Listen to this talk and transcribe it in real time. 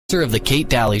Of the Kate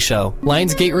Daly Show,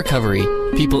 Lionsgate Recovery.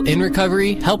 People in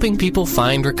recovery, helping people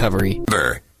find recovery.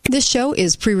 This show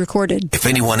is pre-recorded. If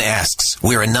anyone asks,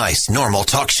 we're a nice, normal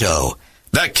talk show.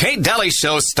 The Kate Daly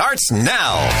Show starts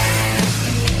now.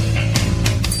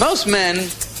 Most men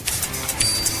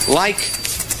like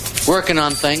working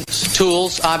on things,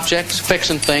 tools, objects,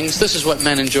 fixing things. This is what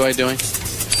men enjoy doing.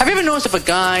 Have you ever noticed if a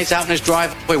guy's out in his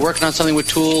driveway working on something with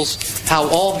tools, how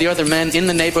all of the other men in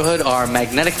the neighborhood are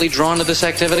magnetically drawn to this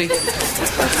activity?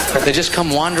 They just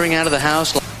come wandering out of the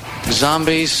house like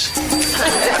zombies.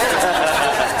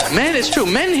 Man, it's true.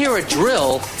 Men hear a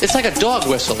drill, it's like a dog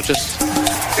whistle. Just,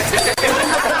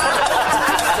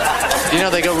 you know,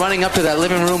 they go running up to that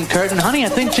living room curtain. Honey, I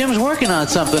think Jim's working on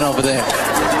something over there.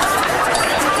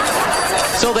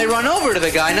 So they run over to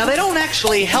the guy. Now, they don't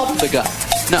actually help the guy.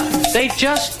 No, they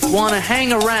just want to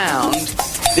hang around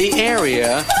the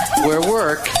area where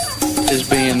work is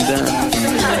being done.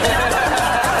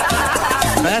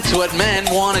 That's what men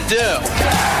want to do.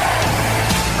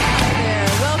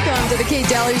 Welcome to the Kate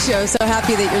Daly Show. So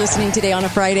happy that you're listening today on a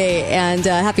Friday, and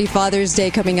happy Father's Day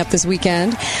coming up this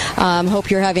weekend. Hope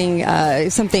you're having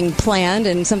something planned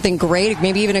and something great,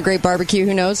 maybe even a great barbecue,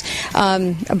 who knows.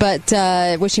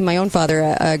 But wishing my own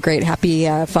father a great, happy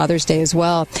Father's Day as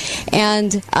well.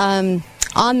 And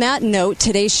on that note,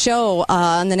 today's show,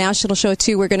 on the national show,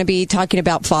 too, we're going to be talking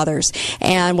about fathers.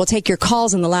 And we'll take your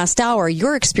calls in the last hour,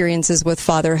 your experiences with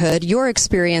fatherhood, your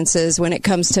experiences when it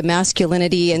comes to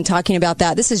masculinity and talking about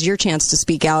that. This is your chance to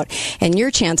speak out and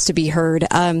your chance to be heard.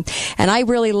 And I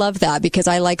really love that because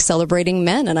I like celebrating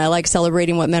men and I like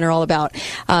celebrating what men are all about.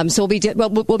 So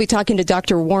we'll be talking to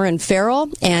Dr. Warren Farrell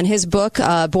and his book,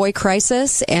 Boy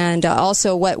Crisis, and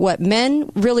also what men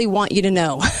really want you to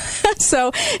know.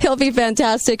 So he'll be fantastic.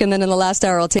 And then in the last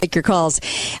hour, I'll take your calls.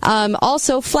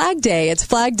 Also, Flag Day. It's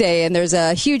Flag Day, and there's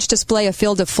a huge display, a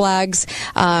field of flags.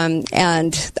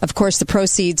 And, of course, the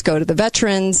proceeds go to the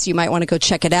veterans. You might want to go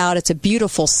check it out. It's a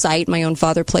beautiful sight. My own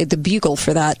father played the bugle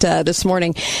for that this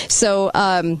morning. So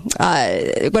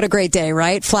what a great day,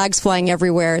 right? Flags flying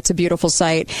everywhere. It's a beautiful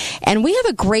sight. And we have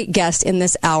a great guest in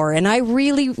this hour, and I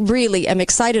really, really am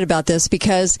excited about this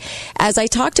because as I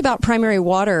talked about primary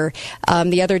water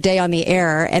the other day on the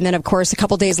air, and then, of course, a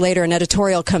couple days later, an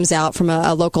editorial comes out from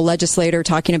a local legislator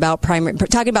talking about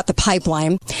the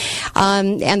pipeline,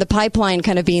 and the pipeline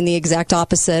kind of being the exact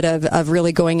opposite of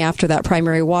really going after that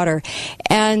primary water.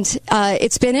 And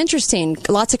it's been interesting,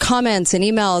 lots of comments and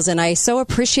emails, and I so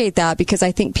appreciate that because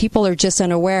I think people are just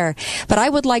unaware. But I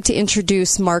would like to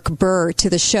introduce Mark Burr to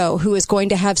the show, who is going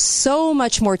to have so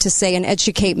much more to say and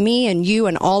educate me and you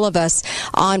and all of us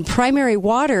on primary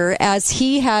water, as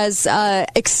he has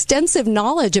extensive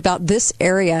knowledge about this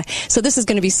area. So this is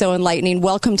going to be so enlightening.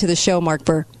 Welcome to the show, Mark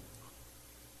Burr.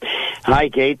 Hi,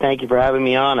 Kate. Thank you for having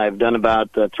me on. I've done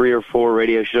about 3 or 4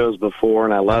 radio shows before,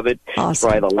 and I love it. Awesome. It's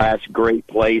probably the last great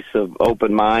place of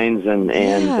open minds and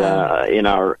in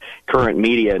our current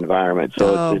media environment.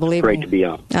 So it's great to be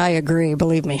on. I agree,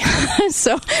 believe me.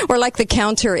 So we're like the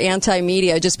counter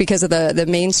anti-media just because of the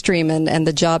mainstream and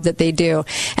the job that they do.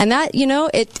 And that,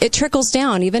 it trickles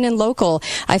down. Even in local,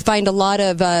 I find a lot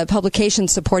of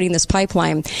publications supporting this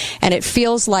pipeline, and it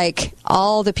feels like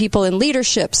all the people in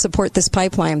leadership support this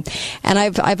pipeline. And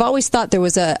I've always thought there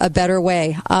was a better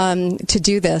way to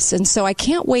do this, and so I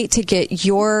can't wait to get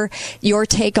your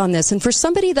take on this. And for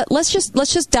somebody that let's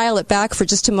just dial it back for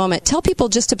just a moment. Tell people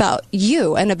just about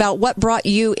you and about what brought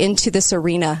you into this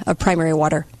arena of primary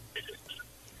water.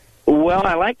 Well,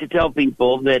 I like to tell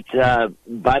people that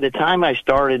by the time I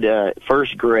started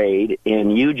first grade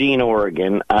in Eugene,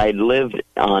 Oregon, I'd lived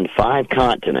on 5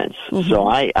 continents. Mm-hmm. So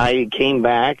I came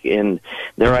back, and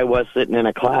there I was sitting in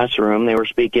a classroom. They were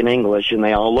speaking English, and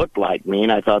they all looked like me,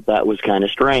 and I thought that was kind of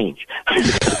strange.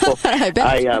 So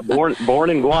I born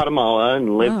in Guatemala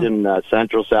and lived in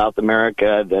Central South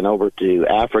America, then over to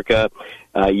Africa,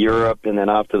 Europe, and then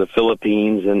off to the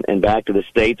Philippines and back to the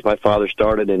States. My father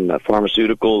started in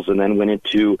pharmaceuticals and then went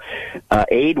into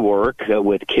aid work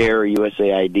with CARE,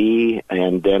 USAID,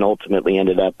 and then ultimately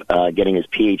ended up getting his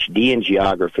PhD in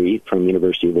geography from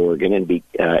University of Oregon and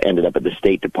ended up at the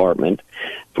State Department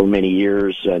for many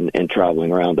years and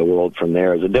traveling around the world from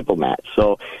there as a diplomat.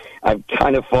 So I've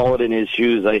kind of followed in his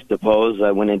shoes, I suppose.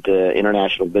 I went into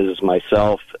international business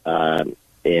myself,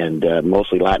 and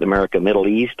mostly Latin America, Middle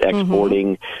East,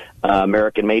 exporting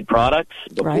American-made products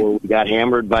before we got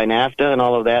hammered by NAFTA and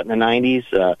all of that in the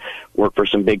 90s. Worked for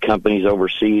some big companies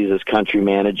overseas as country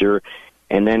manager,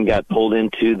 and then got pulled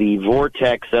into the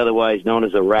vortex, otherwise known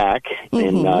as Iraq,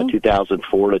 in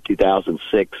 2004 to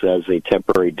 2006 as a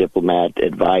temporary diplomat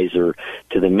advisor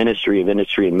to the Ministry of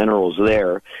Industry and Minerals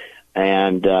there.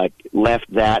 and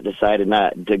left that, decided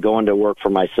not to go into work for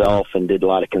myself, and did a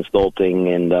lot of consulting,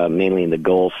 and mainly in the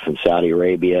Gulf and Saudi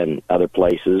Arabia and other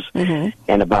places.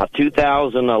 And about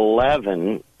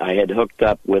 2011, I had hooked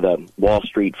up with a Wall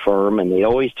Street firm, and they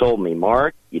always told me,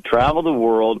 Mark, you travel the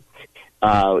world,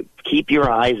 keep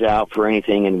your eyes out for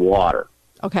anything in water.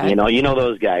 Okay. You know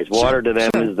those guys. Water to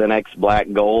them is the next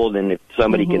black gold, and if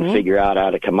somebody can figure out how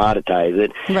to commoditize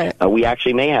it, we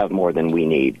actually may have more than we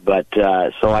need. But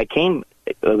so I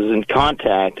was in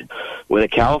contact with a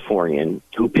Californian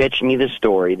who pitched me the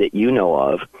story that you know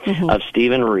of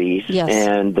Stephen Reese,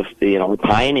 and the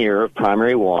pioneer of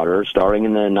primary water, starting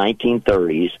in the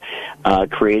 1930s,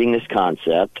 creating this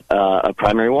concept of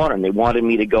primary water. And they wanted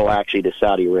me to go actually to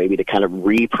Saudi Arabia to kind of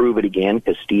reprove it again,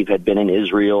 because Steve had been in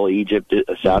Israel, Egypt,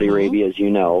 Saudi Arabia, as you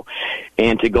know,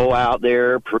 and to go out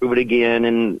there, prove it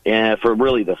again, and for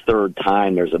really the third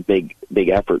time, there's a big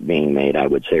effort being made, I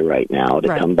would say, right now, to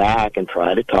come back and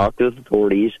try to talk to the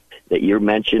authorities that you're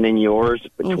mentioning yours,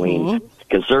 between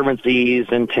conservancies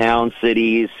and towns,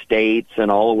 cities, states, and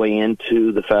all the way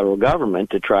into the federal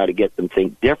government, to try to get them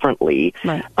think differently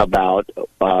about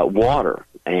water.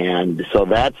 And so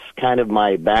that's kind of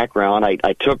my background.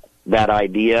 I took that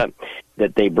idea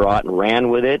that they brought and ran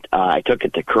with it. I took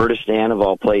it to Kurdistan, of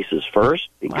all places, first,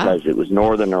 because it was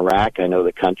northern Iraq. I know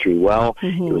the country well.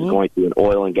 It was going through an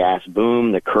oil and gas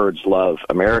boom. The Kurds love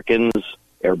Americans.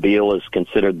 Erbil is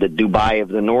considered the Dubai of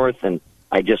the north, and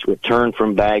I just returned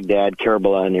from Baghdad,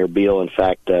 Karbala, and Erbil, in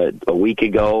fact, a week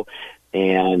ago,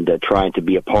 and trying to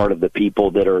be a part of the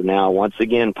people that are now, once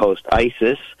again,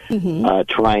 post-ISIS,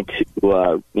 trying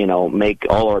to, make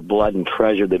all our blood and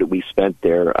treasure that we spent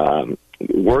there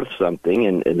worth something,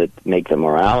 and that make them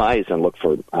our allies, and look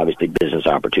for, obviously, business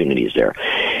opportunities there.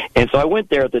 And so I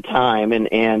went there at the time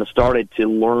and started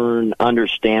to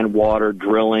understand water,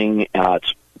 drilling,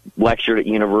 lectured at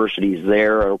universities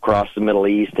there across the Middle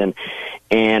East,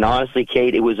 and honestly,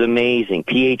 Kate, it was amazing.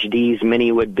 PhDs, many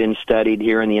who had been studied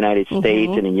here in the United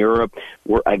States and in Europe,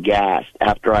 were aghast.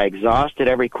 After I exhausted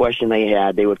every question they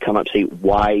had, they would come up and say,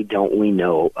 why don't we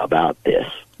know about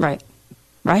this? Right.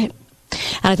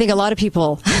 And I think a lot of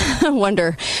people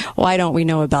wonder, why don't we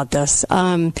know about this?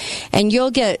 And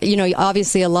you'll get,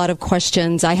 obviously a lot of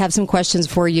questions. I have some questions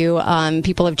for you.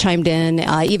 People have chimed in,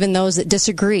 even those that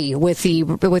disagree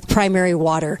with primary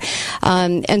water.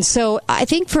 And so I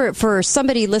think for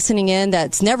somebody listening in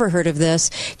that's never heard of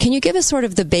this, can you give us sort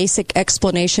of the basic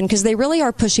explanation? Because they really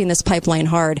are pushing this pipeline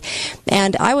hard.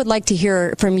 And I would like to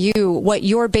hear from you what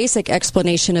your basic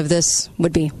explanation of this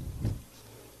would be.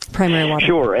 Primary water.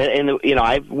 Sure, and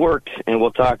I've worked, and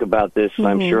we'll talk about this,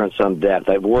 I'm sure, in some depth.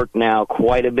 I've worked now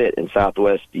quite a bit in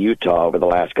southwest Utah over the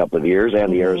last couple of years,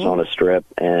 and the Arizona Strip,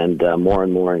 and more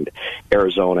and more in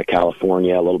Arizona,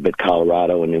 California, a little bit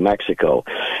Colorado, and New Mexico.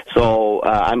 So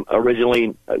I'm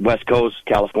originally West Coast,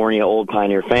 California, old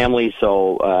pioneer family,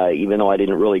 so even though I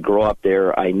didn't really grow up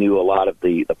there, I knew a lot of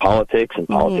the politics and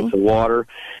politics of water.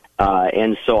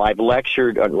 And so I've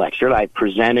I've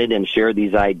presented and shared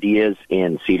these ideas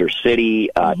in Cedar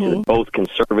City, to both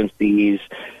conservancies.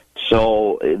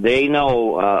 So they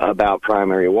know about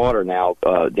primary water now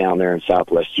down there in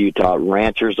southwest Utah.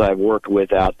 Ranchers I've worked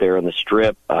with out there in the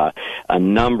Strip, a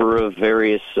number of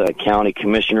various county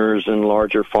commissioners and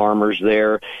larger farmers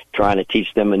there, trying to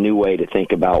teach them a new way to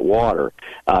think about water.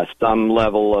 Some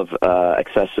level of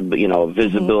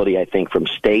visibility, I think, from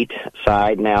state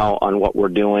side now on what we're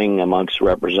doing amongst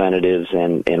representatives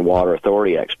and water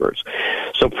authority experts.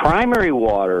 So primary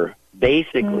water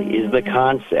basically is the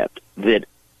concept that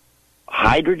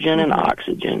hydrogen and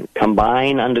oxygen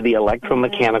combine under the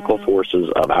electromechanical forces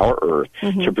of our Earth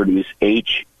to produce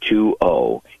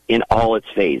H2O in all its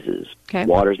phases. Okay.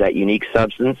 Water is that unique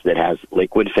substance that has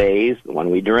liquid phase, the one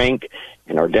we drink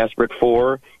and are desperate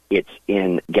for. It's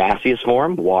in gaseous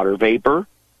form, water vapor,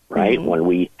 right? When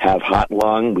we have hot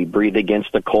lung, we breathe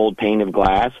against a cold pane of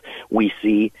glass. We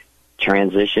see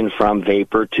transition from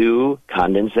vapor to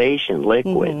condensation,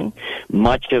 liquid.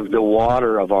 Much of the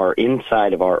water of our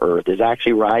inside of our Earth is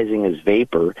actually rising as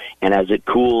vapor, and as it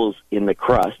cools in the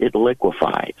crust, it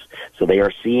liquefies. So they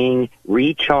are seeing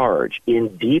recharge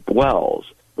in deep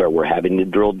wells, where we're having to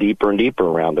drill deeper and deeper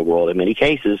around the world in many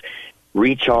cases,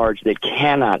 recharge that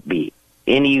cannot be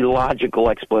any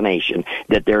logical explanation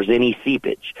that there's any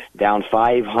seepage down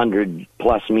 500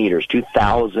 plus meters,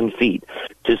 2,000 feet,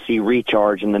 to see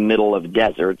recharge in the middle of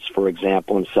deserts, for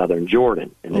example, in southern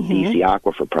Jordan, in the DC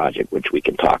Aquifer Project, which we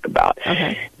can talk about.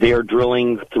 They're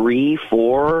drilling 3,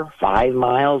 4, 5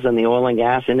 miles in the oil and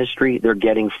gas industry. They're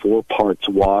getting 4 parts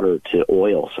water to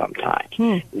oil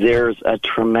sometimes. There's a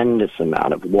tremendous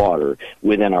amount of water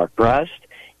within our crust,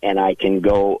 and I can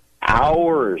go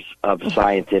hours of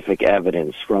scientific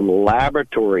evidence from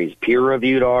laboratories,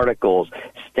 peer-reviewed articles,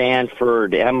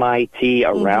 Stanford, MIT,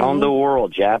 around the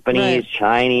world, Japanese,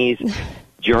 Chinese,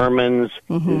 Germans.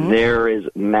 There is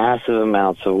massive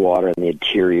amounts of water in the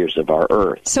interiors of our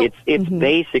Earth. So, it's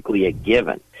basically a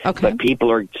given. Okay. But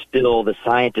people are still, the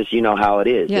scientists, you know how it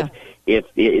is. Yeah. If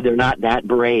they're not that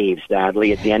brave,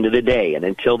 sadly, at the end of the day. And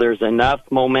until there's enough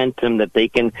momentum that they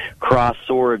can cross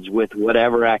swords with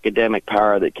whatever academic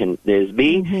power that there's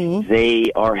be,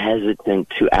 they are hesitant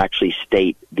to actually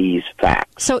state these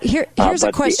facts. So here's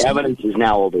a question. The evidence is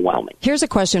now overwhelming. Here's a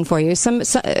question for you.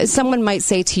 Someone might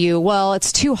say to you, well,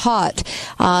 it's too hot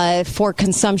for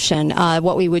consumption,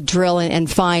 what we would drill and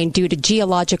find due to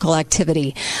geological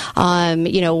activity.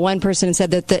 One person said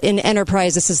that in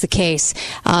Enterprise, this is the case.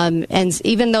 And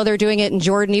even though they're doing it in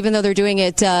Jordan, even though they're doing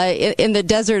it in the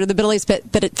desert of the Middle East,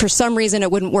 but for some reason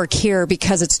it wouldn't work here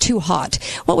because it's too hot.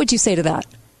 What would you say to that?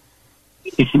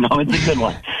 It's a good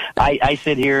one. I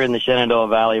sit here in the Shenandoah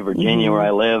Valley, Virginia, where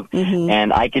I live,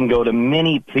 and I can go to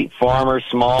many farmers,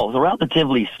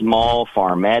 relatively small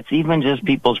farmettes, even just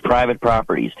people's private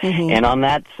properties. And on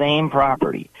that same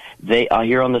property, they are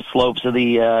here on the slopes of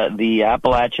the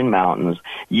Appalachian Mountains,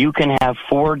 you can have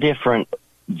 4 different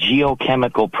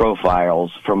geochemical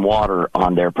profiles from water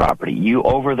on their property.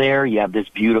 Over there, you have this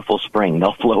beautiful spring.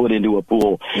 They'll flow it into a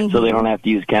pool so they don't have to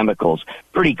use chemicals.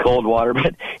 Pretty cold water,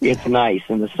 but it's nice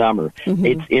in the summer.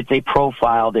 It's a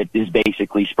profile that is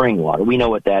basically spring water. We know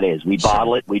what that is. We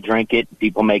bottle it, we drink it,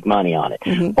 people make money on it.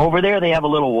 Over there, they have a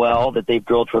little well that they've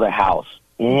drilled for their house.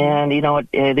 And,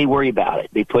 they worry about it.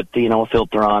 They put, a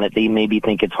filter on it. They maybe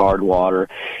think it's hard water,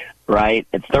 right?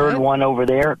 The third one over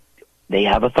there, they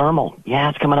have a thermal. Yeah,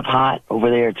 it's coming up hot over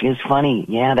there. It's just funny.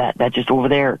 Yeah, that just over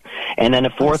there. And then a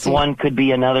fourth one could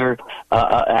be another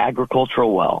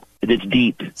agricultural well. It's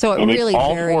deep. So it really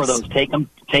all varies. 4 of those. Take them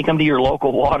to your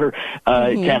local water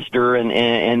tester,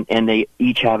 and they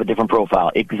each have a different profile.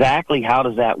 Exactly how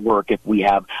does that work if we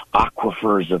have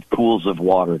aquifers of pools of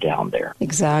water down there?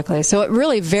 Exactly. So it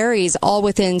really varies all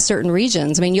within certain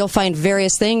regions. I mean, you'll find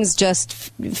various things just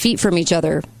feet from each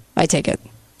other, I take it.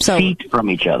 Feet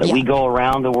from each other. Yeah. We go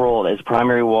around the world as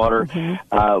primary water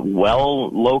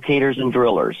well locators and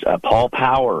drillers. Paul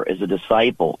Power is a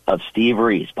disciple of Steve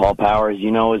Reese. Paul Power, as you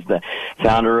know, is the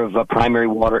founder of Primary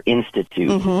Water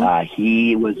Institute.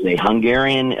 He was a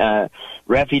Hungarian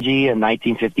refugee in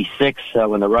 1956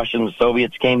 when the Russians and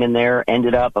Soviets came in there,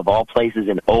 ended up, of all places,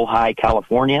 in Ojai,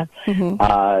 California.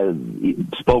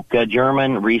 Spoke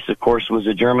German. Reese, of course, was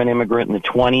a German immigrant in the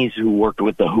 20s who worked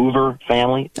with the Hoover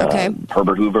family.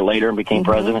 Herbert Hoover later became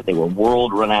president. They were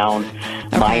world-renowned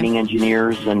mining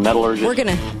engineers and metallurgists. We're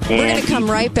gonna come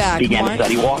right back. Began to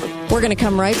study water. We're going to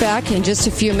come right back in just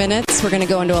a few minutes. We're going to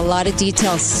go into a lot of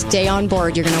details. Stay on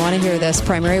board. You're going to want to hear this.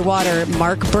 Primary Water,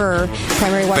 Mark Burr,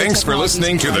 Primary Water. Thanks for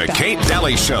listening to The Kate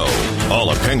Daly Show.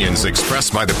 All opinions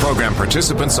expressed by the program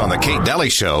participants on The Kate Daly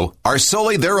Show are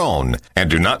solely their own and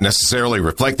do not necessarily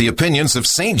reflect the opinions of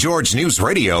St. George News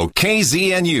Radio,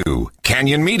 KZNU,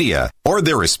 Canyon Media, or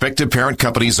their respective parent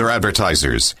companies or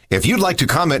advertisers. If you'd like to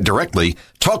comment directly,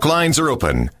 talk lines are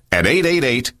open at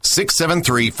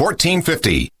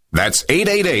 888-673-1450. That's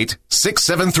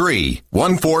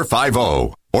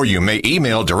 888-673-1450. Or you may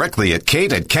email directly at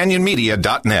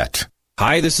kate@canyonmedia.net.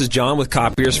 Hi, this is John with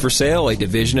Copiers for Sale, a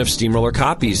division of Steamroller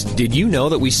Copies. Did you know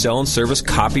that we sell and service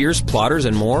copiers, plotters,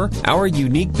 and more? Our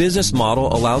unique business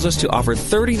model allows us to offer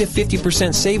 30 to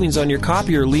 50% savings on your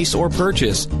copier lease or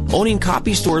purchase. Owning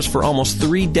copy stores for almost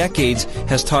 3 decades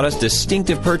has taught us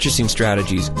distinctive purchasing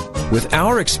strategies. With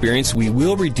our experience, we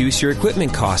will reduce your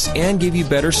equipment costs and give you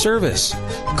better service.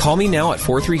 Call me now at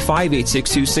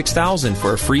 435-862-6000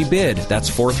 for a free bid. That's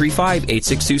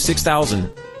 435-862-6000.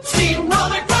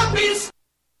 Steamroller Copies!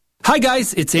 Hi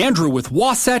guys, it's Andrew with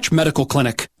Wasatch Medical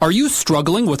Clinic. Are you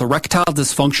struggling with erectile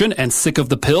dysfunction and sick of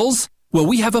the pills? Well,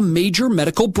 we have a major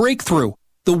medical breakthrough.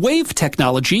 The WAVE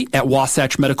technology at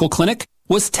Wasatch Medical Clinic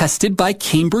was tested by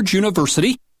Cambridge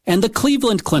University and the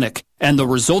Cleveland Clinic, and the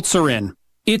results are in.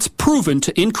 It's proven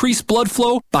to increase blood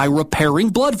flow by repairing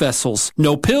blood vessels.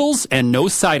 No pills and no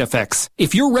side effects.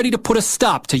 If you're ready to put a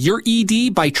stop to your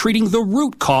ED by treating the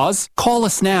root cause, call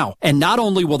us now. And not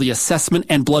only will the assessment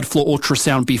and blood flow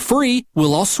ultrasound be free,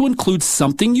 we'll also include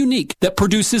something unique that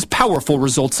produces powerful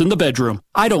results in the bedroom.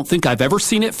 I don't think I've ever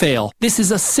seen it fail. This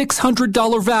is a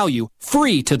 $600 value,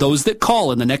 free to those that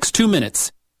call in the next 2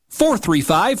 minutes.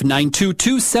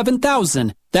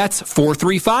 435-922-7000. That's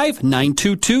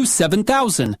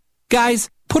 435-922-7000. Guys,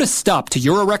 put a stop to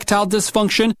your erectile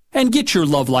dysfunction and get your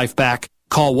love life back.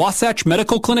 Call Wasatch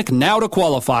Medical Clinic now to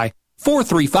qualify.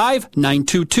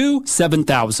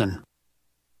 435-922-7000.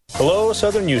 Hello,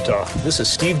 Southern Utah. This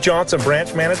is Steve Johnson,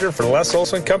 branch manager for Les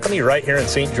Olson Company right here in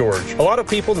St. George. A lot of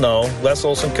people know Les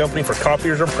Olson Company for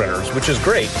copiers or printers, which is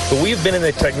great, but we've been in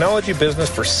the technology business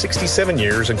for 67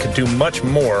 years and can do much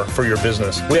more for your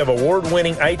business. We have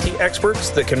award-winning IT experts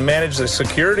that can manage the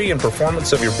security and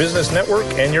performance of your business network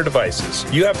and your devices.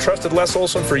 You have trusted Les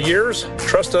Olson for years.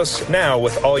 Trust us now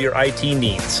with all your IT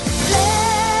needs.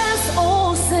 Les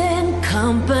Olson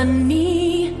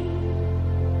Company.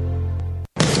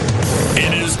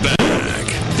 It is back.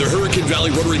 The Hurricane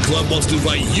Valley Rotary Club wants to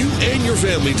invite you and your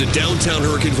family to downtown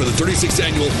Hurricane for the 36th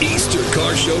annual Easter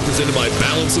Car Show presented by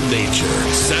Balance of Nature.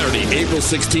 Saturday, April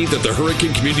 16th at the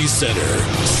Hurricane Community Center.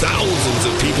 Thousands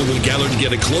of people will gather to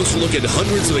get a closer look at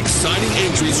hundreds of exciting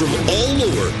entries from all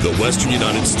over the western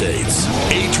United States.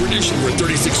 A tradition for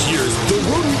 36 years, the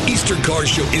Rotary Easter Car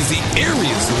Show is the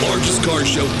area's largest car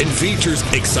show and features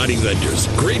exciting vendors,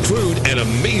 great food, and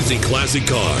amazing classic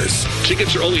cars.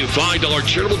 Tickets are only a $5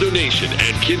 charitable donation,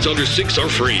 and kids under 6 are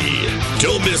free.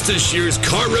 Don't miss this year's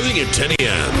car revving at 10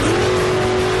 a.m.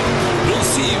 We'll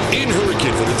see you in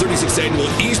Hurricane for the 36th annual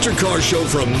Easter Car Show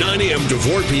from 9 a.m. to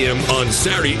 4 p.m. on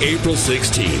Saturday, April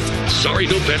 16th. Sorry,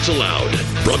 no pets allowed.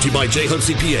 Brought to you by J. Hunt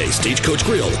CPA, Stagecoach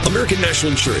Grill, American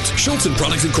National Insurance, Schultz &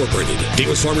 Products Incorporated,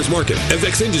 Davis Farmers Market,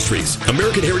 FX Industries,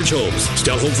 American Heritage Homes,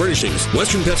 Stout Home Furnishings,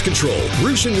 Western Pest Control,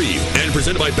 Roosh & Reeve, and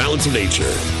presented by Balance of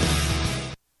Nature.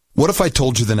 What if I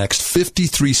told you the next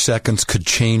 53 seconds could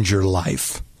change your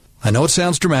life? I know it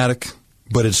sounds dramatic,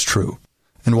 but it's true.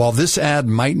 And while this ad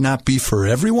might not be for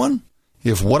everyone,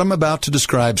 if what I'm about to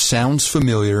describe sounds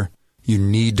familiar, you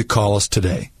need to call us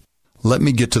today. Let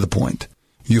me get to the point.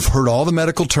 You've heard all the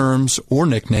medical terms or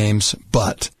nicknames,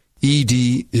 but ED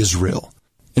is real.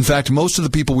 In fact, most of the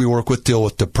people we work with deal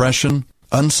with depression,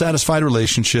 unsatisfied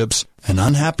relationships, an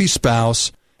unhappy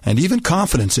spouse, and even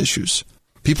confidence issues.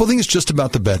 People think it's just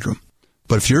about the bedroom.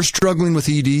 But if you're struggling with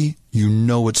ED, you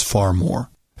know it's far more.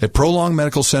 At Prolong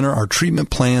Medical Center, our treatment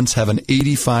plans have an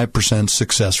 85%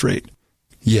 success rate.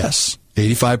 Yes,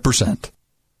 85%.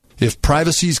 If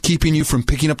privacy is keeping you from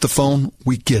picking up the phone,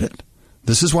 we get it.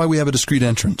 This is why we have a discreet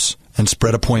entrance and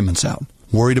spread appointments out.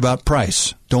 Worried about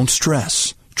price? Don't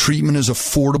stress. Treatment is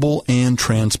affordable and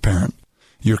transparent.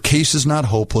 Your case is not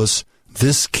hopeless.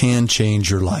 This can change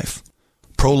your life.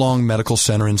 Prolong Medical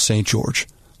Center in St. George.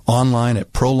 Online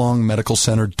at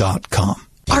prolongmedicalcenter.com.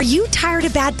 Are you tired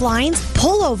of bad blinds?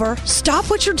 Pull over, stop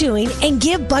what you're doing, and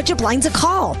give Budget Blinds a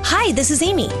call. Hi, this is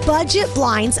Amy. Budget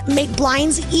Blinds make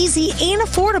blinds easy and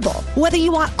affordable. Whether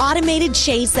you want automated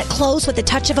shades that close with the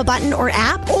touch of a button or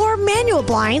app, or manual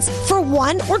blinds for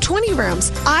 1 or 20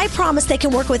 rooms, I promise they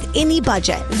can work with any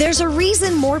budget. There's a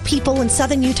reason more people in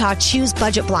Southern Utah choose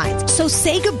Budget Blinds. So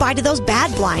say goodbye to those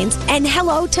bad blinds and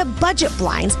hello to Budget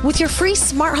Blinds with your free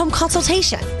smart home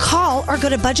consultation. Call or go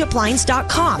to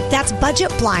budgetblinds.com. That's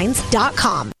budgetblinds.com.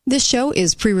 This show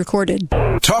is pre-recorded.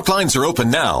 Talk lines are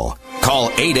open now. Call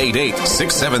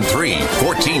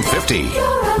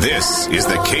 888-673-1450. This is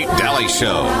the Kate Daly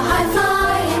Show.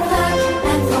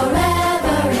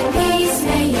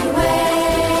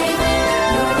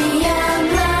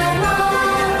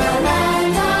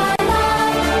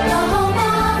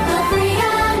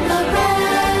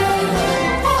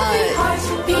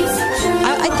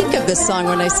 This song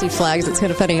when I see flags. It's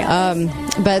kind of funny.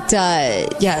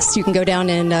 Yes, you can go down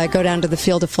to the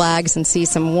Field of Flags and see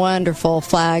some wonderful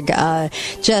flag,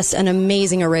 just an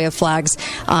amazing array of flags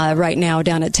right now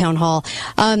down at Town Hall.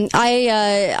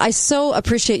 I so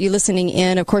appreciate you listening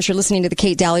in. Of course, you're listening to the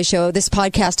Kate Daly Show. This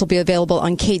podcast will be available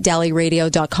on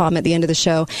KateDalyRadio.com at the end of the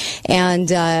show. And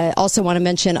also want to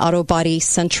mention Auto Body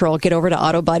Central. Get over to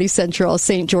Auto Body Central,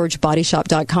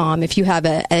 stgeorgebodyshop.com.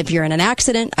 If you're in an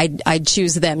accident, I'd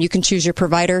choose them. You can choose your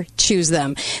provider, choose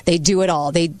them. They do it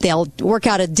all. They'll work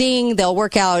out a ding. They'll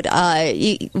work out,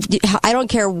 I don't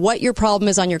care what your problem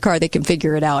is on your car, they can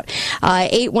figure it out.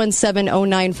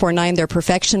 817-0949. They're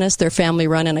perfectionists. They're family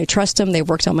run, and I trust them. They've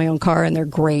worked on my own car, and they're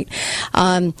great.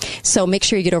 So make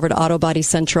sure you get over to Auto Body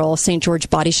Central,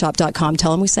 stgeorgebodyshop.com.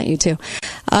 Tell them we sent you to.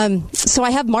 So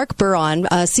I have Mark Burr on,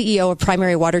 CEO of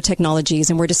Primary Water Technologies,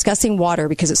 and we're discussing water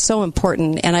because it's so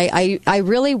important. And I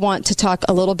really want to talk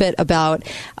a little bit about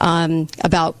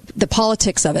the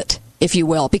politics of it, if you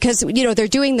will, because they're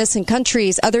doing this in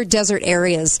countries, other desert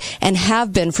areas, and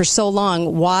have been for so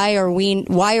long. Why are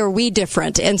we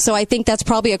different? And so I think that's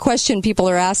probably a question people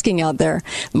are asking out there,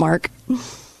 Mark.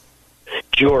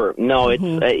 Sure. No,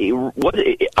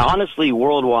 it's honestly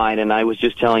worldwide. And I was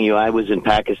just telling you, I was in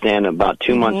Pakistan about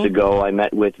 2 months ago. I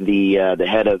met with the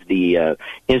head of the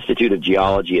Institute of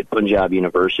Geology at Punjab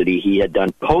University. He had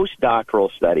done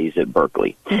postdoctoral studies at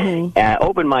Berkeley.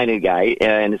 Open-minded guy,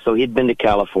 and so he'd been to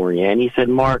California. And he said,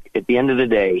 Mark, at the end of the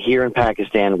day, here in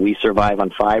Pakistan, we survive on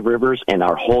 5 rivers, and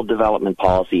our whole development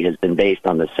policy has been based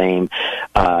on the same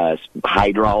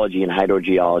hydrology and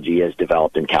hydrogeology as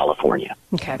developed in California.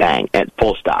 Okay. Bang, at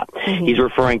full stop. He's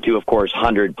referring to, of course,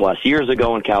 100-plus years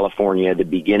ago in California, the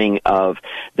beginning of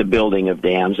the building of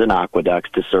dams and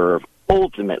aqueducts to serve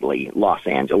ultimately Los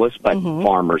Angeles, but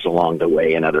farmers along the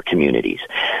way and other communities.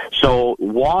 So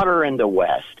water in the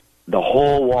West, the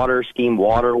whole water scheme,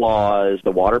 water laws,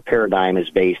 the water paradigm is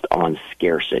based on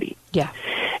scarcity. Yeah.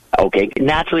 Okay,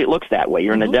 naturally it looks that way.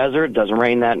 You're in the desert, it doesn't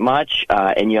rain that much,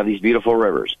 and you have these beautiful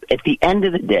rivers. At the end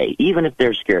of the day, even if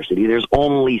there's scarcity, there's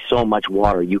only so much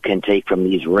water you can take from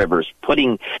these rivers.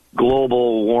 Putting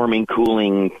global warming,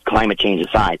 cooling, climate change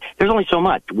aside, there's only so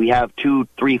much. We have 2,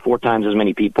 3, 4 times as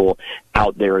many people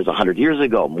out there as 100 years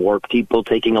ago. More people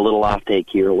taking a little offtake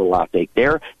here, a little offtake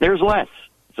there. There's less.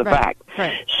 It's a fact.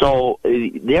 Right. So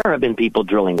there have been people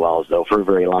drilling wells, though, for a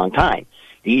very long time.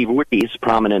 Steve Reese,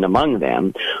 prominent among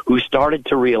them, who started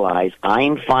to realize,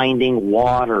 I'm finding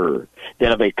water that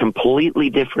have a completely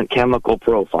different chemical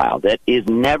profile that is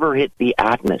never hit the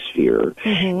atmosphere.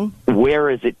 Where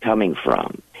is it coming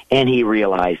from? And he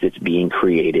realized it's being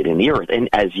created in the earth. And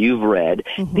as you've read,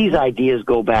 these ideas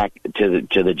go back to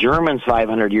the Germans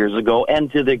 500 years ago and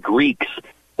to the Greeks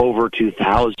over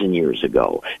 2,000 years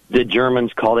ago. The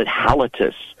Germans called it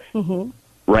halitus.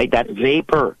 Right? That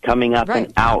vapor coming up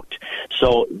and out.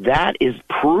 So that is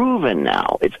proven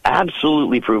now. It's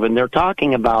absolutely proven. They're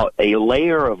talking about a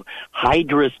layer of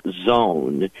hydrous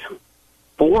zone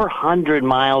 400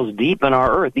 miles deep in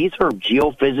our Earth. These are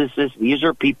geophysicists. These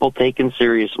are people taken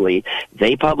seriously.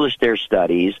 They publish their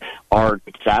studies. Our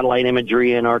satellite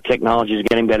imagery and our technology is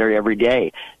getting better every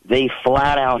day. They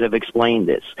flat out have explained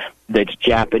this. The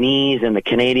Japanese and the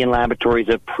Canadian laboratories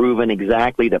have proven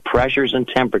exactly the pressures and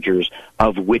temperatures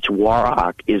of which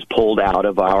rock is pulled out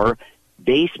of our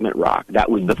basement rock.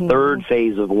 That was the third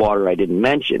phase of water I didn't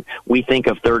mention. We think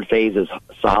of third phase as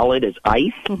solid, as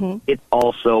ice. It's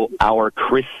also our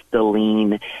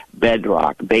crystalline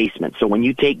bedrock basement. So when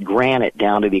you take granite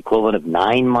down to the equivalent of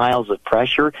 9 miles of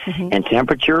pressure and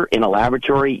temperature in a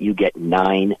laboratory, you get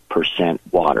 9%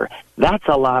 water. That's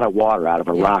a lot of water out of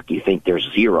a rock. You think there's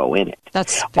zero in it.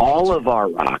 That's all of our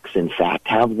rocks, in fact,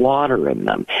 have water in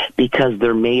them because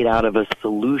they're made out of a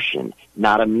solution,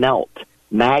 not a melt.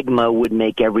 Magma would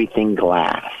make everything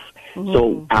glass.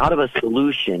 So out of a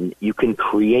solution, you can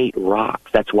create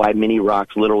rocks. That's why many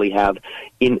rocks literally have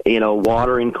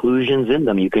water inclusions in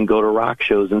them. You can go to rock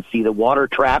shows and see the water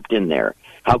trapped in there.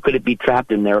 How could it be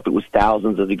trapped in there if it was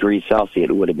thousands of degrees Celsius?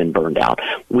 It would have been burned out.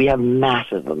 We have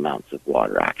massive amounts of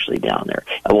water actually down there.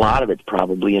 A lot of it's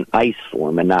probably in ice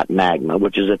form and not magma,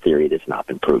 which is a theory that's not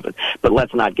been proven. But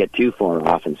let's not get too far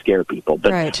off and scare people.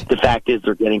 But the fact is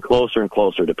they're getting closer and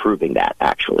closer to proving that,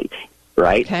 actually.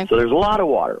 Right? Okay. So there's a lot of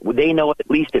water. They know it at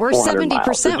least at 400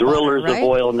 miles. The drillers of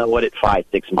oil know it at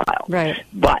 5-6 miles. Right.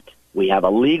 But we have a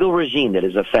legal regime that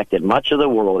has affected much of the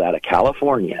world out of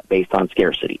California based on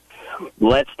scarcity.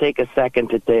 Let's take a second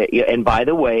to say, and by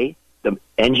the way, the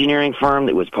engineering firm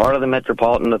that was part of the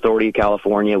Metropolitan Authority of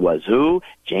California was who?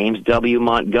 James W.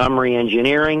 Montgomery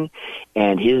Engineering,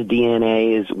 and his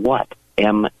DNA is what?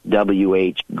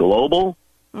 MWH Global.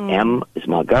 M is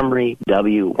Montgomery,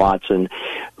 W. Watson,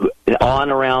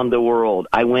 on around the world.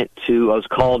 I was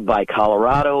called by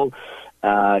Colorado,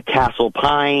 Castle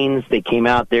Pines. They came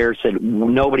out there, said,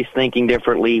 nobody's thinking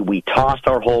differently. We tossed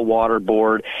our whole water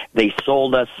board. They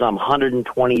sold us some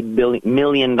 $120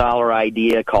 million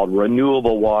idea called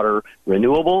renewable water.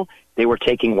 Renewable? They were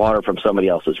taking water from somebody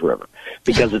else's river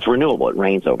because it's renewable. It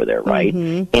rains over there, right?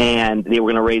 And they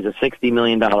were going to raise a $60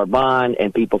 million bond,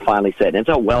 and people finally said, and it's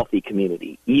a wealthy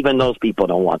community. Even those people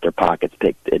don't want their pockets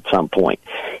picked at some point.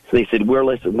 So they said, we're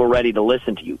ready to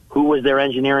listen to you. Who was their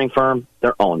engineering firm?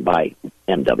 They're owned by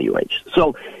MWH.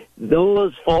 So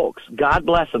those folks, God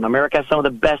bless them. America has some of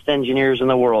the best engineers in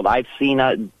the world. I've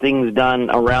seen things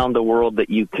done around the world that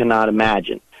you cannot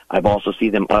imagine. I've also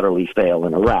seen them utterly fail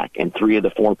in Iraq, and 3 of the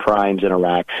 4 primes in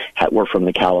Iraq were from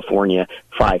the California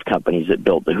 5 companies that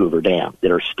built the Hoover Dam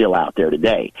that are still out there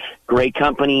today. Great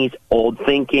companies, old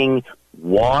thinking,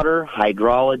 water,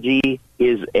 hydrology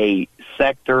is a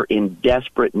sector in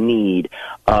desperate need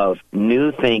of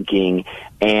new thinking,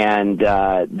 and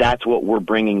that's what we're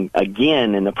bringing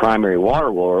again in the primary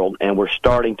water world, and we're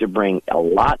starting to bring a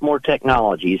lot more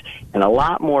technologies and a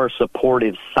lot more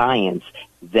supportive science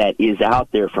that is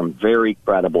out there from very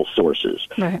credible sources.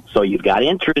 Right. So you've got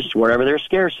interest wherever there's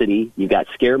scarcity. You've got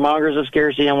scaremongers of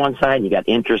scarcity on one side, and you've got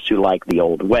interests who like the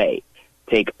old way.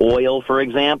 Take oil, for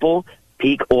example.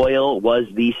 Peak oil was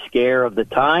the scare of the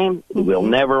time. We'll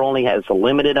never only have a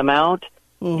limited amount.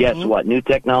 Guess what? New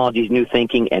technologies, new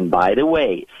thinking, and by the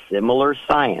way, similar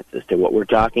science as to what we're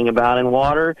talking about in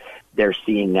water, they're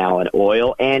seeing now in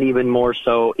oil, and even more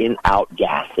so in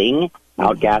outgassing.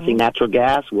 Outgassing natural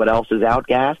gas. What else is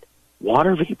outgassed?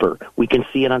 Water vapor. We can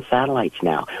see it on satellites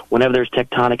now. Whenever there's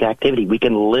tectonic activity, we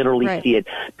can literally see it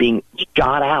being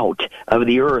shot out of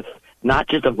the earth. Not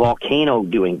just a volcano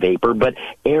doing vapor, but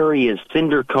areas,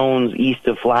 cinder cones east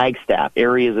of Flagstaff,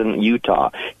 areas in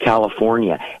Utah,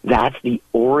 California. That's the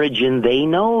origin, they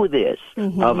know this,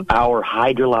 of our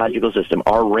hydrological system,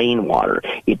 our rainwater.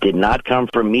 It did not come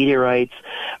from meteorites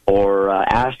or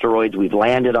asteroids. We've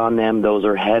landed on them. Those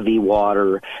are heavy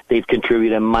water. They've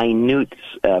contributed a minute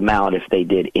amount, if they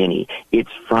did any. It's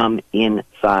from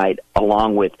inside,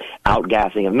 along with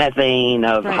outgassing of methane,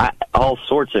 of all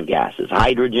sorts of gases,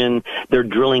 hydrogen. They're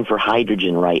drilling for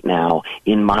hydrogen right now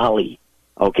in Mali.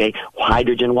 Okay,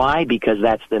 hydrogen. Why? Because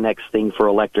that's the next thing for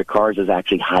electric cars is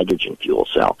actually hydrogen fuel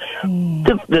cell.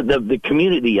 The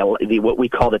community, what we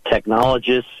call the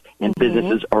technologists and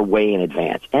businesses, are way in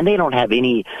advance, and they don't have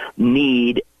any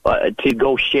need to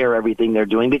go share everything they're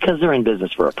doing because they're in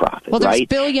business for a profit, well, there's right?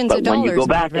 billions of dollars. But when you go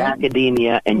back to right?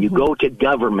 academia and you go to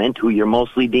government, who you're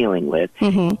mostly dealing with,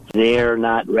 they're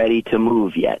not ready to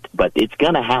move yet. But it's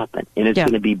going to happen, and it's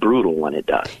going to be brutal when it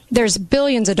does. There's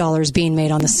billions of dollars being made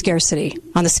on the scarcity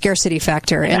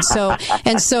factor, and so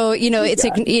it's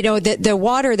the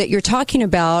water that you're talking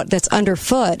about that's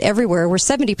underfoot everywhere. We're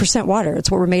 70% water.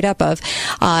 It's what we're made up of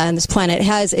on this planet.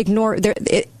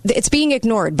 It's being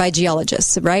ignored by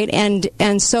geologists, right?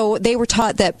 And so they were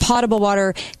taught that potable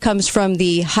water comes from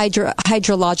the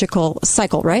hydrological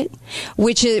cycle, right?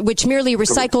 Which merely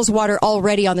recycles water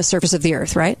already on the surface of the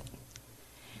earth, right?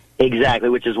 Exactly,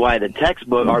 which is why the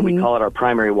textbook, or we call it our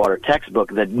primary water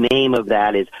textbook, the name of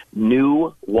that is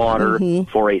New Water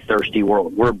for a Thirsty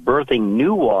World. We're birthing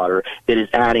new water that is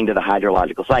adding to the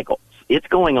hydrological cycle. It's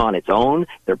going on its own.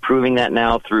 They're proving that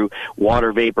now through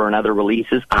water vapor and other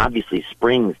releases. Obviously,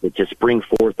 springs that just spring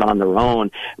forth on their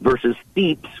own versus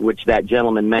seeps, which that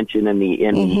gentleman mentioned in the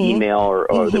email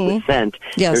or that was sent.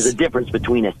 Yes. There's a difference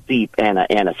between a seep and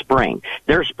a spring.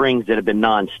 There are springs that have been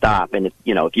nonstop, and if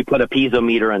you put a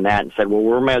piezometer in that and said, well,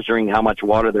 we're measuring how much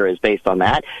water there is based on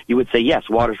that, you would say, yes,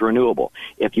 water's renewable.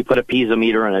 If you put a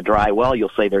piezometer in a dry well, you'll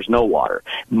say there's no water.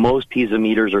 Most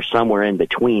piezometers are somewhere in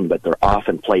between, but they're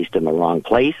often placed in the wrong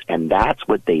place, and that's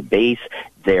what they base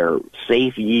their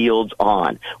safe yields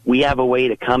on. We have a way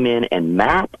to come in and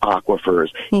map aquifers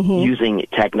using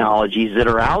technologies that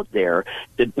are out there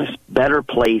to better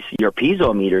place your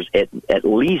piezometers, at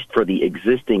least for the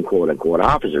existing quote-unquote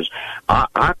aquifers,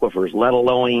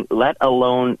 let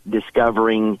alone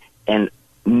discovering and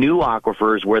new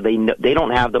aquifers where they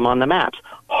don't have them on the maps.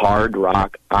 Hard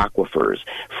rock aquifers,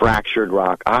 fractured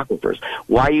rock aquifers.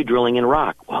 Why are you drilling in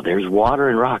rock? Well, there's water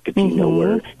in rock if you know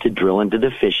where to drill into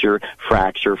the fissure,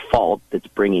 fracture, fault that's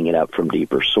bringing it up from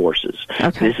deeper sources.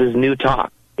 Okay. This is new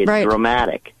talk. It's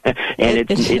dramatic, and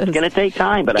it's going to take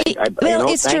time. But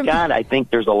thank God, I think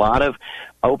there's a lot of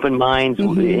open minds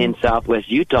in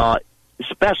Southwest Utah,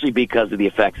 especially because of the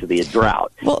effects of the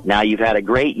drought. Well, now you've had a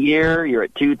great year. You're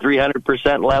at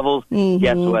 200-300% levels.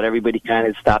 Guess what? Everybody kind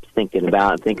of stops thinking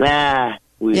about it and think,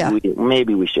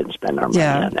 maybe we shouldn't spend our money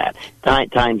on that.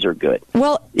 Times are good.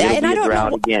 Well, and I don't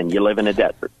drought know. Again, you live in a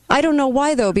desert. I don't know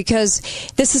why, though, because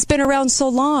this has been around so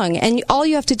long, and all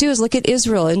you have to do is look at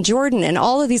Israel and Jordan and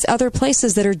all of these other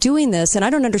places that are doing this, and I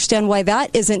don't understand why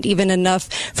that isn't even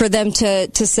enough for them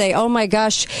to say, oh, my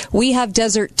gosh, we have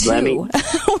desert, too.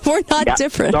 We're not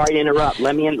different. Sorry to interrupt.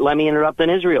 Let me interrupt in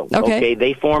Israel. Okay,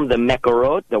 they formed the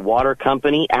Mekorot, the water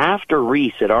company, after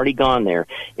Reese had already gone there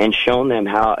and showed them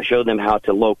how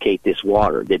to locate this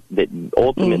water that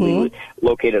ultimately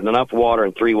located enough water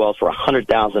in 3 wells for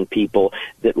 100,000 people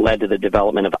that led to the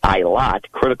development of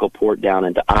Eilat, critical port down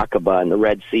into Aqaba and the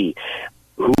Red Sea.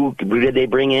 Who did they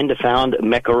bring in to found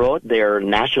Mekorot, their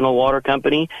national water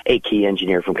company? A key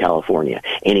engineer from California.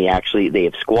 And they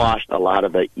have squashed a lot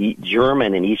of the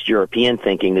German and East European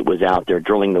thinking that was out there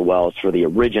drilling the wells for the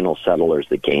original settlers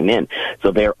that came in.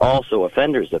 So they're also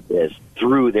offenders of this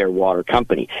through their water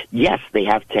company. Yes, they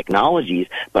have technologies,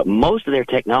 but most of their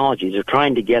technologies are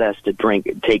trying to get us to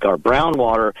take our brown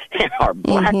water and our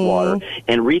black water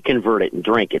and reconvert it and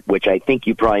drink it, which I think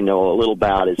you probably know a little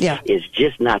about is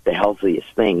just not the healthiest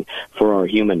thing for our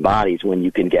human bodies when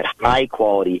you can get high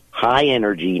quality, high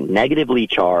energy, negatively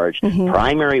charged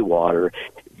primary water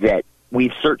that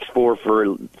we've searched for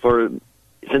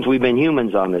since we've been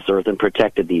humans on this earth and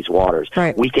protected these waters.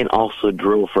 Right. We can also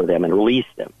drill for them and release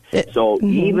them.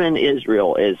 Even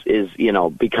Israel is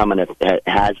becoming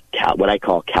has what I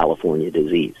call California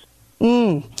disease.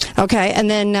 Okay, and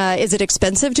then is it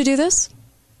expensive to do this?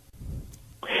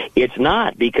 It's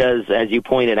not, because as you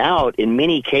pointed out, in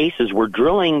many cases we're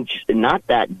drilling not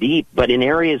that deep, but in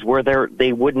areas where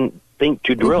they wouldn't think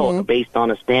to drill based on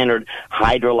a standard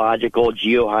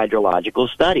geohydrological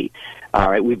study. All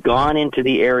right, we've gone into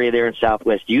the area there in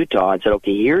southwest Utah and said,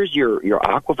 okay, here's your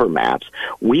aquifer maps.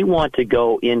 We want to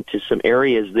go into some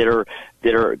areas that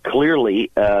are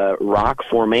clearly rock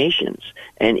formations,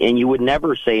 and you would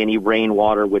never say any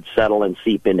rainwater would settle and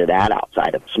seep into that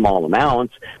outside of small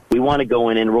amounts. We want to go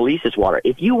in and release this water.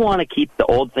 If you want to keep the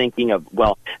old thinking of,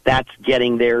 well, that's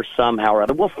getting there somehow or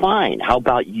other, well, fine. How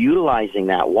about utilizing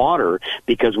that water?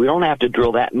 Because we don't have to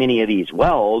drill that many of these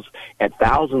wells at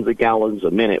thousands of gallons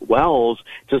a minute wells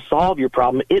to solve your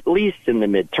problem, at least in the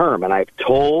midterm. And I've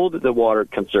told the water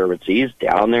conservancies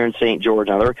down there in St. George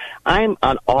and other, I'm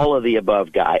an all of the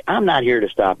above guy. I'm not here to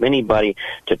stop anybody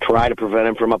to try to prevent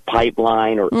them from a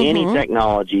pipeline or any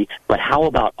technology, but how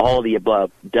about all of the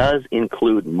above does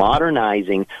include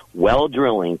modernizing well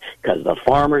drilling, because the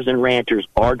farmers and ranchers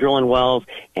are drilling wells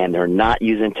and they're not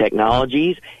using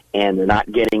technologies and they're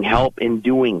not getting help in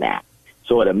doing that.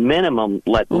 So at a minimum,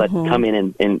 let's come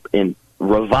in and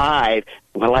revive,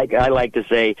 well, like I like to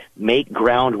say, make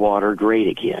groundwater great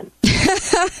again.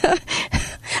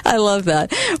 I love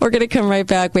that. We're going to come right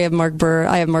back. We have Mark Burr.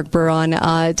 I have Mark Burr on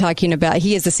talking about.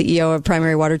 He is the CEO of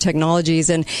Primary Water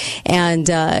Technologies, and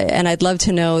I'd love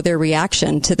to know their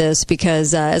reaction to this,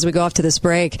 because as we go off to this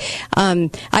break,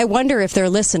 I wonder if they're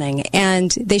listening,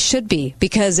 and they should be,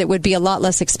 because it would be a lot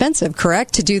less expensive,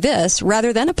 correct, to do this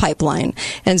rather than a pipeline.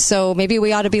 And so maybe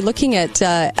we ought to be looking at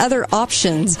other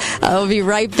options. We'll be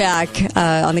right back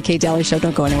on the Kate Daly Show.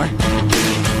 Don't go anywhere.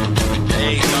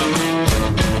 There you go.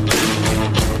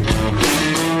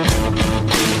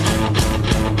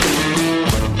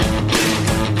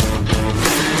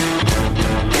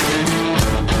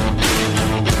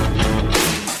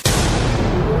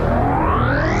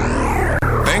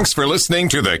 Thanks for listening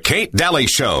to The Kate Daly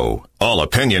Show. All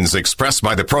opinions expressed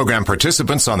by the program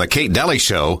participants on The Kate Daly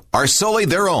Show are solely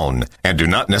their own and do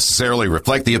not necessarily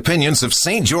reflect the opinions of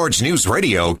St. George News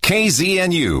Radio,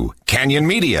 KZNU, Canyon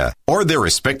Media, or their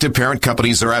respective parent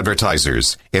companies or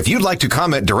advertisers. If you'd like to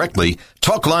comment directly,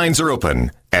 talk lines are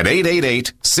open at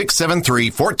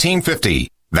 888-673-1450.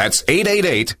 That's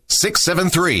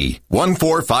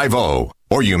 888-673-1450.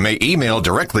 Or you may email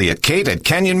directly at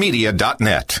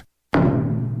kate@canyonmedia.net.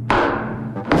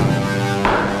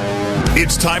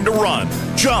 It's time to run,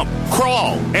 jump,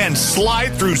 crawl, and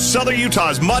slide through Southern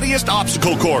Utah's muddiest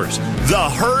obstacle course, the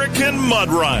Hurricane Mud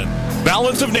Run.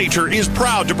 Balance of Nature is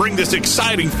proud to bring this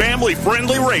exciting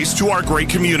family-friendly race to our great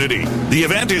community. The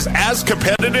event is as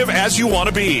competitive as you want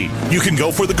to be. You can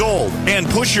go for the gold and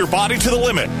push your body to the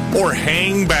limit, or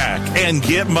hang back and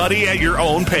get muddy at your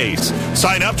own pace.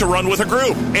 Sign up to run with a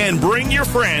group and bring your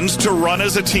friends to run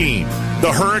as a team.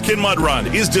 The Hurricane Mud Run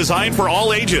is designed for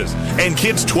all ages, and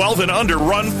kids 12 and under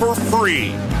run for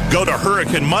free. Go to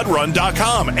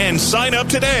HurricaneMudRun.com and sign up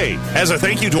today. As a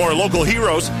thank you to our local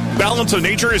heroes, Balance of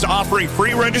Nature is offering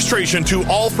free registration to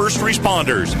all first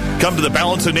responders. Come to the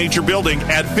Balance of Nature building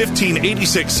at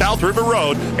 1586 South River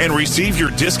Road and receive your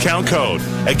discount code.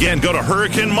 Again, go to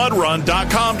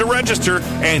HurricaneMudRun.com to register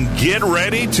and get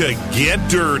ready to get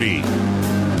dirty.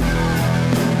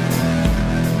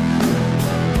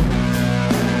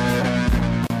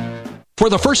 For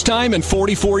the first time in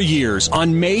 44 years,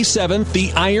 on May 7th, the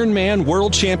Ironman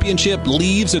World Championship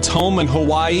leaves its home in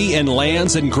Hawaii and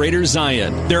lands in Greater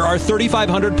Zion. There are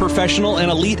 3,500 professional and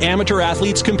elite amateur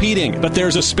athletes competing, but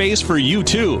there's a space for you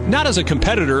too. Not as a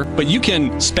competitor, but you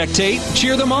can spectate,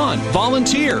 cheer them on,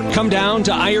 volunteer. Come down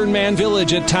to Ironman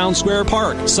Village at Town Square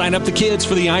Park. Sign up the kids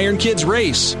for the Iron Kids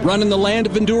Race. Run in the Land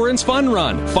of Endurance Fun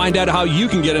Run. Find out how you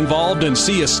can get involved and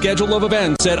see a schedule of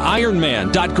events at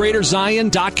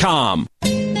ironman.greaterzion.com.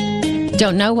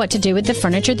 Don't know what to do with the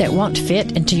furniture that won't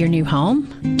fit into your new home?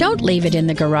 Don't leave it in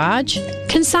the garage.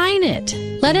 Consign it.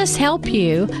 Let us help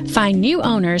you find new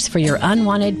owners for your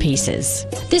unwanted pieces.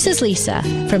 This is Lisa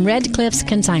from Red Cliffs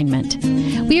Consignment.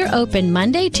 We are open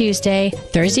Monday, Tuesday,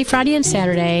 Thursday, Friday, and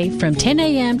Saturday from 10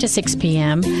 a.m. to 6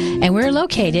 p.m. and we're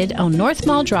located on North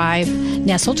Mall Drive,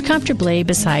 nestled comfortably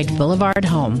beside Boulevard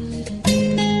Home.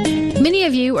 Many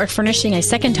of you are furnishing a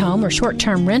second home or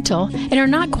short-term rental and are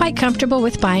not quite comfortable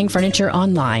with buying furniture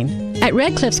online. At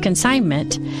Red Cliffs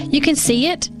Consignment, you can see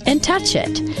it and touch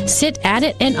it, sit at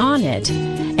it and on it,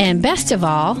 and best of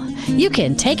all, you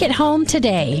can take it home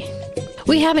today.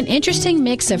 We have an interesting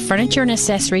mix of furniture and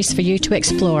accessories for you to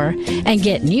explore and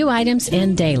get new items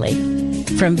in daily.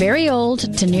 From very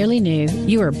old to nearly new,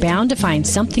 you are bound to find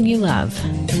something you love.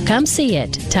 Come see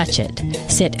it, touch it,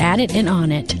 sit at it and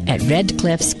on it at Red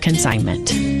Cliffs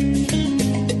Consignment.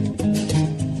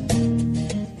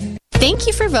 Thank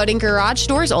you for voting Garage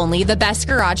Doors Only the best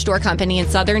garage door company in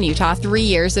Southern Utah 3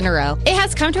 years in a row. It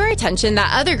has come to our attention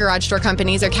that other garage door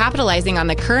companies are capitalizing on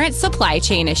the current supply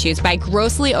chain issues by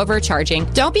grossly overcharging.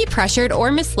 Don't be pressured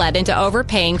or misled into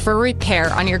overpaying for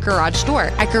repair on your garage door.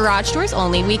 At Garage Doors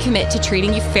Only, we commit to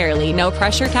treating you fairly, no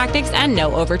pressure tactics, and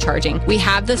no overcharging. We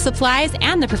have the supplies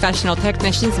and the professional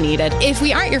technicians needed. If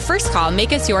we aren't your first call,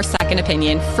 make us your second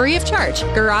opinion, free of charge.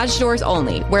 Garage Doors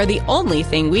Only, where the only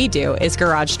thing we do is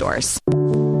garage doors.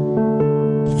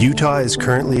 Utah is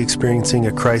currently experiencing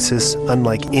a crisis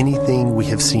unlike anything we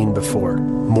have seen before.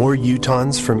 More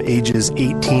Utahns from ages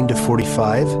 18 to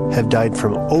 45 have died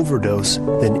from overdose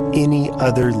than any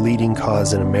other leading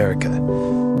cause in America.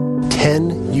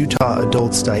 10 Utah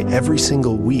adults die every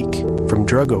single week from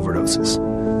drug overdoses.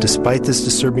 Despite this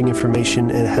disturbing information,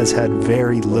 it has had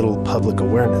very little public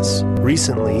awareness.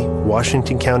 Recently,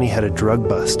 Washington County had a drug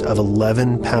bust of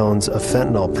 11 pounds of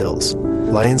fentanyl pills.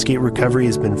 Lionsgate Recovery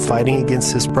has been fighting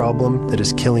against this problem that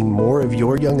is killing more of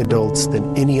your young adults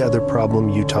than any other problem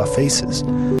Utah faces.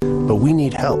 But we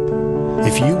need help.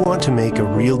 If you want to make a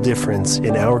real difference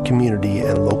in our community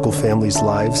and local families'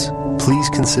 lives, please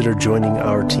consider joining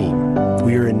our team.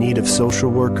 We are in need of social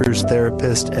workers,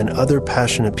 therapists, and other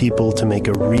passionate people to make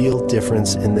a real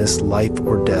difference in this life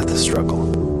or death struggle.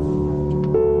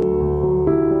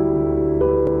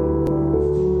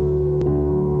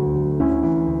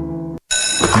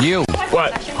 You.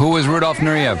 What? Who was Rudolph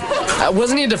Nureyev?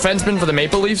 Wasn't he a defenseman for the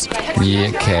Maple Leafs?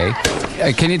 Yeah, okay.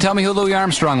 Can you tell me who Louis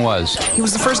Armstrong was? He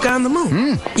was the first guy on the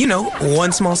moon. You know,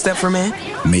 one small step for man.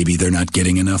 Maybe they're not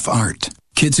getting enough art.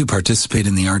 Kids who participate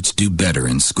in the arts do better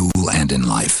in school and in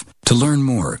life. To learn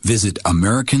more, visit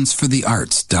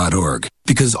AmericansForTheArts.org,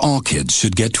 because all kids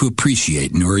should get to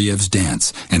appreciate Nureyev's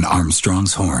dance and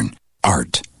Armstrong's horn.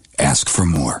 Art. Ask for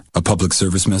more. A public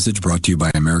service message brought to you by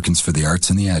Americans for the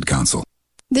Arts and the Ad Council.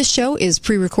 This show is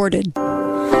pre-recorded.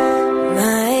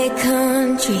 My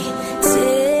country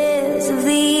says of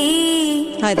thee.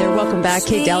 Hi there, welcome back.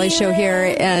 Kate Daly Show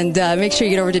here, and make sure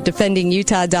you get over to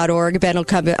defendingutah.org. Ben will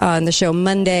come on the show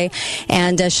Monday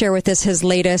and share with us his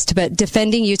latest, but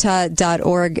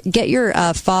defendingutah.org, get your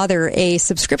father a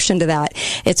subscription to that.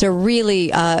 It's a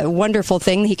really wonderful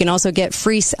thing. He can also get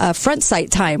free front sight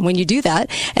time when you do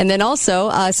that, and then also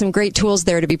some great tools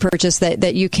there to be purchased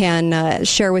that you can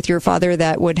share with your father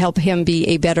that would help him be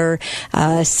a better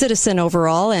citizen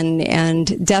overall,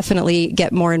 and definitely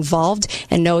get more involved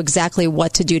and know exactly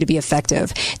what to do to be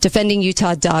effective.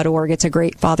 Defendingutah.org. It's a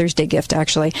great Father's Day gift,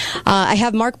 actually. I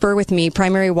have Mark Burr with me,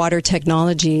 Primary Water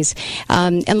Technologies.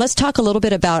 And let's talk a little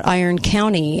bit about Iron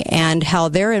County and how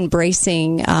they're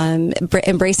embracing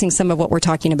some of what we're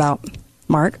talking about.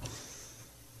 Mark?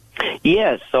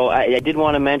 Yes, so I did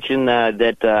want to mention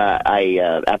that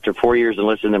after 4 years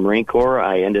enlisted in the Marine Corps,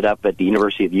 I ended up at the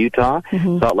University of Utah,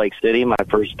 Salt Lake City. My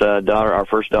first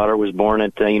daughter was born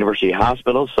at University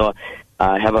Hospital, so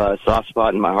I have a soft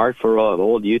spot in my heart for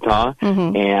old Utah,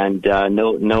 and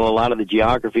know a lot of the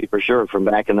geography for sure from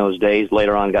back in those days.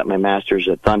 Later on, got my master's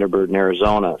at Thunderbird in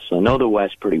Arizona, so I know the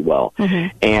West pretty well.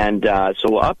 And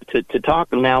so up to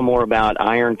talk now more about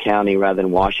Iron County rather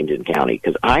than Washington County,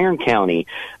 because Iron County,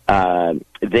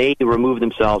 they removed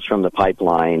themselves from the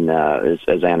pipeline,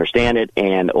 as I understand it,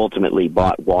 and ultimately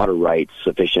bought water rights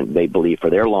sufficient, they believe,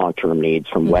 for their long-term needs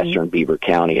from western Beaver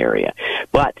County area.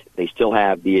 But they still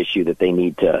have the issue that they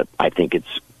need to, I think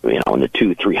it's, in the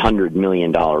 $200-300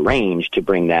 million range to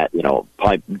bring that,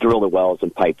 drill the wells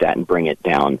and pipe that and bring it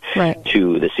down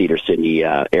to the Cedar City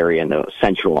area in the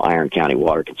central Iron County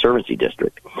Water Conservancy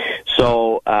District.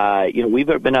 So,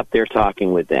 we've been up there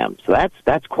talking with them. So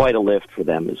that's quite a lift for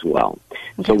them as well.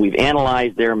 So we've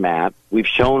analyzed their map. We've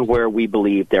shown where we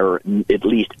believe there are at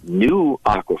least new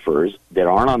aquifers that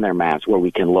aren't on their maps where we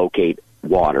can locate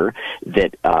water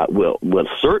that will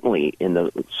certainly in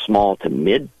the small to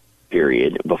mid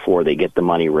period before they get the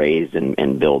money raised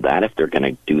and build that, if they're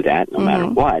going to do that, no matter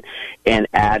what, and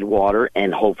add water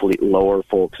and hopefully lower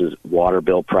folks' water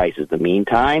bill prices. In the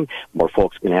meantime, more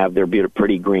folks can have their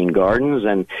pretty green gardens,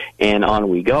 and on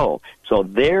we go. So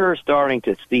they're starting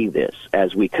to see this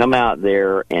as we come out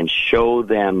there and show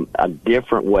them a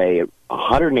different way, a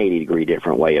 180-degree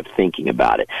different way of thinking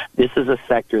about it. This is a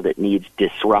sector that needs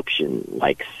disruption.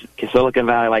 Like Silicon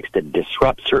Valley likes to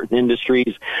disrupt certain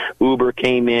industries. Uber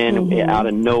came in out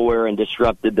of nowhere and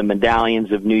disrupted the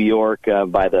medallions of New York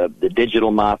by the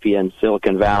digital mafia in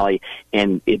Silicon Valley,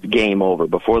 and it's game over.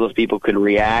 Before those people could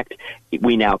react,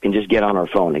 we now can just get on our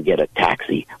phone and get a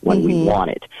taxi when we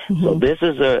want it. So this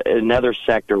is another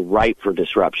sector ripe for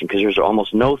disruption because there's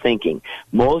almost no thinking.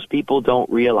 Most people don't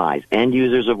realize, end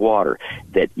users of water,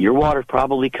 that your water is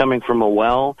probably coming from a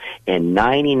well, and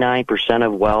 99%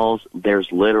 of wells, there's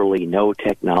literally no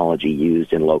technology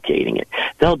used in locating it.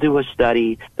 They'll do a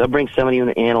study. They'll bring somebody who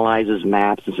analyzes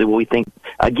maps and say, well, we think,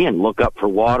 again, look up for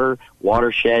water,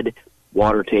 watershed,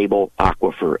 water table,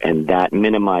 aquifer, and that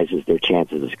minimizes their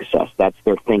chances of success. That's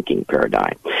their thinking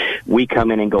paradigm. We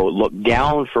come in and go look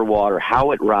down for water,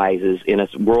 how it rises in a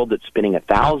world that's spinning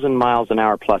 1,000 miles an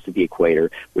hour plus at the equator,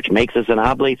 which makes us an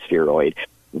oblate spheroid,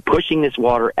 pushing this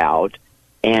water out,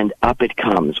 and up it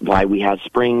comes. Why we have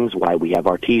springs, why we have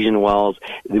artesian wells.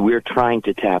 We're trying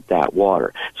to tap that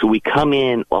water. So we come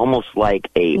in almost like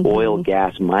a oil,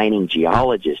 gas, mining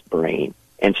geologist brain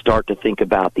and start to think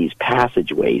about these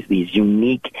passageways, these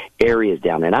unique areas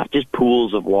down there, not just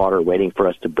pools of water waiting for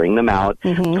us to bring them out.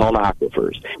 It's called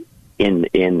aquifers.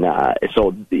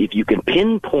 So if you can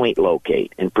pinpoint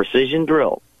locate and precision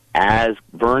drill, as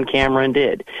Vern Cameron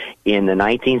did in the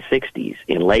 1960s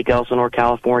in Lake Elsinore,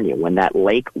 California, when that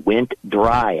lake went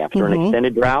dry after an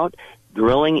extended drought,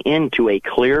 drilling into a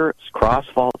clear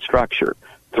cross-fault structure,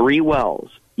 3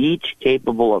 wells, each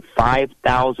capable of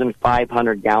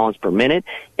 5,500 gallons per minute,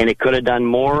 and it could have done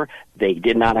more. They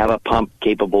did not have a pump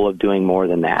capable of doing more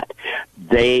than that.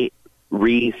 They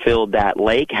refilled that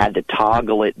lake, had to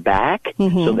toggle it back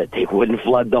so that they wouldn't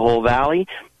flood the whole valley,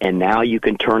 and now you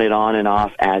can turn it on and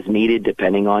off as needed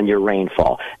depending on your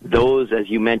rainfall. Those, as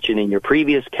you mentioned in your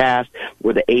previous cast,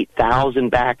 were the 8,000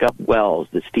 backup wells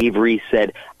that Steve Reese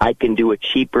said, I can do it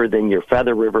cheaper than your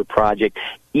Feather River project.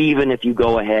 Even if you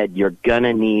go ahead, you're going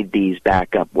to need these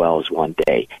backup wells one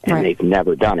day, and they've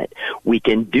never done it. We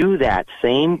can do that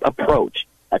same approach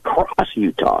across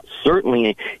Utah,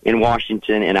 certainly in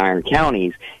Washington and Iron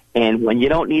counties. And when you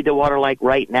don't need the water like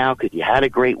right now because you had a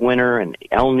great winter and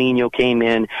El Nino came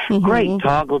in, great,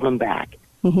 toggle them back.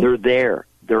 They're there.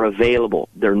 They're available.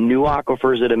 They're new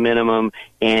aquifers at a minimum,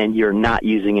 and you're not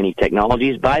using any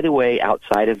technologies. By the way,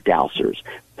 outside of dowsers,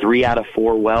 3 out of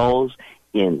 4 wells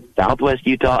in southwest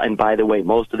Utah, and by the way,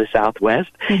 most of the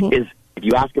southwest, is, if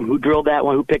you ask them who drilled that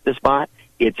one, who picked the spot,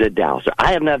 it's a dowser.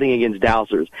 I have nothing against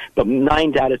dowsers, but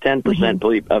 9 out of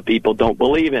 10% of people don't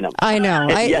believe in them. I know.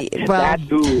 That's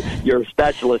who your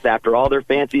specialist, after all their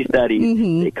fancy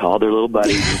studies, they call their little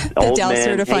buddies, old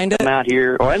men, to find them out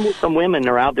here, and some women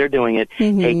are out there doing it.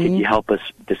 Hey, could you help us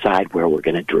decide where we're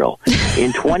going to drill?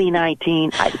 In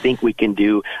 2019, I think we can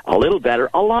do a little better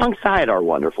alongside our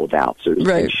wonderful dowsers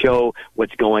and show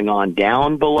what's going on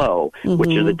down below,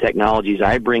 which are the technologies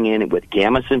I bring in with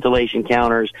gamma scintillation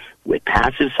counters, with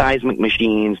passive seismic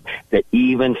machines that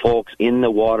even folks in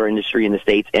the water industry in the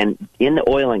States and in the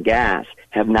oil and gas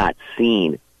have not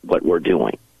seen what we're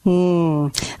doing.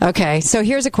 Okay, so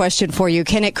here's a question for you.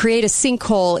 Can it create a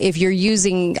sinkhole if you're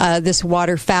using this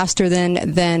water faster than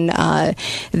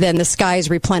the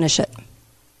skies replenish it?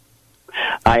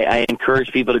 I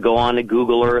encourage people to go on to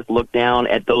Google Earth, look down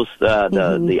at those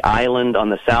the island on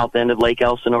the south end of Lake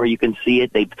Elsinore. You can see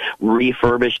it. They've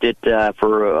refurbished it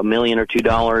for $1 million or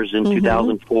 $2 in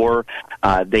 2004.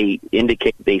 They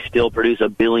indicate they still produce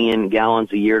 1 billion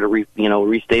gallons a year to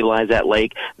restabilize that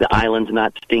lake. The island's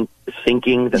not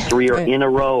sinking. The 3 are in a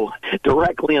row,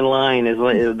 directly in line. Is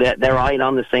that they're right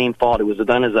on the same fault. It was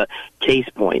done as a case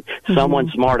point. Someone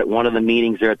smart at one of the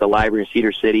meetings there at the library in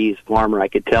Cedar City, farmer I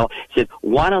could tell, said,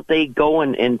 why don't they go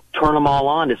and turn them all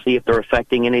on to see if they're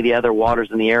affecting any of the other waters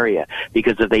in the area?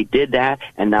 Because if they did that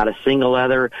and not a single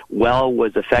other well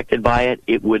was affected by it,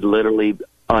 it would literally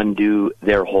undo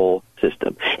their whole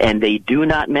system. And they do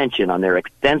not mention on their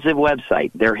extensive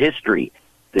website, their history,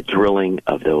 the drilling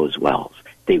of those wells.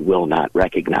 They will not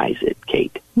recognize it,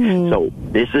 Kate. So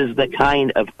this is the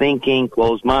kind of thinking,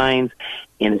 closed minds,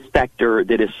 in a sector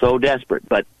that is so desperate.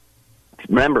 But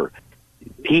remember,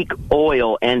 peak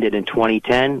oil ended in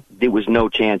 2010. There was no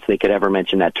chance they could ever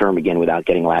mention that term again without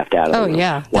getting laughed out of it. Oh,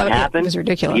 yeah. What happened? It was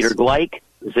ridiculous. Peter Gleich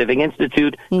Pacific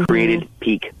Institute created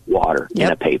peak water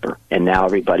in a paper, and now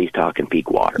everybody's talking peak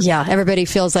water. Yeah, everybody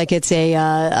feels like it's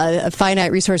a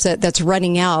finite resource that's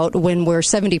running out when we're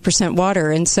 70%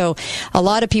 water, and so a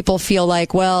lot of people feel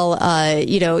like, well,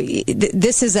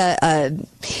 this is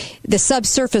the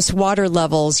subsurface water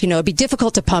levels. It'd be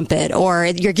difficult to pump it, or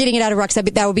you're getting it out of rocks.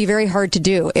 That would be very hard to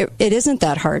do. It isn't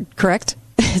that hard, correct?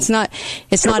 It's not.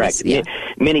 Correct.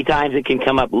 Many times it can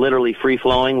come up literally free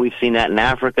flowing. We've seen that in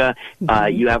Africa.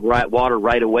 You have water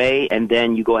right away, and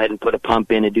then you go ahead and put a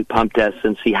pump in and do pump tests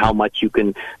and see how much you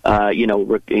can,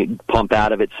 pump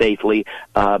out of it safely.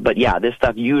 But yeah, this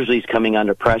stuff usually is coming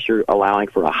under pressure, allowing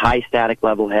for a high static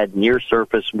level head, near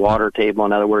surface water table,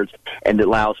 in other words, and it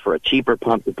allows for a cheaper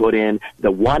pump to put in.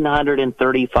 The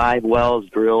 135 wells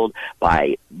drilled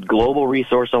by Global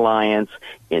Resource Alliance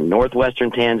in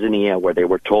northwestern Tanzania, where they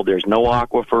were told there's no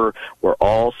aquifer, were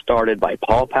all started by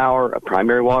Paul Power, a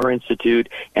Primary Water Institute,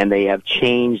 and they have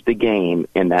changed the game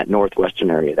in that northwestern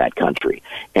area of that country.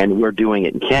 And we're doing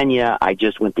it in Kenya. I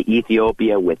just went to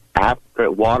Ethiopia with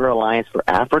Africa Water Alliance for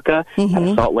Africa out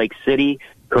of Salt Lake City.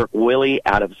 Kirk Willey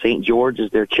out of St. George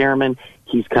is their chairman.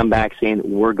 He's come back saying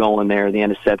we're going there at the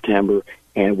end of September,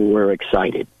 and we're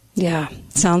excited. Yeah,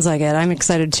 sounds like it. I'm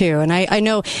excited too. And I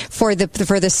know for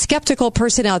the skeptical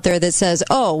person out there that says,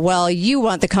 oh, well, you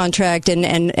want the contract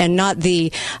and not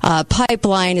the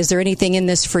pipeline. Is there anything in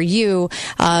this for you?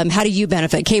 How do you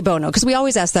benefit? Kay Bono, because we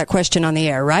always ask that question on the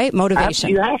air, right? Motivation.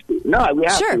 You have to. No, we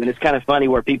have to. And it's kind of funny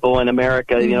where people in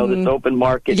America, this open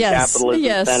market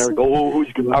capitalism center go,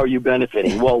 how are you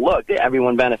benefiting? Well, look,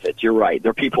 everyone benefits. You're right.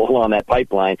 There are people who own that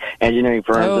pipeline, engineering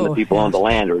firms, and the people who own the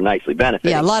land are nicely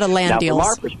benefiting. Yeah, a lot of land deals. From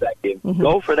our perspective,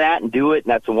 go for that and do it,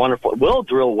 and that's a wonderful. We'll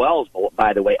drill wells,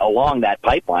 by the way, along that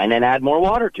pipeline and add more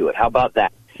water to it. How about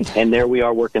that? And there we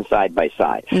are working side by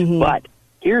side. But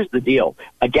here's the deal.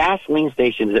 A gasoline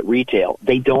station at retail,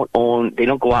 they don't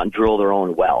go out and drill their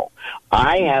own well.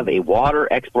 I have a water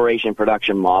exploration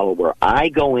production model where I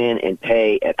go in and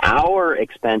pay at our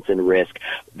expense and risk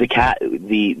for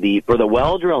the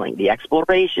well drilling, the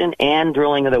exploration and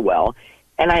drilling of the well.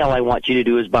 And all I want you to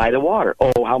do is buy the water.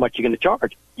 Oh, how much are you going to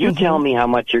charge? You tell me how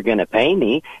much you're going to pay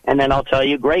me, and then I'll tell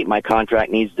you, great, my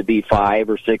contract needs to be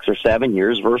 5 or 6 or 7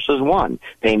 years versus 1.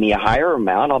 Pay me a higher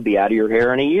amount, I'll be out of your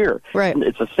hair in a year. Right.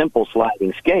 It's a simple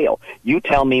sliding scale. You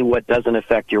tell me what doesn't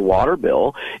affect your water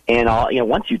bill, and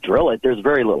once you drill it, there's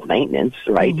very little maintenance,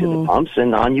 right, to the pumps,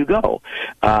 and on you go.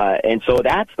 And so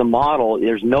that's the model.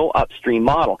 There's no upstream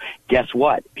model. Guess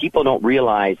what? People don't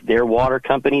realize their water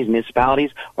companies, municipalities,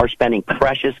 are spending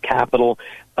precious capital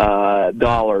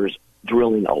dollars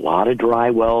drilling a lot of dry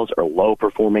wells or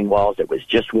low-performing wells. There was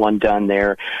just one done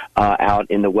there out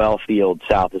in the well field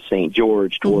south of St.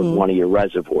 George toward one of your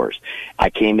reservoirs. I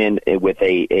came in with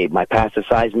my passive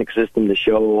seismic system to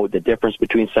show the difference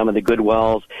between some of the good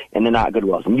wells and the not good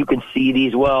wells. And you can see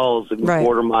these wells a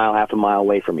quarter mile, half a mile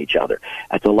away from each other.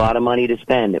 That's a lot of money to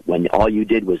spend when all you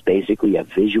did was basically a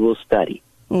visual study.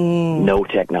 No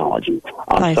technology.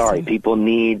 I'm sorry. People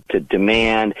need to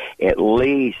demand at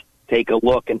least take a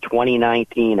look in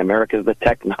 2019. America's the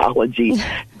technology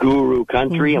guru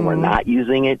country, and we're not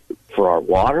using it for our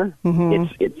water.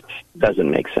 It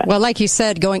doesn't make sense. Well, like you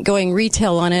said, going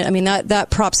retail on it, I mean, that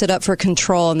props it up for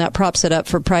control, and that props it up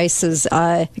for prices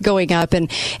going up. And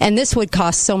this would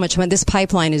cost so much money. This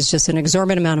pipeline is just an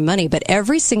exorbitant amount of money. But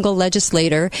every single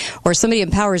legislator or somebody in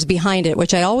power is behind it,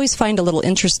 which I always find a little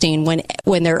interesting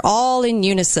when they're all in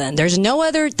unison. There's no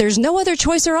other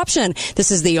choice or option.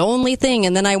 This is the only thing.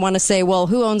 And then I want to say, well,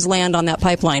 who owns land on that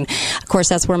pipeline? Of course,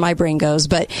 that's where my brain goes.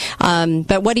 But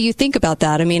what do you think about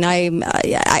that? I mean, I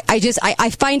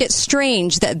find it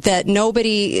strange that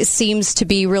nobody seems to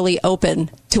be really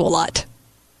open to a lot.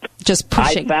 Just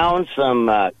pushing. I found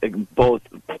some both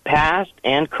past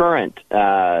and current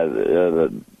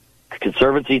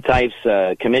conservancy types,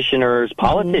 commissioners,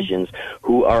 politicians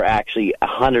who are actually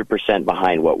 100%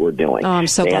 behind what we're doing. Oh, I'm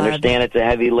so glad. They understand it's a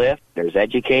heavy lift. There's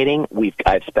educating.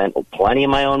 I've spent plenty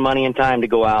of my own money and time to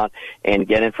go out and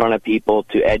get in front of people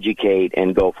to educate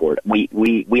and go for it.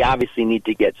 We obviously need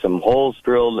to get some holes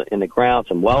drilled in the ground,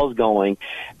 some wells going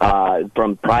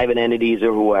from private entities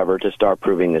or whoever to start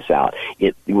proving this out.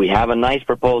 We have a nice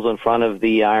proposal in front of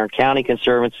the Iron County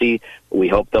Conservancy We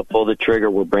hope they'll pull the trigger.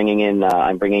 I'm bringing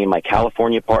in my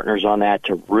California partners on that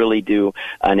to really do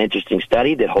an interesting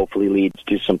study that hopefully leads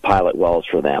to some pilot wells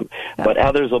for them. Yeah. But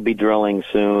others will be drilling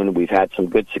soon. We've had some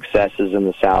good successes in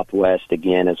the Southwest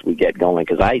again as we get going,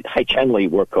 because I generally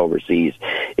work overseas.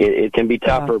 It can be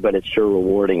tougher, but it's sure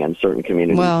rewarding in certain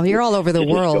communities. Well, you're all over the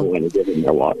world. Just go in and give them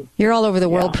their water. You're all over the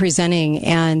world presenting,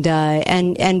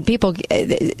 and people.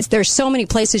 There's so many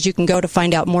places you can go to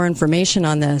find out more information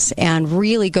on this, and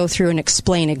really go through and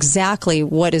explain exactly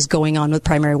what is going on with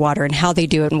primary water and how they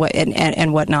do it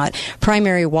and whatnot.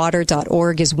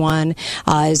 Primarywater.org is one.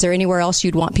 Is there anywhere else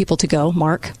you'd want people to go,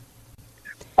 Mark?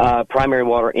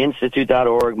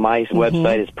 PrimaryWaterInstitute.org. My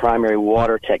website is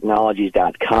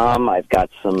PrimaryWaterTechnologies.com. I've got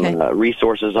some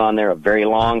resources on there, a very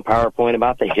long PowerPoint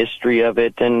about the history of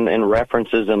it, and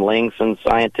references and links and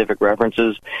scientific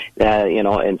references.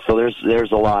 And so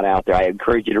there's a lot out there. I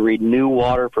encourage you to read New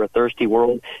Water for a Thirsty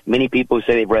World. Many people who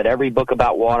say they've read every book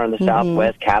about water in the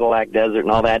Southwest, Cadillac Desert, and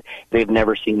all that, they've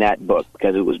never seen that book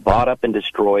because it was bought up and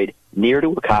destroyed near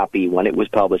to a copy when it was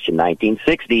published in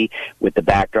 1960, with the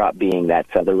backdrop being that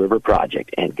Feather River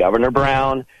Project. And Governor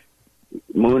Brown,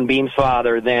 Moonbeam's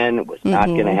father then, was not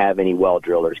going to have any well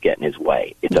drillers get in his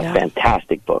way. It's a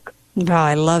fantastic book. Oh,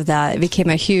 I love that. It became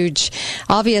a huge,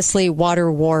 obviously, water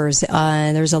wars.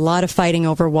 There's a lot of fighting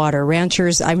over water.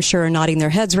 Ranchers, I'm sure, are nodding their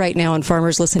heads right now, and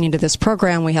farmers listening to this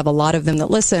program. We have a lot of them that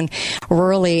listen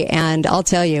rurally, and I'll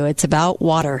tell you, it's about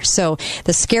water. So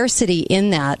the scarcity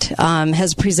in that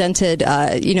has presented,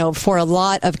 for a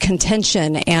lot of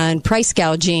contention and price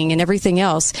gouging and everything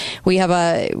else. We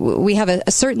have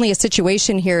certainly a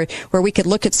situation here where we could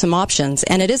look at some options,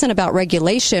 and it isn't about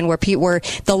regulation where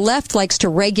the left likes to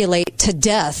regulate to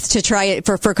death to try it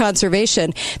for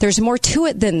conservation. There's more to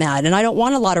it than that, and I don't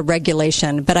want a lot of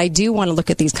regulation, but I do want to look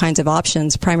at these kinds of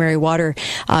options, primary water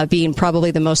being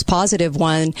probably the most positive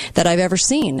one that I've ever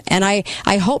seen. And I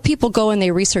hope people go and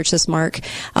they research this, Mark.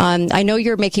 I know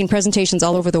you're making presentations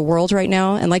all over the world right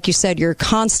now, and like you said, you're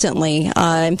constantly,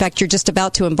 in fact, you're just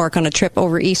about to embark on a trip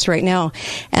over east right now,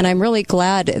 and I'm really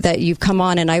glad that you've come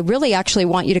on, and I really actually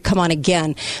want you to come on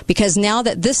again, because now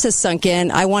that this has sunk in,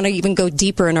 I want to even go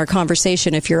deeper in our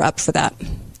conversation if you're up for that.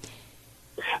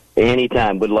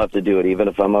 Anytime. Would love to do it. Even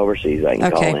if I'm overseas, I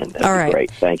can call in. That'd All right. be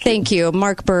great. Thank you. Thank you.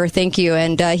 Mark Burr, thank you.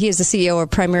 And he is the CEO of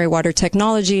Primary Water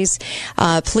Technologies.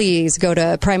 Please go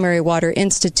to Primary Water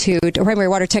Institute, or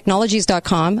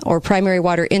PrimaryWaterTechnologies.com, or Primary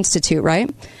Water Institute,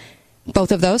 right?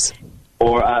 Both of those?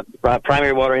 Or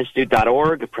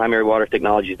PrimaryWaterInstitute.org,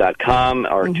 PrimaryWaterTechnologies.com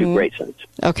are two great sites.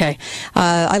 Okay.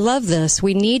 I love this.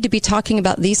 We need to be talking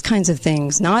about these kinds of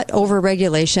things, not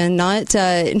over-regulation, not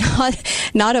a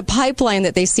pipeline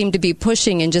that they seem to be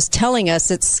pushing and just telling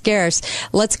us it's scarce.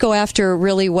 Let's go after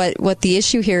really what the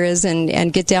issue here is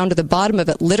and get down to the bottom of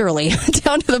it, literally,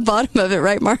 down to the bottom of it,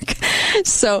 right, Mark?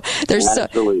 So there's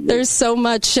so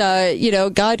much,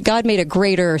 God made a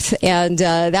great earth, and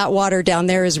that water down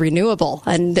there is renewable.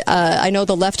 And I know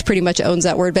the left pretty much owns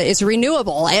that word, but it's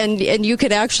renewable, and you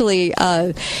can actually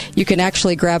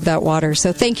grab that water.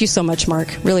 So thank you so much, Mark.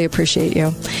 Really appreciate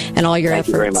you and all your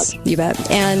efforts. Thank you very much. You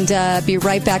bet. And be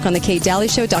right back on the Kate Daly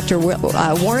Show. Dr.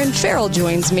 Warren Farrell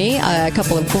joins me. A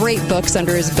couple of great books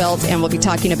under his belt, and we'll be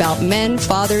talking about men,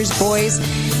 fathers, boys,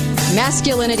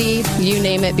 masculinity, you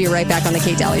name it. Be right back on the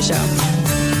Kate Daly Show.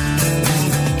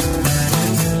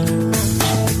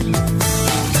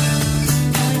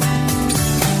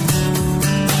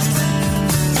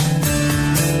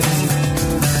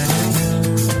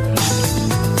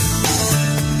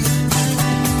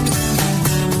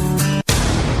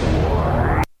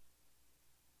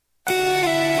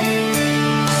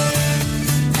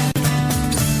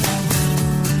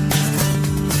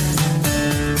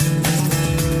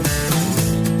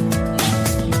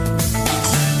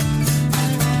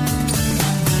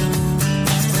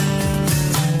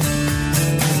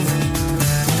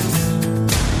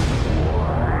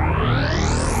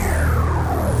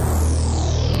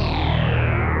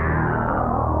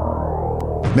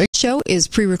 Show is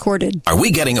pre-recorded. Are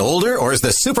we getting older, or is the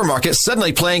supermarket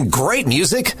suddenly playing great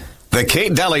music? The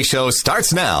Kate Daly Show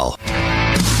starts now.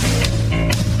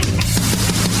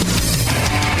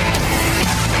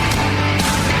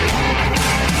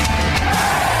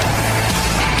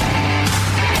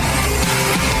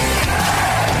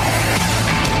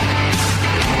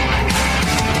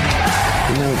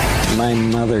 My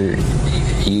mother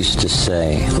used to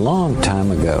say a long time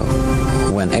ago,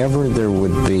 whenever there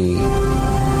would be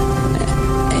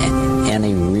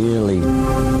any really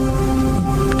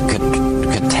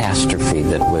catastrophe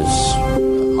that was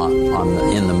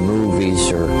in the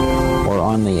movies or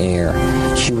on the air,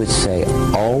 she would say,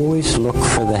 always look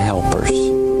for the helpers.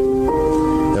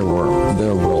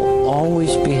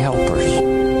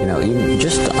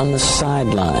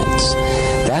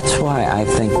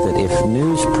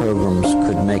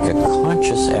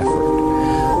 this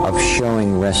effort of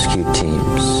showing rescue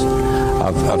teams,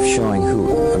 of showing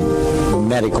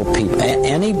medical people,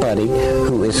 anybody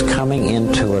who is coming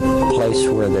into a place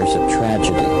where there's a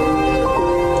tragedy,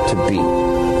 to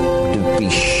be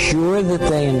sure that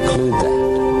they include that.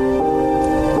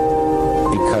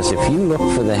 Because if you look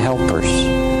for the helpers,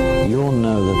 you'll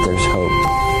know that there's hope.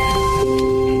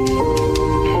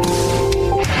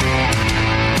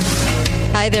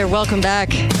 Hi there, welcome back.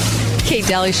 Kate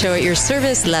Daly Show at your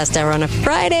service, last hour on a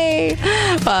Friday.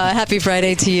 Happy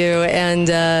Friday to you. And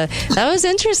that was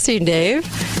interesting, Dave.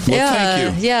 Well,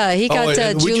 thank you. Yeah, he got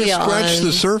Julia we just scratched on.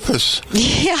 the surface.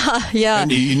 Yeah.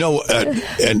 And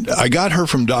and I got her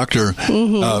from Dr.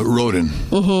 Roden.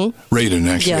 Radin,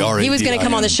 actually. Yeah. He was going to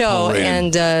come on the show,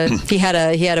 and he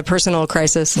had a personal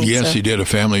crisis. Yes, he did, a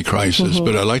family crisis.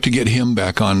 But I'd like to get him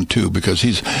back on, too, because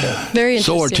he's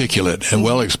so articulate and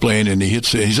well explained, and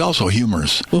he's also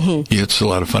humorous. He hits a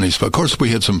lot of funny stuff. Of course, we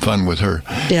had some fun with her.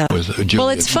 Yeah. With Julia. Well,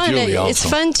 it's fun. It's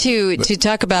fun to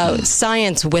talk about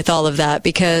science with all of that,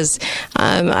 because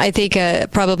I think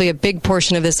probably a big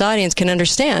portion of this audience can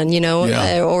understand,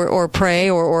 or pray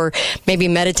or maybe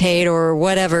meditate or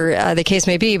whatever the case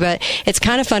may be. But it's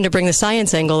kind of fun to bring the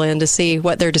science angle in to see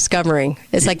what they're discovering.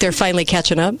 It's like they're finally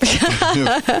catching up. Catching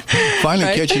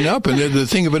up. And the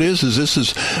thing of it is this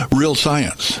is real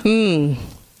science.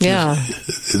 Yeah.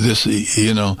 This,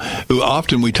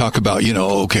 often we talk about,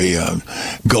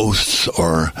 ghosts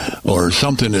or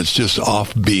something that's just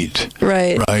offbeat.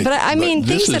 Right. But I mean,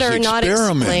 things that are not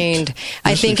explained,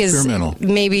 I think is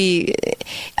maybe,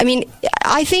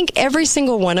 I think every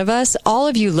single one of us, all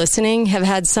of you listening, have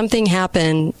had something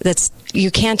happen that's you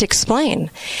can't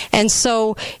explain. And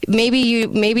so maybe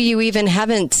you even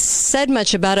haven't said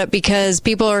much about it because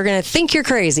people are going to think you're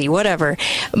crazy, whatever.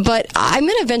 But I'm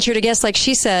going to venture to guess, like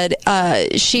she said,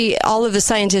 all of the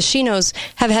scientists she knows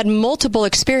have had multiple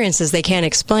experiences they can't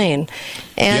explain.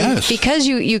 And because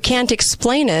you can't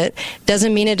explain it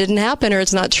doesn't mean it didn't happen or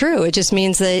it's not true. It just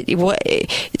means that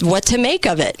what to make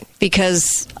of it.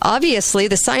 Because obviously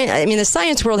the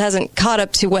science world hasn't caught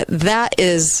up to what that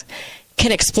is,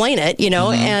 can explain it,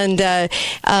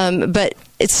 but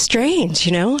it's strange,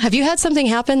 Have you had something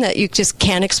happen that you just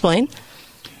can't explain?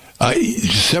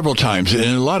 Several times, and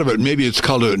a lot of it, maybe it's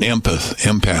called an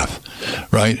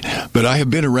empath, right? But I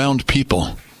have been around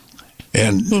people,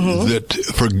 and that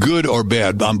for good or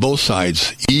bad, on both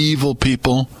sides, evil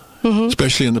people,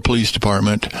 especially in the police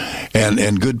department,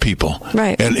 and good people.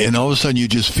 Right. And all of a sudden you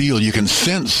just feel, you can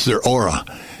sense their aura.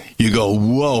 You go,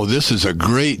 whoa, this is a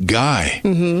great guy.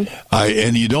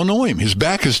 And you don't know him. His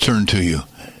back is turned to you.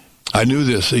 I knew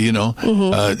this,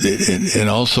 and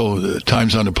also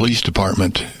times on the police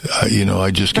department,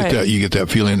 I just get that. You get that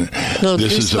feeling.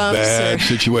 This is a bad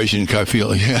situation. I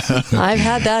feel, I've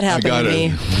had that happen to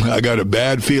me. I got a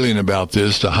bad feeling about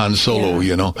this. To Han Solo,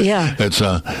 Yeah. It's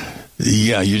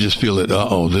you just feel that.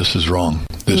 This is wrong.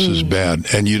 This is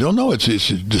bad, and you don't know. It's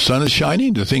the sun is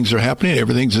shining. The things are happening.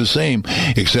 Everything's the same,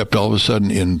 except all of a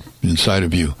sudden inside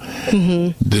of you,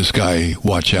 this guy,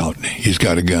 watch out. He's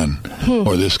got a gun,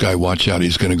 or this guy, watch out.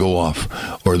 He's going to go off,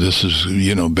 or this is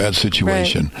bad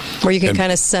situation. Right. Where you can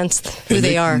kind of sense who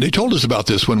they are. They told us about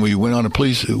this when we went on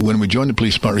when we joined the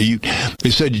police department. They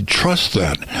said you trust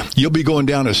that. You'll be going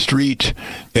down a street,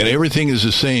 and everything is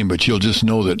the same, but you'll just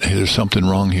know that there's something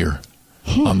wrong here.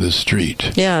 On this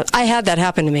street. Yeah, I had that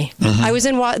happen to me. I was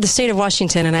in the state of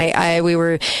Washington, and we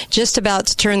were just about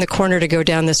to turn the corner to go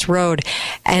down this road,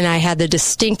 and I had the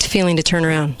distinct feeling to turn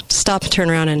around, stop,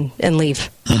 turn around, and leave.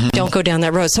 Don't go down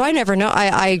that road. So I never know.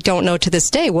 I don't know to this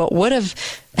day what would have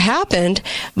happened,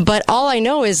 but all I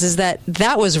know is that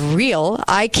was real.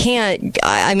 I can't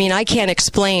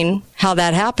explain how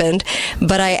that happened,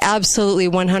 but I absolutely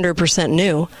 100%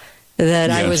 knew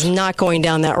that I was not going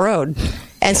down that road.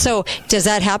 And so, does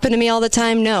that happen to me all the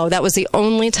time? No. That was the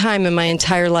only time in my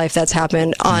entire life that's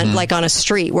happened on a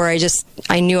street where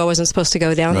I knew I wasn't supposed to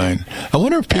go down. Right. I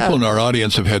wonder if people in our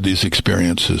audience have had these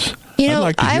experiences.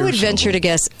 I would venture to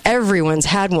guess everyone's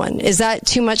had one. Is that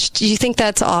too much? Do you think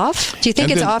that's off? Do you think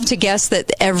it's off to guess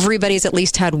that everybody's at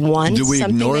least had one? Do we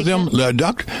ignore them?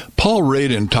 Dr. Paul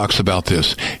Radin talks about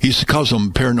this. He calls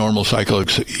them paranormal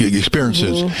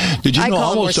experiences. Did you know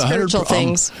call almost them more spiritual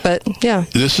things, but yeah.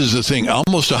 This is the thing.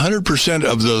 Almost 100%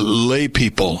 of the lay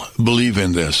people believe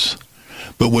in this.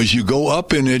 But when you go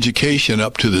up in education,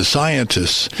 up to the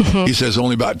scientists, he says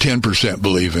only about 10%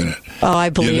 believe in it. Oh,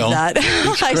 I believe that.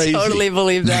 I totally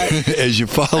believe that. As you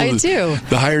follow,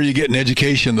 the higher you get in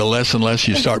education, the less and less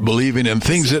you start believing in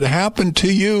things that happened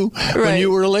to you when you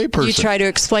were a layperson. You try to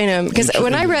explain them. Because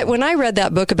when I read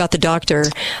that book about the doctor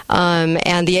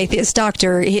and the atheist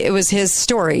doctor, it was his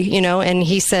story, you know, and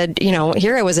he said, you know,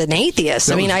 here I was an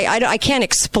atheist. I can't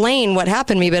explain what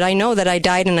happened to me, but I know that I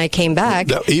died and I came back.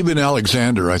 Ibn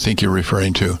Alexander, I think you're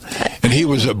referring to. And he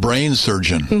was a brain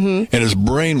surgeon, and his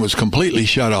brain was completely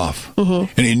shut off. And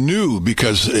he knew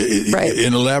because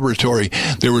in a laboratory,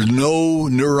 there was no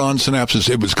neuron synapses.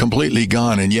 It was completely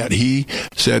gone. And yet he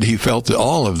said he felt that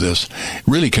all of this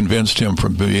really convinced him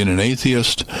from being an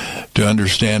atheist to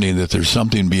understanding that there's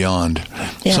something beyond,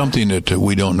 something that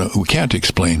we don't know, we can't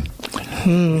explain.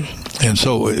 And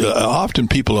so often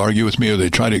people argue with me, or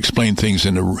they try to explain things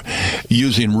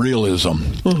using realism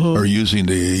or using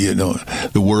the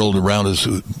world around us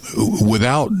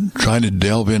without trying to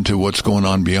delve into what's going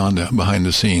on behind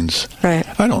the scenes. Right.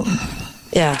 I don't know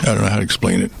how to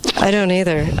explain it. I don't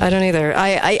either.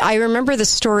 I remember the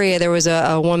story. There was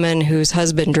a woman whose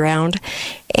husband drowned,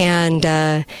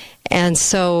 and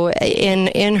so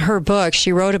in her book,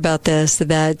 she wrote about this,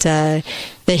 that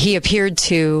he appeared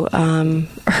to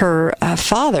her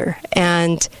father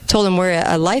and told him where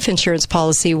a life insurance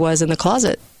policy was in the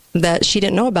closet that she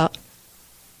didn't know about.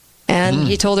 And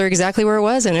he told her exactly where it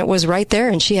was, and it was right there,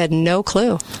 and she had no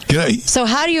clue. So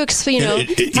how do you explain,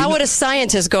 how would a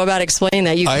scientist go about explaining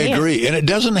that? I agree, and it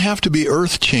doesn't have to be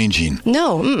earth-changing.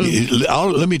 No.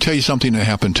 Let me tell you something that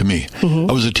happened to me.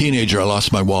 I was a teenager. I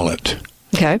lost my wallet.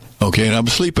 Okay, and I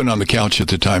was sleeping on the couch at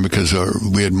the time because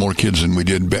we had more kids than we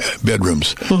did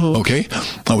bedrooms. Okay?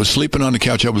 I was sleeping on the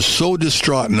couch. I was so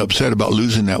distraught and upset about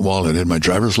losing that wallet. I had my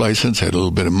driver's license, had a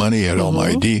little bit of money, had all my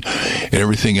ID, and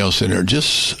everything else in there.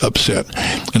 Just upset.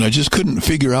 And I just couldn't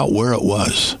figure out where it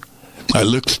was. I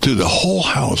looked through the whole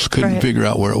house, couldn't figure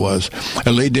out where it was.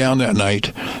 I laid down that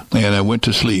night, and I went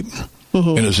to sleep.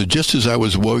 And just as I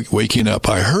was waking up,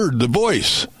 I heard the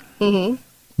voice.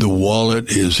 The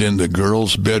wallet is in the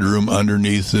girl's bedroom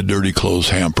underneath the dirty clothes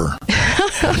hamper.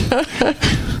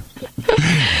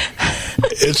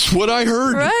 It's what I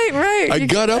heard. Right. I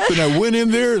got up and I went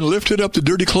in there and lifted up the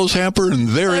dirty clothes hamper, and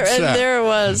there it sat. And there it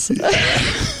was.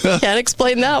 Can't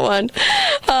explain that one.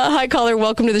 Hi, caller.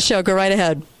 Welcome to the show. Go right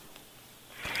ahead.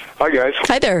 Hi, guys.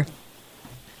 Hi there.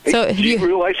 Hey, do you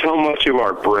realize how much of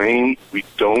our brain we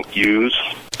don't use?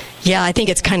 Yeah, I think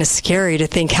it's kind of scary to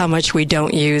think how much we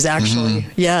don't use, actually.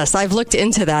 Yes, I've looked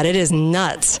into that. It is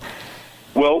nuts.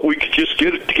 Well, we could just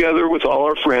get together with all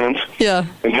our friends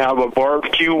and have a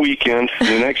barbecue weekend. And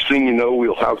the next thing you know,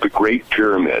 we'll have the Great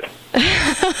Pyramid.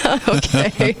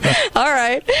 Okay. All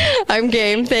right. I'm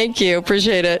game. Thank you.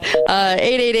 Appreciate it.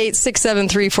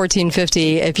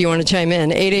 888-673-1450 if you want to chime in.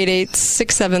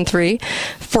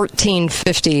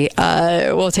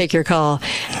 888-673-1450. We'll take your call.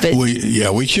 But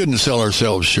we shouldn't sell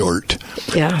ourselves short.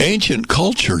 Yeah. Ancient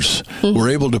cultures were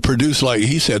able to produce, like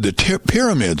he said, the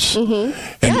pyramids. And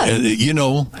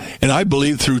I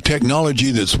believe through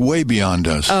technology that's way beyond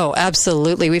us. Oh,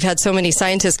 absolutely. We've had so many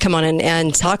scientists come on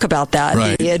and talk about that.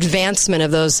 Right. The advancement of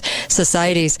those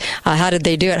societies. How did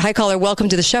they do it? Hi, caller. Welcome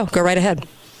to the show. Go right ahead.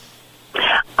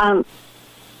 I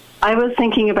was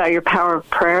thinking about your power of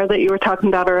prayer that you were talking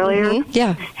about earlier.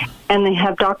 Yeah. And they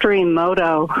have Dr.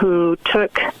 Emoto who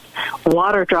took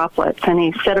water droplets and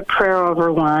he said a prayer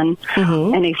over one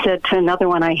and he said to another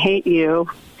one, I hate you.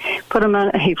 He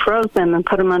froze them and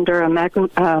put them under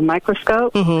a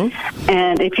microscope.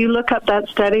 And if you look up that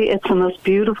study, it's the most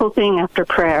beautiful thing after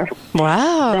prayer.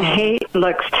 Wow. The hate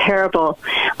looks terrible.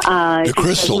 The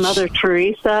crystals. Mother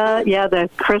Teresa, the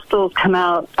crystals come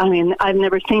out. I mean, I've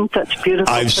never seen such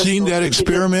beautiful I've seen that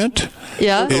experiment.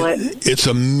 Yeah. It's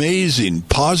amazing.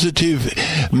 Positive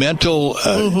mental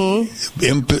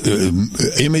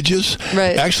images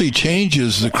actually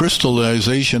changes the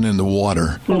crystallization in the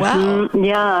water. Wow.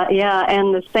 Yeah,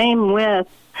 and the same with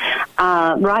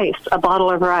rice, a bottle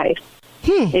of rice.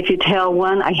 If you tell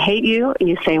one, I hate you,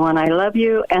 you say one, I love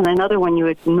you, and another one you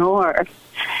ignore.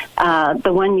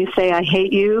 The one you say, I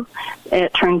hate you,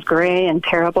 it turns gray and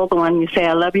terrible. The one you say,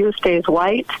 I love you, stays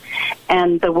white.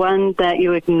 And the one that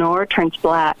you ignore turns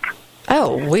black.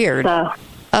 Oh, weird. So,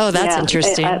 that's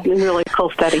interesting. Really cool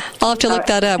study. I'll have to look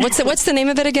that up. What's the name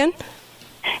of it again?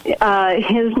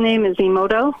 His name is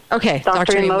Emoto. Okay,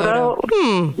 Dr. Emoto.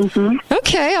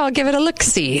 Okay, I'll give it a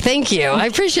look-see. Thank you. I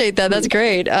appreciate that. That's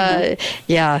great. In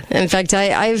fact,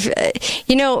 I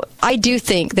do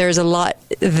think there's a lot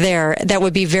there that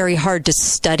would be very hard to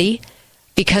study.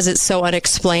 because it's so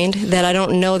unexplained that I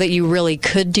don't know that you really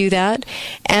could do that.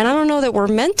 And I don't know that we're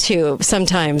meant to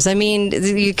sometimes. I mean,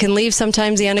 you can leave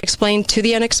sometimes the unexplained to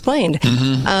the unexplained.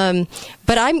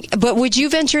 But would you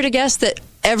venture to guess that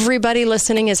everybody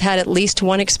listening has had at least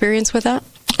one experience with that?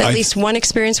 At least one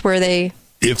experience where they...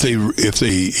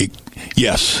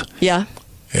 Yes. Yeah.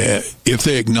 If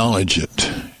they acknowledge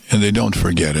it and they don't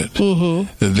forget it,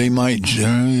 they might,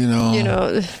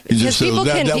 because people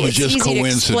that was just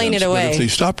coincidence. Explain it away. But if they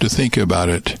stop to think about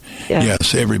it,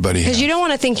 yes, everybody. Because you don't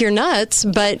want to think you're nuts,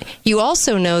 but you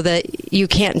also know that you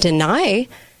can't deny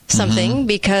something,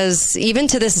 because even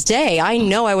to this day, I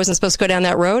know I wasn't supposed to go down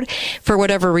that road for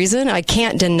whatever reason. I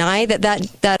can't deny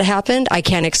that happened. I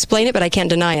can't explain it, but I can't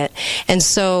deny it. And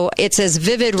so it's as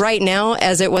vivid right now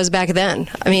as it was back then.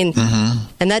 I mean,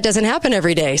 and that doesn't happen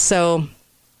every day. So,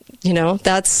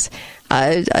 that's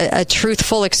a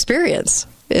truthful experience.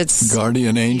 It's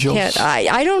guardian angels.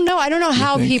 I don't know. I don't know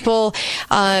how people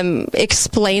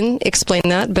explain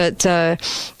that, but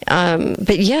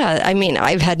yeah, I mean,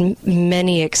 I've had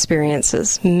many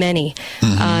experiences,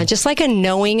 just like a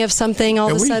knowing of something all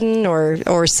of a sudden,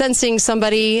 or sensing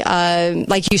somebody,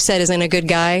 like you said, isn't a good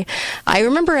guy. I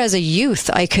remember as a youth,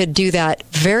 I could do that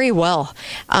very well.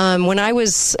 When I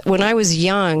was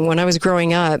young, when I was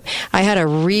growing up, I had a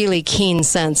really keen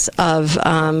sense of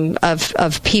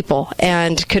people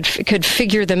and could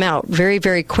figure them out very,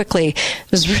 very quickly. It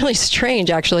was really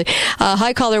strange, actually.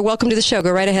 Hi, caller. Welcome to the show.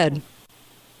 Go right ahead.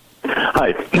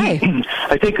 Hi.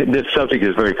 I think this subject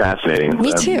is very fascinating.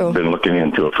 Me too. I've been looking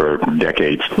into it for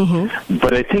decades.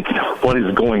 But I think what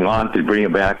is going on, to bring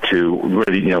it back to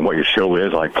really, what your show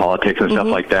is, like politics and stuff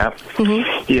like that,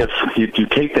 if you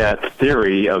take that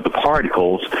theory of the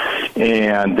particles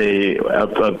and they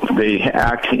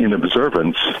act in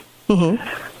observance,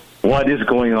 what is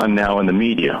going on now in the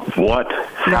media?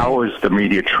 How is the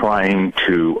media trying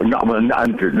to,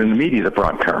 the media is a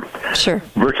broad term. Sure.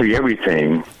 Virtually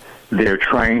everything, they're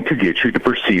trying to get you to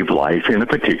perceive life in a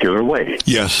particular way.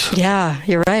 Yes. Yeah,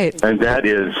 you're right. And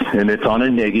it's on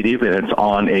a negative, and it's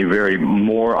on a very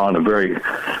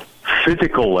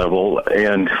physical level,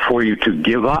 and for you to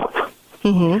give up.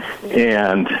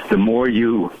 And the more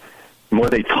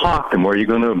they talk, the more you're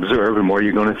going to observe, the more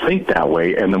you're going to think that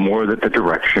way, and the more that the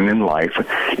direction in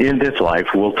this life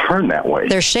will turn that way.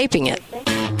 They're shaping it.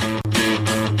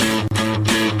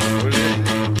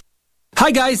 Hi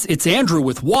guys, it's Andrew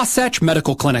with Wasatch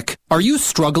Medical Clinic. Are you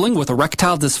struggling with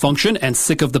erectile dysfunction and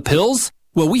sick of the pills?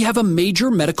 Well, we have a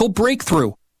major medical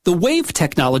breakthrough. The WAVE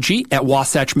technology at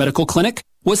Wasatch Medical Clinic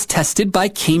was tested by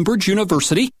Cambridge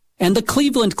University and the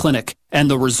Cleveland Clinic,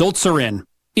 and the results are in.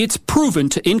 It's proven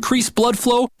to increase blood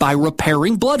flow by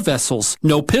repairing blood vessels.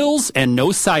 No pills and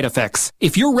no side effects.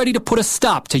 If you're ready to put a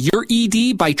stop to your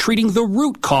ED by treating the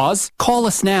root cause, call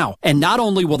us now. And not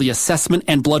only will the assessment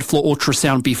and blood flow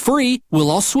ultrasound be free, we'll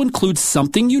also include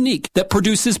something unique that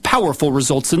produces powerful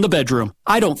results in the bedroom.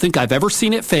 I don't think I've ever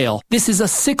seen it fail. This is a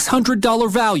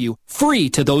 $600 value, free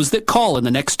to those that call in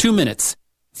the next 2 minutes.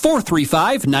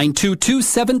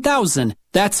 435-922-7000.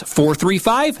 That's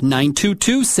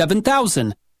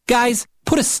 435-922-7000. Guys,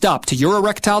 put a stop to your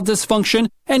erectile dysfunction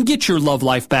and get your love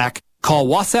life back. Call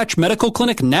Wasatch Medical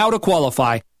Clinic now to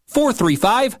qualify.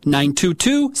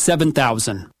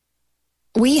 435-922-7000.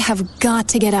 We have got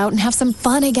to get out and have some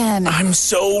fun again. I'm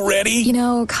so ready.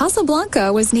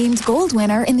 Casablanca was named gold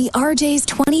winner in the RJ's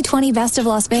 2020 Best of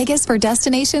Las Vegas for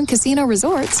Destination Casino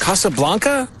Resorts.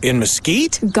 Casablanca? In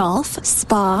Mesquite? Golf,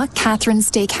 spa,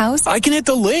 Catherine's Steakhouse. I can hit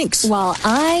the links. While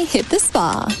I hit the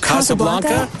spa.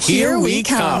 Casablanca, here we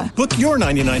come. Book your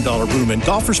 $99 room and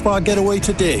golf or spa getaway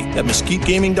today at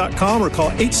mesquitegaming.com or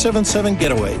call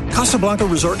 877-GETAWAY. Casablanca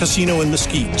Resort Casino in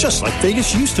Mesquite, just like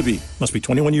Vegas used to be. Must be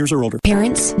 21 years or older.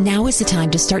 Parents, now is the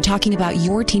time to start talking about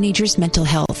your teenager's mental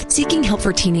health. Seeking help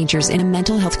for teenagers in a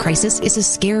mental health crisis is a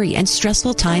scary and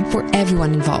stressful time for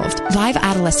everyone involved. Vive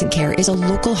Adolescent Care is a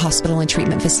local hospital and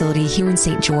treatment facility here in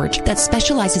St. George that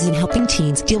specializes in helping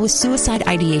teens deal with suicide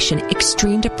ideation,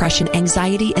 extreme depression,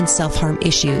 anxiety, and self-harm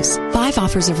issues. Vive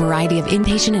offers a variety of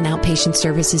inpatient and outpatient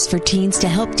services for teens to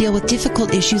help deal with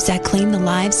difficult issues that claim the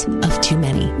lives of too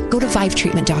many. Go to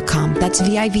vivetreatment.com, that's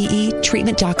VIVE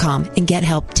treatment.com, and get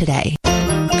help today.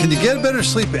 Can you get better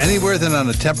sleep anywhere than on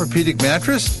a Tempur-Pedic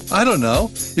mattress? I don't know.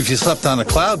 If you slept on a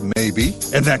cloud, maybe.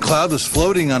 And that cloud was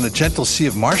floating on a gentle sea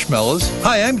of marshmallows.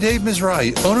 Hi, I'm Dave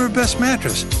Mizrahi, owner of Best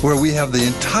Mattress, where we have the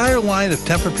entire line of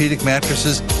Tempur-Pedic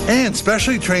mattresses and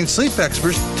specially trained sleep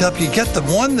experts to help you get the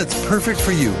one that's perfect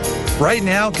for you. Right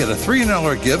now, get a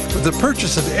 $300 gift with the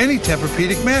purchase of any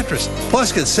Tempur-Pedic mattress.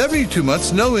 Plus, get 72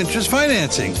 months no-interest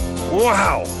financing.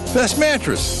 Wow! Best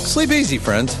Mattress. Sleep easy,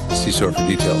 friends. See store for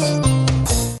details.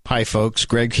 Hi, folks.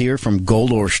 Greg here from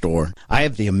Gold Ore Store. I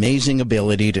have the amazing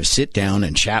ability to sit down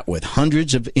and chat with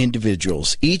hundreds of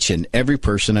individuals. Each and every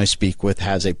person I speak with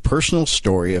has a personal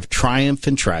story of triumph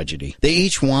and tragedy. They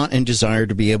each want and desire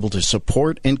to be able to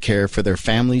support and care for their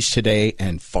families today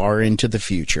and far into the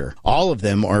future. All of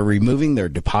them are removing their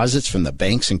deposits from the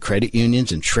banks and credit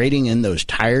unions and trading in those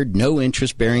tired,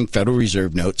 no-interest-bearing Federal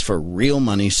Reserve notes for real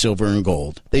money, silver, and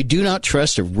gold. They do not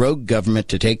trust a rogue government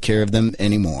to take care of them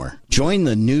anymore. Join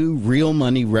the new real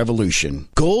money revolution.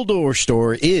 Gold Ore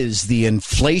Store is the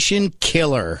inflation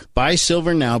killer. Buy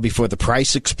silver now before the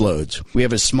price explodes. We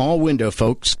have a small window,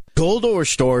 folks. Gold Ore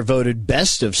Store voted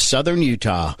Best of Southern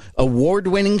Utah.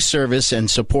 Award-winning service and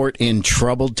support in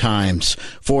troubled times.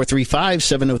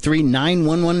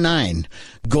 435-703-9119.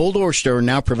 Gold Ore Store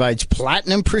now provides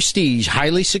platinum prestige,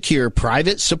 highly secure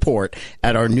private support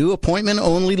at our new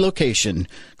appointment-only location.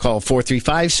 Call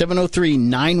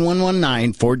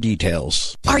 435-703-9119 for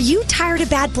details. Are you tired of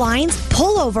bad blinds?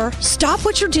 Pull over, stop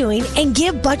what you're doing, and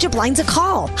give Budget Blinds a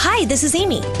call. Hi, this is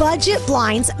Amy. Budget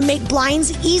Blinds make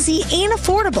blinds easy and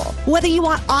affordable. Whether you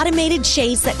want automated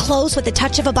shades that close with the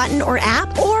touch of a button or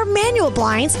app, or manual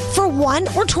blinds for 1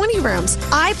 or 20 rooms,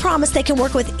 I promise they can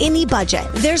work with any budget.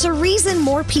 There's a reason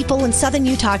more people in Southern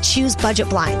Utah choose Budget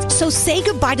Blinds. So say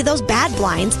goodbye to those bad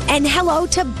blinds and hello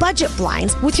to Budget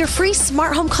Blinds with your free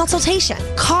smart home consultation.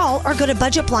 Call or go to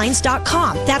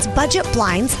budgetblinds.com. That's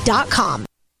budgetblinds.com.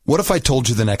 What if I told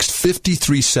you the next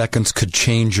 53 seconds could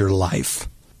change your life?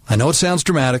 I know it sounds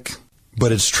dramatic,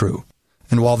 but it's true.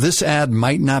 And while this ad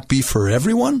might not be for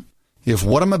everyone, if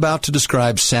what I'm about to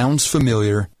describe sounds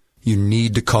familiar, you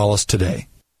need to call us today.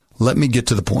 Let me get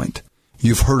to the point.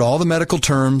 You've heard all the medical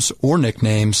terms or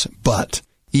nicknames, but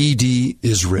ED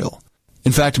is real.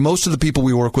 In fact, most of the people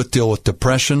we work with deal with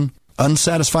depression,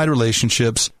 unsatisfied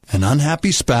relationships, an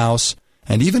unhappy spouse,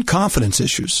 and even confidence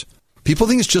issues. People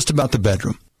think it's just about the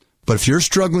bedroom. But if you're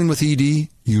struggling with ED,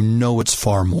 you know it's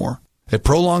far more. At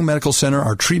Prolong Medical Center,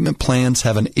 our treatment plans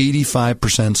have an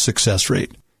 85% success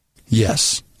rate.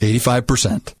 Yes,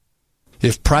 85%.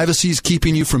 If privacy is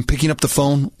keeping you from picking up the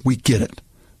phone, we get it.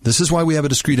 This is why we have a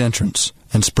discreet entrance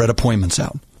and spread appointments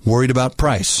out. Worried about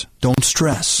price? Don't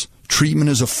stress. Treatment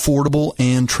is affordable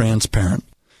and transparent.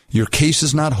 Your case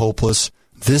is not hopeless.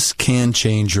 This can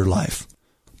change your life.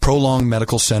 Prolong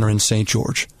Medical Center in St.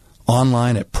 George.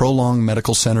 Online at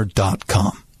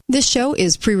prolongmedicalcenter.com. This show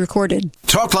is pre-recorded.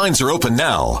 Talk lines are open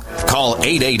now. Call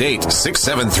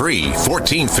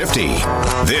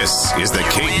 888-673-1450. This is the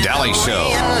Kate Daly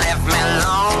Show.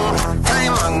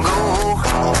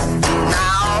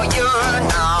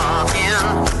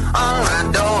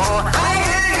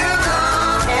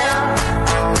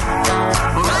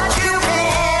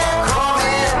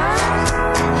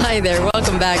 Hi there.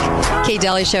 Welcome back. Kate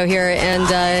Daly Show here. And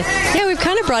we've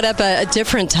kind of brought up a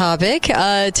different topic.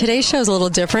 Today's show is a little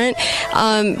different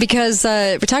because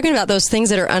we're talking about those things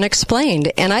that are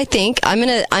unexplained. And I think I'm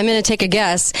gonna take a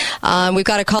guess. We've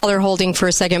got a caller holding for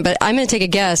a second, but I'm going to take a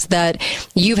guess that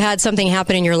you've had something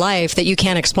happen in your life that you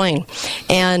can't explain.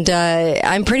 And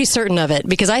I'm pretty certain of it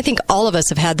because I think all of us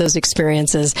have had those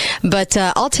experiences. But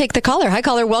I'll take the caller. Hi,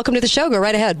 caller. Welcome to the show. Go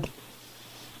right ahead.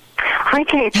 Hi,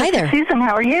 Kate. Hi there. Susan,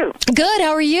 how are you? Good.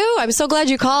 How are you? I'm so glad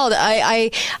you called. I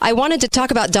wanted to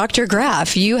talk about Dr.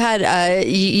 Graff. You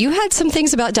had some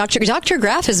things about Dr.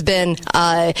 Graff has been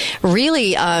really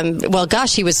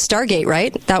he was Stargate,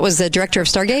 right? That was the director of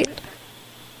Stargate?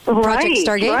 Project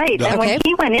Stargate? Right. And when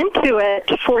he went into it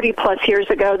 40-plus years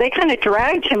ago, they kind of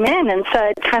dragged him in and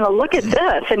said, kind of, look at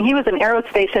this. And he was an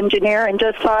aerospace engineer and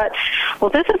just thought, well,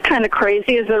 this is kind of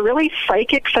crazy. Is there really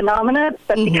psychic phenomena?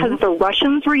 But because the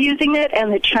Russians were using it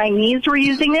and the Chinese were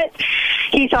using it,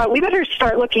 he thought, we better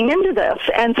start looking into this.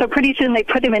 And so pretty soon they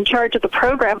put him in charge of the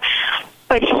program.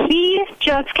 But he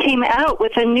just came out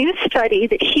with a new study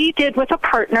that he did with a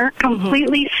partner,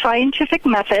 completely scientific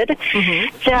method,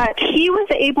 that he was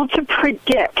able to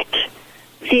predict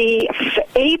the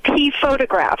AP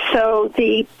photograph. So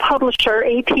the publisher,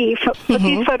 AP, put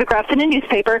these photographs in a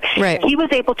newspaper. Right. He was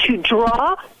able to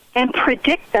draw and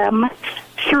predict them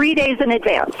 3 days in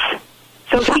advance.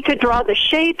 So he could draw the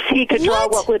shapes, he could draw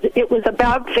what it was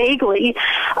about vaguely,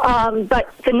 but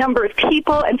the number of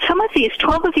people, and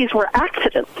 12 of these were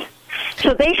accidents.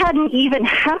 So they hadn't even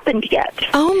happened yet.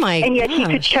 Oh, my And yet he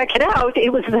could check it out.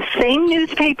 It was the same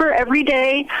newspaper every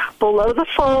day, below the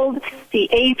fold, the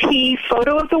AP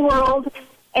photo of the world,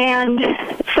 and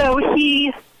so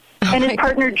he and his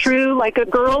partner drew like a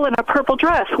girl in a purple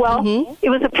dress. Well, it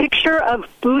was a picture of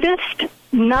Buddhist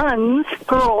nuns,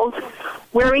 girls,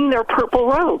 wearing their purple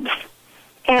robes.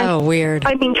 And, weird.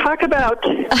 I mean, talk about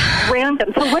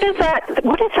random. So what does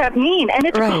that mean? And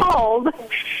it's called,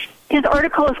 his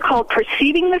article is called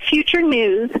Perceiving the Future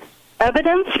News,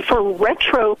 Evidence for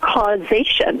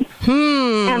Retrocausation.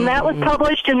 And that was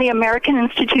published in the American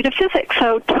Institute of Physics.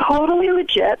 So totally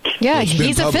legit. Yeah,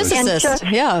 he's a physicist.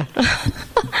 Yeah.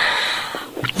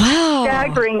 Wow.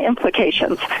 Staggering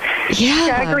implications. Yeah.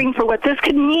 Staggering for what this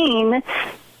could mean.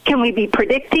 Can we be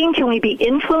predicting? Can we be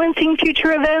influencing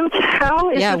future events? How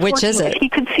is this which working? is it? If he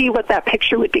could see what that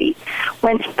picture would be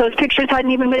when those pictures hadn't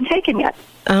even been taken yet.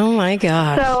 Oh, my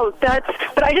God. So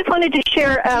but I just wanted to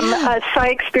share a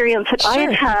side experience that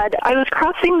I had. I was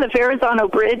crossing the Verrazano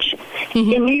Bridge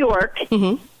in New York,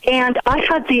 and I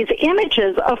had these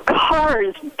images of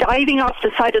cars diving off the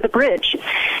side of the bridge.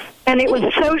 And it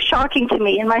was so shocking to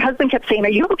me. And my husband kept saying, "Are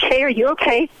you okay? Are you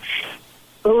okay?"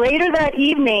 Later that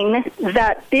evening,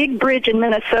 that big bridge in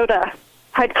Minnesota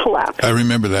had collapsed. I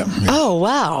remember that. Yeah. Oh,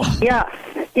 wow.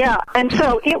 Yeah. And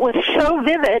so it was so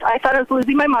vivid, I thought I was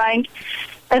losing my mind.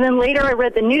 And then later I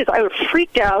read the news. I was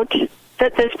freaked out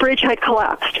that this bridge had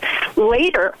collapsed.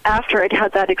 Later, after I'd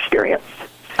had that experience.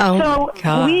 Oh,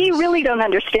 so we really don't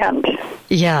understand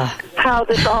how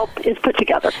this all is put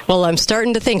together. Well, I'm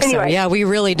starting to think so. Anyway. Yeah, we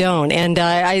really don't. And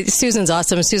Susan's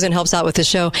awesome. Susan helps out with the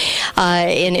show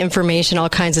in information, all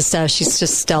kinds of stuff. She's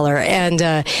just stellar. And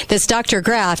this Dr.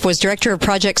 Graff was director of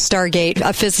Project Stargate,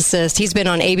 a physicist. He's been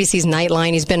on ABC's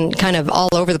Nightline. He's been kind of all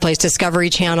over the place, Discovery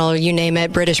Channel, you name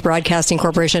it, British Broadcasting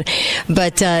Corporation.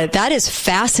 But that is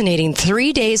fascinating.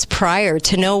 3 days prior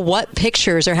to know what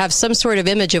pictures or have some sort of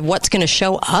image of what's going to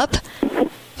show up.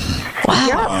 Wow.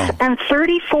 Yeah, and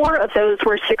 34 of those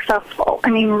were successful. I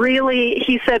mean, really,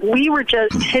 he said we were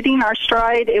just hitting our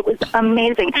stride. It was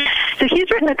amazing. So he's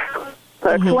written a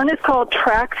book. One is called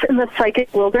Tracks in the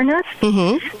Psychic Wilderness,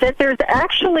 that there's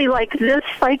actually like this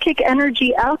psychic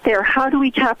energy out there. How do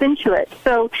we tap into it?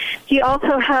 So he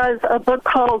also has a book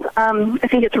called, I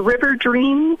think it's River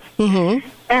Dreams.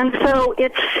 And so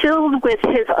it's filled with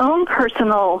his own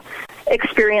personal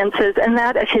experiences and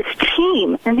that of his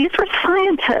team. And these were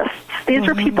scientists. These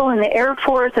were people in the Air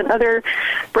Force and other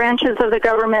branches of the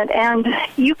government. And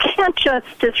you can't just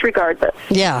disregard this.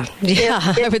 Yeah,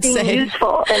 I would say. It's being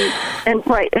useful and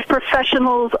right, if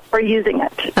professionals are using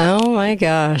it. Oh, my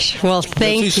gosh. Well,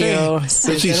 thank you.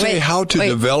 Does he say how to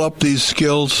develop these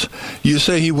skills? You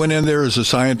say he went in there as a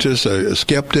scientist, a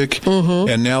skeptic,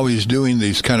 and now he's doing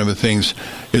these kind of things.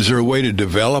 Is there a way to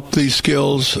develop these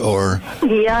skills, or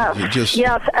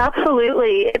Yes,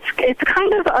 absolutely. It's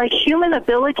kind of a human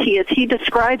ability, as he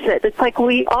describes it. It's like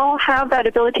we all have that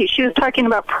ability. She was talking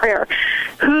about prayer.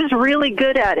 Who's really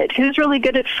good at it? Who's really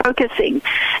good at focusing?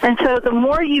 And so the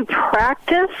more you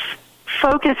practice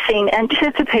focusing,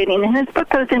 anticipating, and his book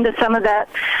goes into some of that.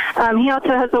 He also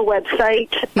has a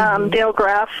website, Dale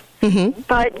Graff,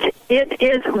 but it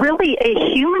is really a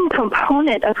human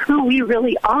component of who we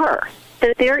really are.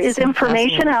 That there is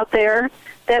information out there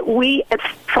that it's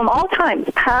from all times,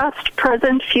 past,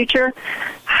 present, future.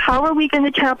 How are we going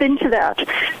to tap into that?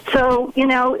 So,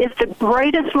 if the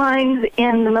brightest minds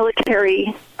in the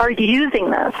military are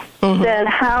using this, then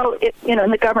how,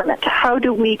 in the government, how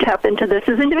do we tap into this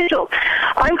as individuals?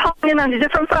 I'm calling in on a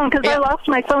different phone because I lost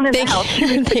my phone in the house 2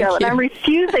 weeks ago, and I'm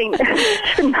refusing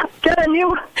to get a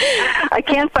new. I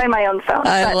can't find my own phone.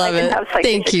 I love it.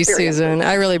 Thank you, Susan.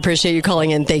 I really appreciate you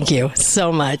calling in. Thank you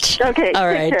so much. Okay. All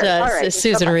right. All right.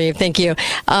 Susan Reeve, thank you.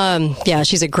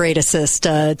 She's a great assist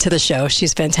to the show.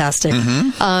 She's fantastic.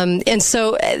 And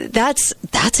so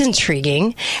that's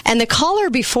intriguing. And the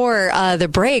caller before the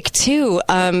break, too,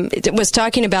 was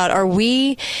talking about,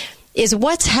 is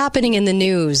what's happening in the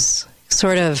news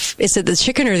sort of, is it the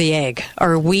chicken or the egg?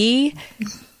 Are we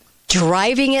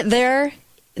driving it there?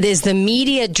 Is the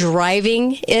media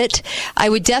driving it? I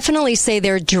would definitely say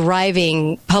they're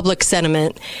driving public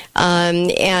sentiment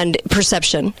and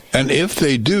perception. And if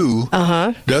they do,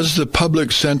 does the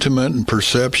public sentiment and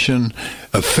perception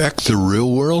affect the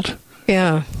real world?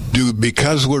 Yeah.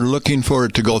 Because we're looking for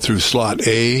it to go through slot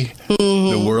A,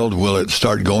 the world, will it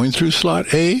start going through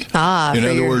slot A? In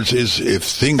other words, if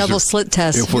things double slit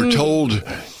test. If we're told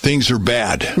things are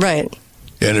bad, right,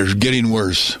 and they're getting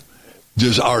worse,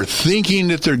 does our thinking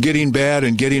that they're getting bad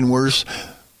and getting worse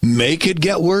make it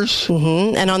get worse?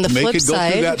 And on the flip side, make it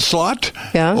go through that slot?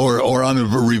 Yeah. Or on the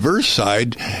reverse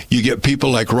side, you get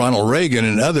people like Ronald Reagan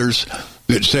and others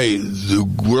that say the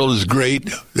world is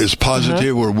great, is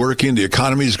positive, we're working, the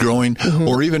economy is growing,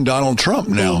 or even Donald Trump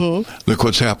now. Look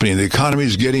what's happening. The economy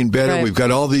is getting better. Right. We've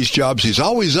got all these jobs. He's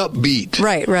always upbeat.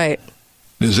 Right.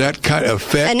 Does that kind of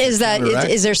affect? And is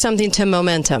there something to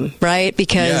momentum, right?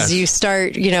 Because you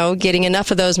start, getting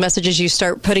enough of those messages, you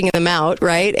start putting them out,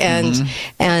 right? And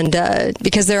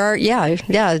because there are,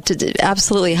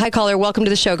 absolutely. Hi, caller. Welcome to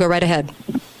the show. Go right ahead.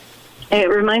 It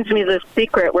reminds me of The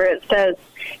Secret, where it says,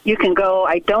 you can go,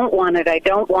 I don't want it, I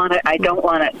don't want it, I don't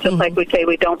want it. Just like we say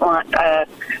we don't want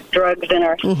drugs in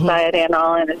our society and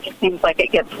all, and it just seems like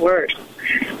it gets worse.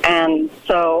 And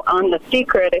so on The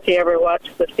Secret, if you ever watch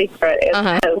The Secret,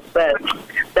 it says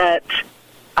that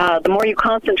the more you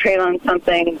concentrate on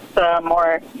something, the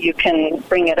more you can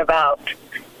bring it about.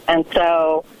 And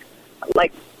so,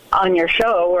 like, on your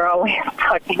show, we're always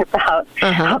talking about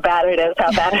how bad it is,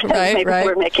 Right, maybe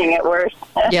we're making it worse.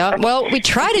 Yeah, well, we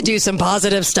try to do some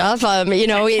positive stuff, and we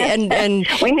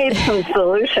need some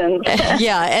solutions.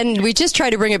 And we just try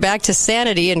to bring it back to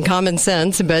sanity and common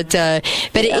sense. But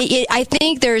I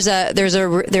think there's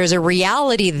a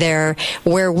reality there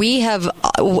where we have,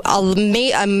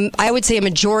 I would say, a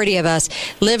majority of us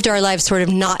lived our lives sort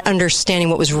of not understanding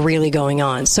what was really going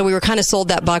on. So we were kind of sold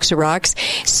that box of rocks.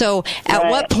 So at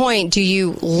what point do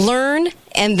you learn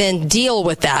and then deal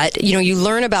with that? You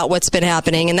learn about what's been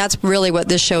happening, and that's really what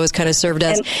this show has kind of served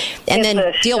as, and then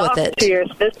deal with it. To your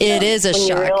system it is a when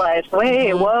shock. You realize,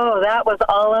 whoa, that was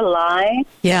all a lie.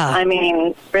 Yeah. I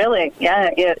mean, really,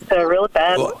 it's a real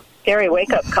bad, scary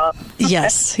wake-up call.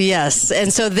 Yes.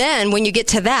 And so then when you get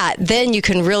to that, then you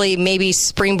can really maybe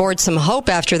springboard some hope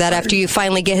after that, after you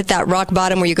finally hit that rock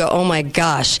bottom where you go, oh my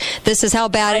gosh, this is how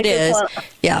bad it is.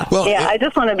 I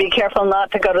just want to be careful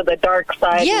not to go to the dark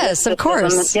side. Yes, of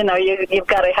course. You've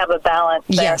got to have a balance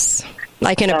there. Yes.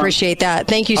 I can appreciate that.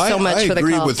 Thank you so much for the call.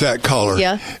 I agree with that caller.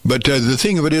 Yeah. But the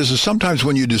thing of it is sometimes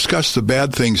when you discuss the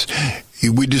bad things,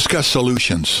 we discuss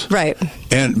solutions. Right.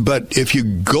 But if you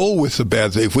go with the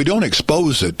bad thing, if we don't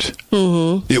expose it,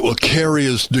 it will carry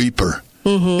us deeper.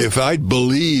 If I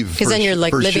believe, because then you're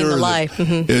like living the lie.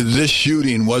 This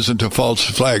shooting wasn't a false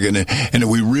flag, and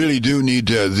we really do need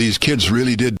these kids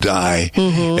really did die,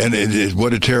 and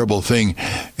what a terrible thing.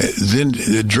 Then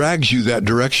it drags you that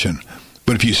direction.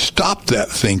 But if you stop that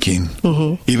thinking,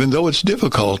 even though it's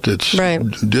difficult, it's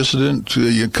dissident,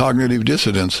 cognitive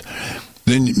dissonance,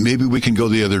 then maybe we can go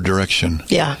the other direction.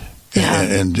 Yeah.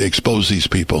 And expose these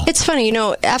people. It's funny,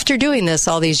 after doing this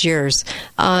all these years,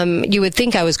 you would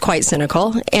think I was quite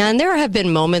cynical. And there have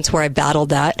been moments where I battled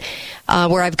that,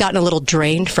 where I've gotten a little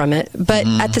drained from it. But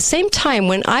at the same time,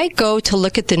 when I go to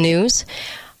look at the news,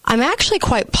 I'm actually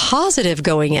quite positive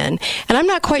going in, and I'm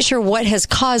not quite sure what has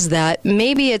caused that.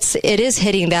 Maybe it is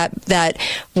hitting that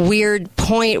weird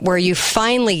point where you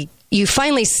finally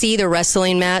see the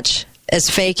wrestling match as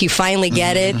fake. You finally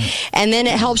get it, and then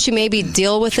it helps you maybe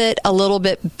deal with it a little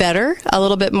bit better, a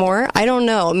little bit more. I don't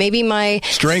know. Maybe my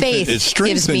faith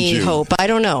gives me hope. I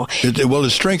don't know.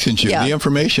 It strengthens you. Yeah. The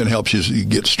information helps you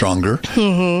get stronger.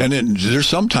 And there's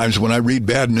sometimes when I read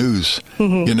bad news,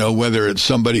 whether it's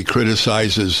somebody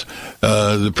criticizes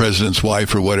the president's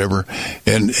wife or whatever,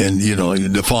 and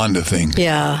the Fonda thing.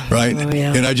 Yeah. Right? Oh,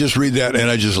 yeah. And I just read that and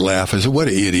I just laugh. I say, what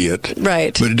an idiot.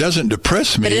 Right. But it doesn't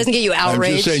depress me. But it doesn't get you outraged.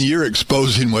 I'm just saying you're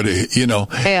exposing what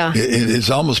it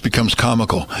almost becomes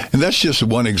comical. And that's just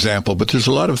one example, but there's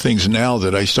a lot of things now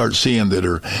that I start seeing that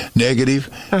are negative,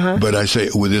 but I say,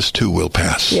 this too will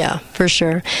pass. Yeah, for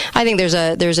sure. I think there's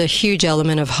a huge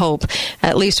element of hope.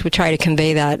 At least we try to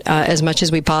convey that as much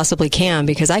as we possibly can,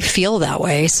 because I feel that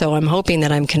way, so I'm hoping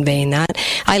that I'm conveying that.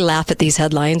 I laugh at these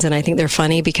headlines, and I think they're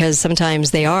funny because sometimes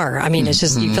they are. I mean, it's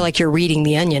just, you feel like you're reading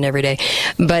The Onion every day.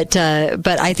 But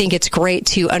I think it's great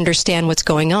to understand what's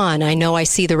going on. I know I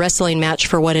see the wrestling match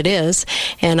for what it is,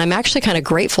 and I'm actually kind of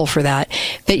grateful for that.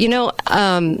 But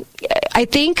I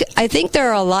think there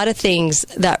are a lot of things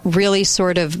that really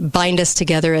sort of bind us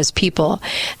together as people,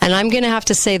 and I'm going to have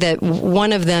to say that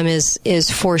one of them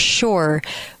is for sure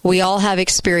we all have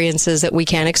experiences that we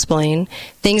can't explain,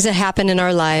 things that happen in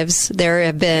our lives. There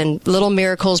have been little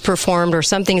miracles performed, or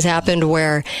something's happened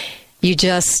where you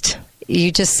just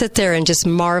sit there and just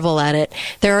marvel at it.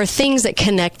 There are things that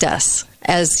connect us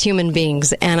as human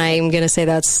beings, and I'm going to say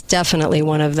that's definitely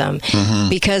one of them,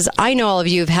 because I know all of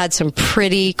you have had some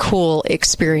pretty cool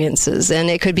experiences, and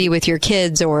it could be with your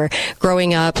kids or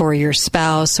growing up or your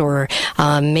spouse, or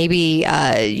maybe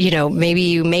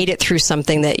you made it through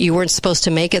something that you weren't supposed to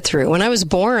make it through. When I was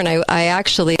born, I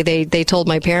actually, they told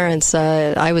my parents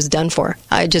I was done for.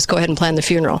 I'd just go ahead and plan the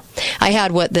funeral. I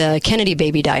had what the Kennedy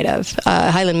baby died of,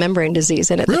 Highland membrane disease,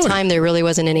 and at the time there really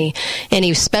wasn't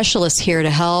any specialists here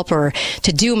to help, or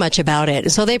to do much about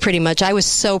it. So they pretty much, I was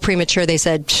so premature, they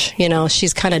said,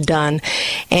 she's kind of done.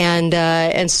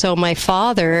 And so my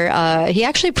father, he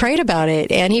actually prayed about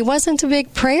it, and he wasn't a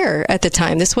big prayer at the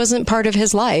time. This wasn't part of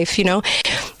his life,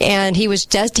 and he was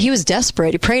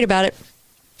desperate. He prayed about it.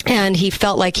 And he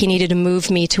felt like he needed to move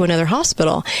me to another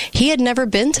hospital. He had never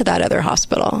been to that other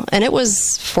hospital, and it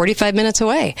was 45 minutes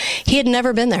away. He had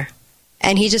never been there,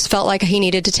 and he just felt like he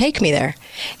needed to take me there.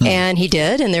 And he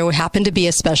did, and there happened to be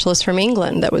a specialist from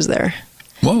England that was there.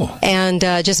 Whoa. And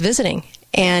just visiting.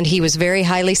 And he was very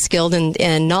highly skilled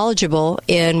and knowledgeable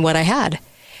in what I had.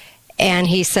 And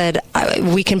he said,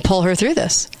 we can pull her through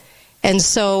this. And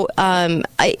so,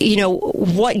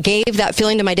 what gave that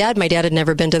feeling to my dad? My dad had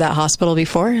never been to that hospital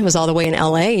before. It was all the way in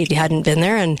L.A. He hadn't been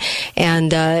there.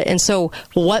 And so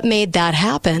what made that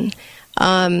happen?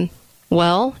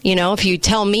 Well, if you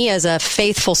tell me as a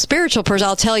faithful spiritual person,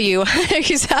 I'll tell you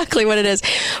exactly what it is.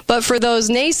 But for those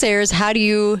naysayers, how do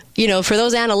you, for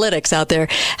those analytics out there,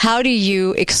 how do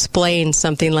you explain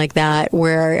something like that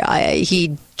where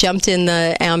he jumped in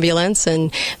the ambulance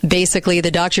and basically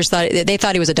the doctors thought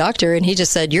he was a doctor, and he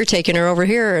just said, "You're taking her over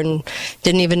here," and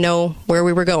didn't even know where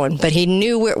we were going. But he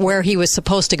knew where he was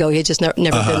supposed to go. He had just never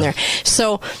been there.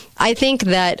 So I think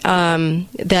that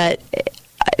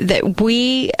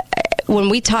when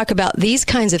we talk about these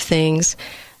kinds of things,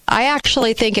 I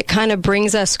actually think it kind of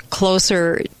brings us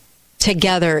closer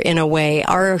together in a way.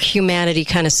 Our humanity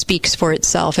kind of speaks for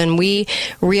itself, and we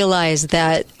realize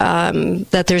that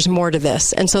that there's more to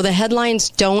this. And so the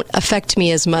headlines don't affect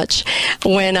me as much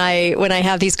when I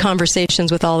have these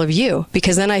conversations with all of you,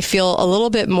 because then I feel a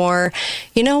little bit more,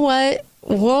 you know what?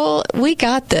 Well, we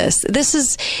got this. This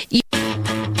is...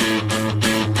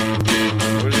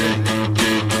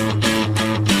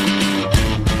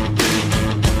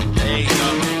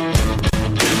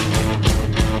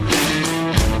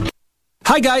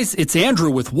 Hi guys, it's Andrew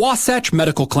with Wasatch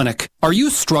Medical Clinic. Are you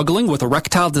struggling with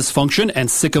erectile dysfunction and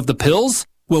sick of the pills?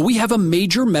 Well, we have a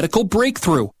major medical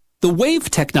breakthrough. The WAVE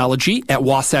technology at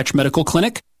Wasatch Medical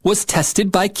Clinic was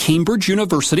tested by Cambridge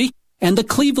University and the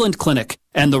Cleveland Clinic,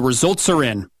 and the results are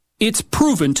in. It's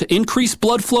proven to increase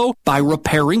blood flow by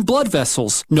repairing blood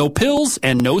vessels. No pills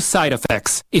and no side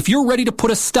effects. If you're ready to put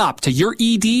a stop to your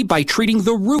ED by treating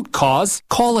the root cause,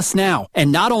 call us now.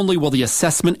 And not only will the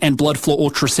assessment and blood flow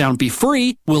ultrasound be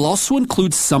free, we'll also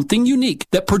include something unique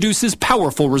that produces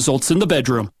powerful results in the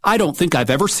bedroom. I don't think I've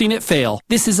ever seen it fail.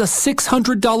 This is a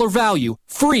 $600 value,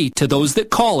 free to those that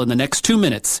call in the next 2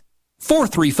 minutes.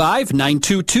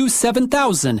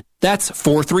 435-922-7000. That's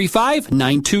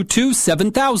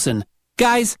 435-922-7000.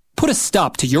 Guys, put a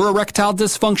stop to your erectile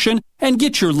dysfunction and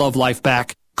get your love life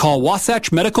back. Call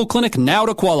Wasatch Medical Clinic now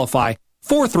to qualify.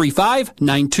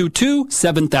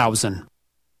 435-922-7000.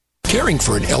 Caring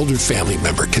for an elder family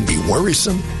member can be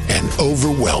worrisome and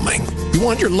overwhelming. You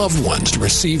want your loved ones to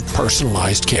receive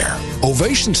personalized care.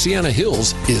 Ovation Sienna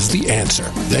Hills is the answer.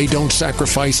 They don't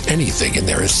sacrifice anything in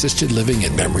their assisted living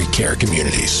and memory care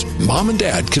communities. Mom and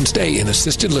Dad can stay in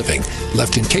assisted living,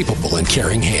 left in capable and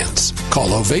caring hands.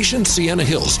 Call Ovation Sienna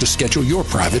Hills to schedule your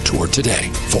private tour today.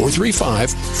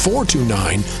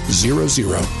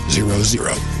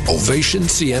 435-429-0000. Ovation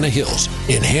Sienna Hills,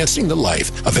 enhancing the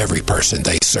life of every person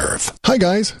they serve. Hi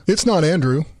guys, it's not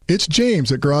Andrew. It's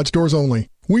James at Garage Doors Only.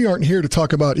 We aren't here to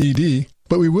talk about ED,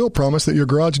 but we will promise that your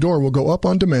garage door will go up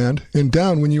on demand and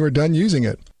down when you are done using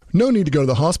it. No need to go to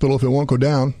the hospital if it won't go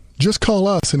down. Just call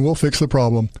us and we'll fix the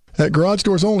problem. At Garage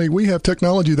Doors Only, we have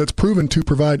technology that's proven to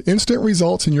provide instant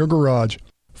results in your garage.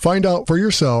 Find out for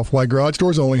yourself why Garage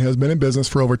Doors Only has been in business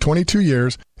for over 22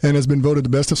 years and has been voted the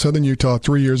best of Southern Utah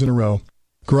 3 years in a row.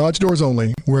 Garage Doors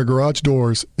Only, where garage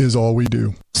doors is all we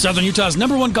do. Southern Utah's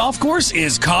 #1 golf course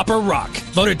is Copper Rock,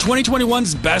 voted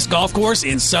 2021's best golf course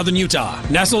in Southern Utah.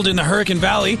 Nestled in the Hurricane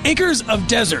Valley, acres of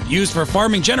desert used for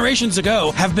farming generations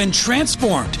ago have been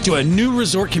transformed to a new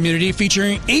resort community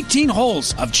featuring 18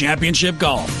 holes of championship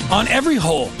golf. On every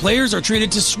hole, players are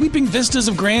treated to sweeping vistas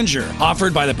of grandeur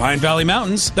offered by the Pine Valley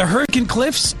Mountains, the Hurricane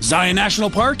Cliffs, Zion National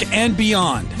Park, and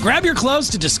beyond. Grab your clubs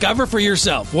to discover for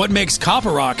yourself what makes Copper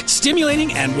Rock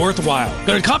stimulating and worthwhile.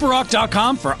 Go to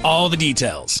copperrock.com for all the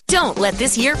details. Don't let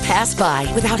this year pass by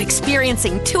without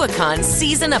experiencing Tuacon's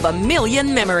Season of a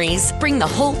Million Memories. Bring the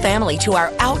whole family to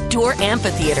our outdoor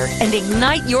amphitheater and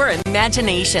ignite your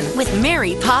imagination with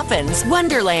Mary Poppins,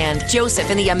 Wonderland, Joseph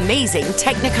and the Amazing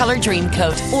Technicolor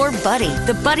Dreamcoat, or Buddy,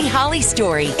 the Buddy Holly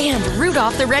Story, and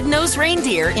Rudolph the Red-Nosed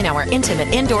Reindeer in our intimate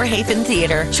indoor Hafen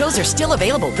Theater. Shows are still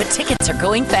available, but tickets are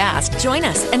going fast. Join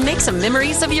us and make some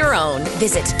memories of your own.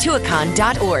 Visit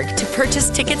tuacon.org to purchase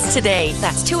tickets today.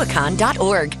 That's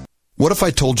tuacon.org. What if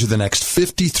I told you the next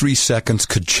 53 seconds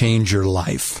could change your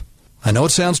life? I know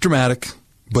it sounds dramatic,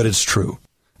 but it's true.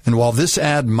 And while this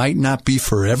ad might not be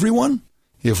for everyone,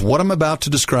 if what I'm about to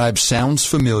describe sounds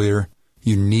familiar,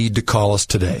 you need to call us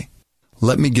today.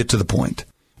 Let me get to the point.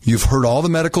 You've heard all the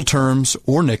medical terms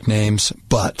or nicknames,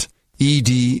 but ED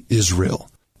is real.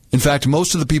 In fact,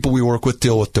 most of the people we work with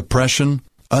deal with depression,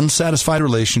 unsatisfied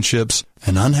relationships,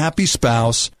 an unhappy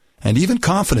spouse, and even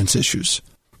confidence issues.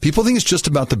 People think it's just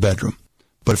about the bedroom.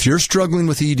 But if you're struggling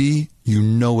with ED, you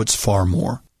know it's far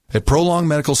more. At Prolong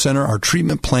Medical Center, our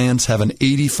treatment plans have an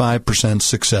 85%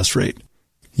 success rate.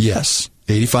 Yes,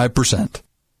 85%.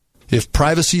 If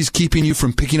privacy is keeping you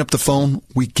from picking up the phone,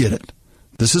 we get it.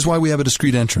 This is why we have a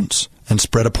discreet entrance and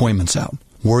spread appointments out.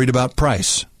 Worried about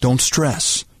price? Don't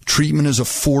stress. Treatment is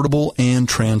affordable and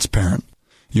transparent.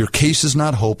 Your case is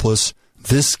not hopeless.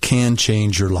 This can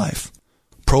change your life.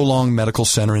 Prolong Medical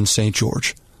Center in St.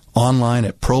 George. Online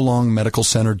at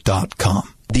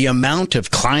prolongmedicalcenter.com. The amount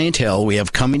of clientele we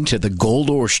have coming to the Gold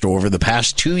Ore Store over the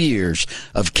past 2 years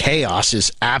of chaos is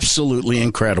absolutely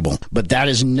incredible. But that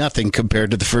is nothing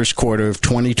compared to the first quarter of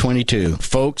 2022.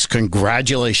 Folks,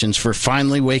 congratulations for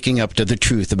finally waking up to the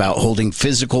truth about holding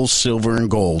physical silver and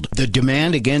gold. The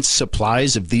demand against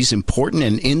supplies of these important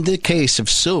and, in the case of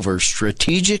silver,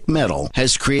 strategic metal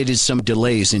has created some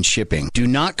delays in shipping. Do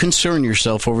not concern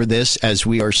yourself over this, as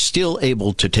we are still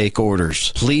able to take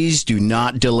orders. Please do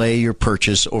not delay your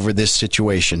purchase over this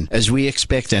situation, as we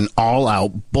expect an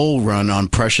all-out bull run on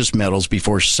precious metals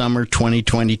before summer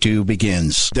 2022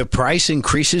 begins. The price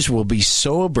increases will be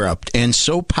so abrupt and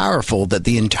so powerful that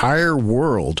the entire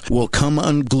world will come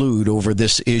unglued over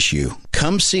this issue.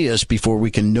 Come see us before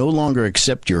we can no longer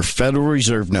accept your Federal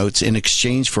Reserve notes in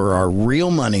exchange for our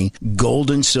real money, gold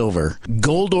and silver.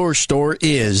 Gold Ore Store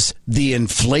is the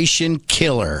inflation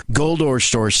killer. Gold Ore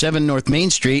Store, 7 North Main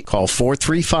Street. Call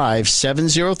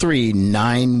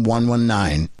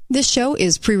 435-703-9119. This show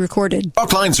is pre-recorded.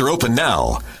 Talk lines are open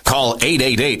now. Call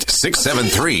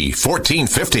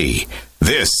 888-673-1450.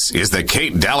 This is the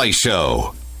Kate Daly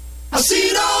Show. I've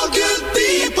seen all good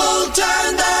people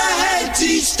turn their heads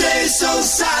each day, so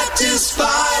satisfied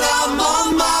I'm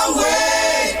on my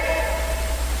way.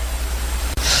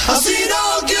 I've seen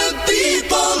all good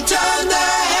people turn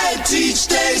their heads each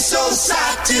day, so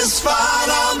satisfied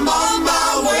I'm on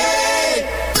my way.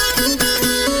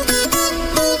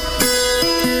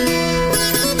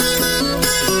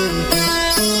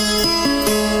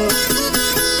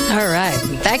 All right,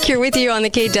 back here with you on the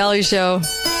Kate Daly Show.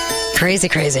 Crazy.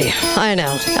 I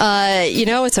know.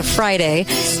 It's a Friday,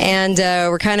 and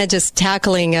we're kind of just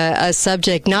tackling a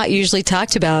subject not usually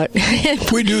talked about.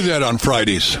 We do that on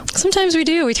Fridays. Sometimes we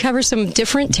do. We cover some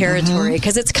different territory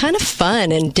because it's kind of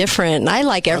fun and different. And I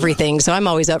like everything, so I'm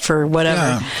always up for whatever.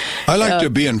 Yeah. I like to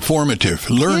be informative,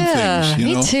 learn things.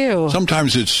 Me too.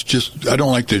 Sometimes it's just, I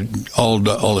don't like to all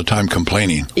the time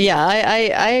complaining. Yeah,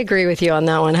 I agree with you on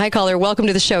that one. Hi, caller. Welcome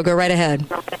to the show. Go right ahead.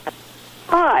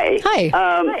 Hi.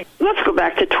 Hi. Let's go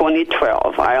back to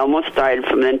 2012. I almost died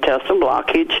from an intestinal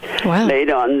blockage. Wow. Laid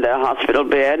on the hospital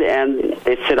bed, and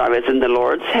they said I was in the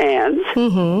Lord's hands.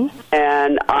 Mm-hmm.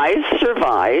 And I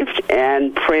survived,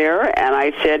 and prayer, and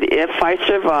I said, if I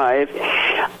survive,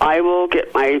 I will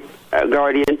get my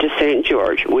guardian to St.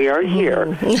 George. We are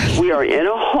here. We are in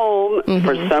a home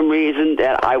for some reason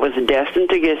that I was destined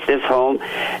to get this home,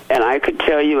 and I could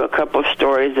tell you a couple of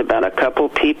stories about a couple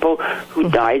people who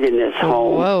died in this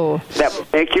home that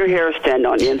make your hair stand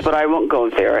on end, but I won't go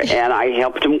there. And I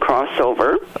helped them cross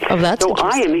over. Oh, that's so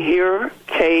I am here,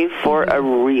 Kay, for a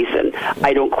reason.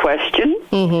 I don't question,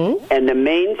 and the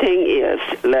main thing is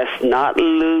let's not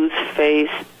lose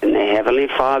faith in the Heavenly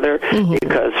Father,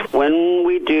 because when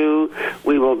we do,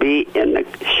 we will be in the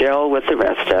shell with the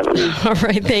rest of them. All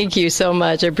right. Thank you so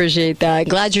much. I appreciate that.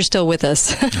 Glad you're still with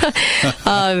us.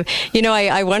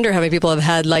 I wonder how many people have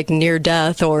had like near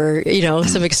death or,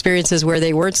 some experiences where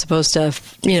they weren't supposed to,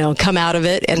 come out of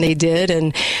it and they did.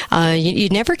 And you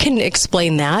never can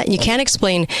explain that. You can't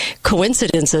explain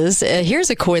coincidences. Here's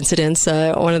a coincidence.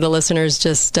 One of the listeners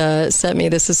just sent me.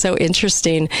 This is so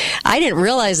interesting. I didn't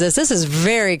realize this. This is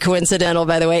very coincidental,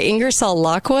 by the way. Ingersoll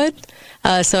Lockwood.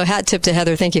 So hat tip to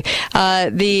Heather. Thank you.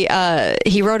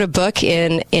 He wrote a book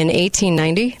in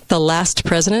 1890, The Last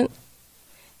President.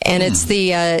 And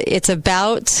it's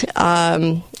about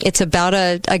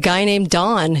a guy named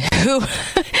Don who,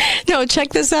 no, check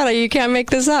this out. You can't make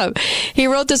this up. He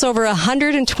wrote this over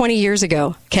 120 years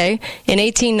ago. Okay. In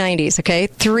 1890s. Okay.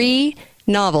 3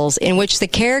 novels in which the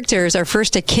characters are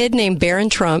first a kid named Barron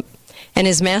Trump and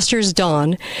his master's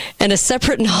Don, and a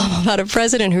separate novel about a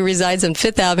president who resides on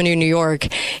Fifth Avenue, New York,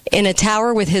 in a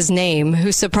tower with his name,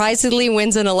 who surprisingly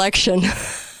wins an election.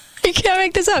 You can't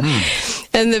make this up.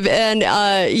 and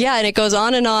it goes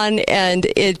on, and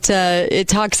it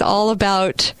talks all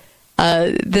about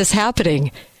this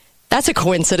happening. That's a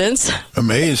coincidence.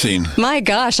 Amazing. My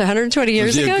gosh, 120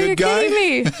 years ago? You're kidding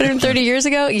me. 130 years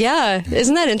ago? Yeah.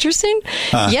 Isn't that interesting?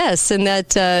 Yes, and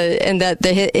that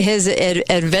his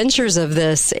adventures of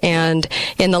this, and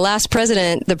in the last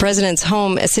president, the president's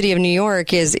home, a city of New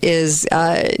York, is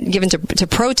given to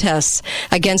protests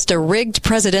against a rigged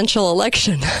presidential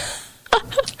election.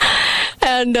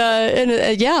 And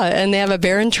they have a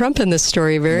Barron Trump in this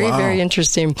story. Very, very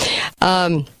interesting.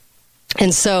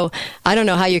 And so I don't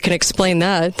know how you can explain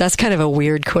that. That's kind of a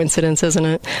weird coincidence, isn't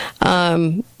it?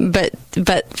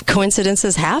 But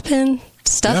coincidences happen.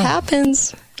 Stuff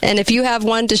happens. And if you have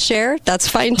one to share, that's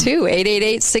fine too.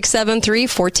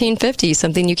 888-673-1450.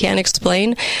 Something you can't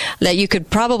explain that you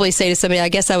could probably say to somebody, I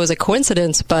guess that was a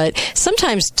coincidence, but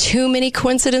sometimes too many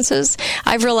coincidences.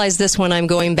 I've realized this when I'm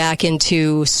going back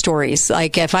into stories.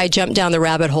 Like if I jump down the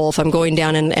rabbit hole, if I'm going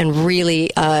down and really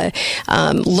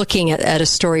looking at a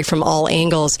story from all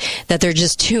angles, that there are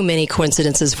just too many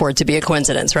coincidences for it to be a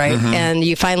coincidence, right? Mm-hmm. And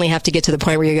you finally have to get to the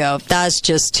point where you go, that's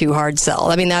just too hard sell.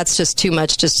 I mean, that's just too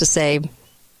much just to say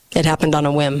it happened on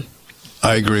a whim.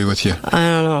 I agree with you. I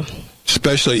don't know.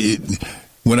 Especially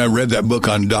when I read that book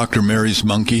on Dr. Mary's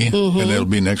monkey, and it'll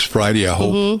be next Friday, I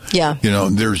hope. Yeah.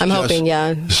 There's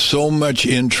so much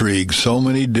intrigue, so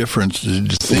many different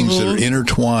things that are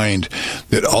intertwined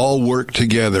that all work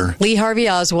together. Lee Harvey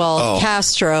Oswald,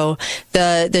 Castro,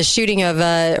 the shooting of,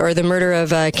 or the murder of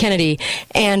Kennedy,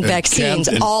 and vaccines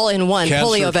all in one.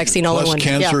 Polio vaccine all in one.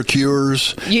 Cancer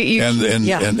cures, and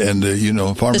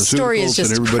pharmaceuticals. The story is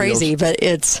just crazy, but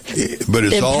it's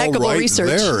all right research.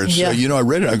 there. It's, I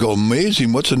read it, I go,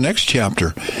 amazing. What's the next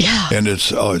chapter? Yeah. And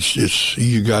it's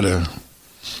you gotta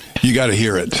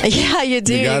hear it. Yeah, you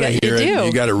do. You gotta hear it.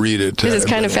 You gotta read it. It's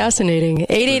kind of fascinating.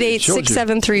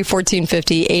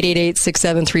 888-673-1450.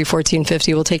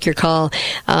 888-673-1450. We'll take your call.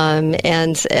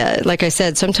 And like I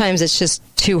said, sometimes it's just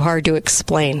too hard to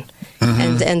explain.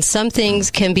 Mm-hmm. And some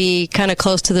things can be kind of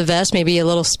close to the vest, maybe a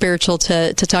little spiritual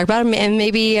to talk about, and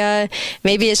maybe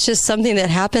it's just something that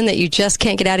happened that you just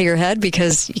can't get out of your head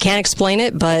because you can't explain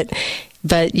it, but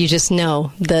you just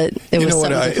know that it was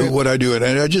something. What I do, and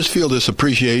I just feel this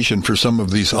appreciation for some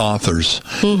of these authors.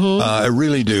 Mm-hmm. I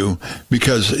really do,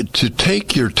 because to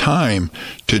take your time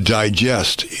to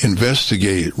digest,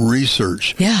 investigate,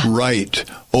 research, write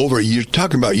over. You're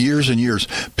talking about years and years.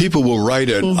 People will write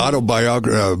an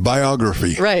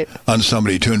biography on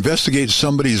somebody. To investigate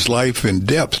somebody's life in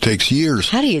depth takes years.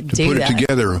 How do you to put it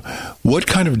together? What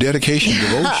kind of dedication,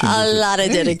 devotion? A lot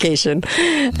of dedication.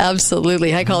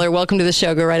 Absolutely. Hi, caller. Welcome to the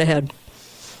show. Go right ahead.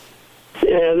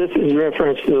 Yeah, this is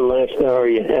reference to the last hour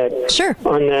you had. Sure.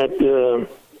 On that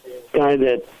guy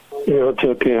that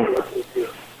took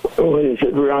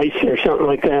rice or something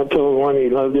like that. Told one he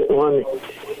loved it, one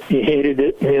he hated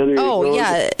it, and the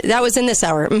other that was in this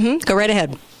hour. Mm-hmm. Go right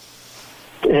ahead.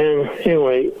 And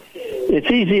anyway, it's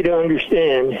easy to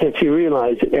understand if you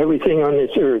realize that everything on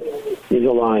this earth is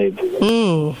alive.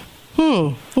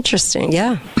 Interesting.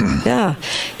 Yeah. That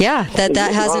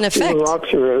has an effect. The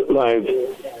rocks are alive.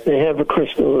 They have a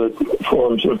crystal that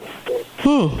forms them.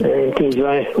 And because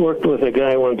I worked with a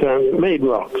guy one time that made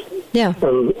rocks. Yeah.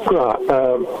 From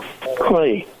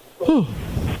clay.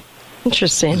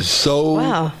 Interesting.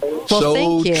 Wow. Well,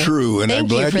 thank you. True. And thank I'm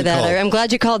glad you for that. called. I'm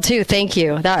glad you called too. Thank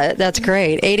you. That's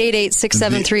great.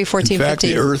 888-673-1450. In fact,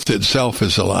 the earth itself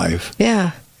is alive.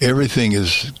 Yeah. Everything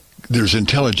is. There's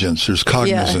intelligence, there's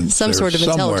cognizance. Yeah, some sort of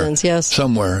intelligence, yes.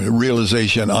 Somewhere,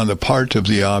 realization on the part of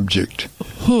the object.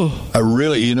 I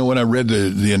really, when I read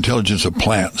the intelligence of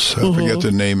plants, I forget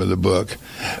the name of the book,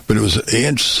 but it was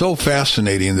so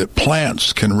fascinating that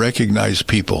plants can recognize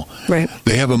people. Right.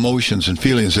 They have emotions and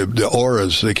feelings, the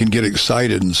auras, they can get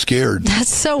excited and scared.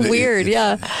 That's so weird,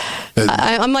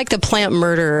 I'm like the plant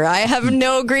murderer. I have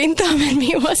no green thumb in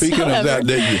me whatsoever. Speaking of that,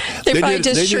 they probably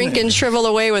just shrink and shrivel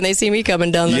away when they see me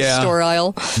coming down the store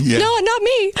aisle. Yeah. No, not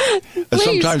me. Please.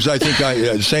 Sometimes I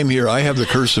think same here. I have the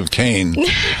curse of Cain,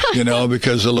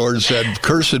 because the Lord said,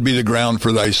 "Cursed be the ground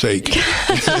for thy sake." And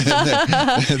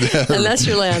that's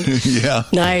your land. Yeah.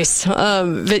 Nice.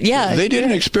 But yeah. They did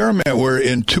an experiment where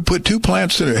to put two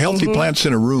plants healthy plants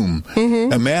in a room,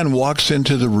 a man walks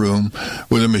into the room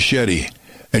with a machete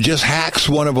and just hacks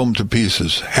one of them to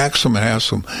pieces, hacks them,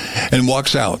 and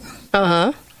walks out.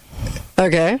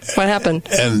 Okay. What happened?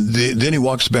 And then he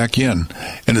walks back in,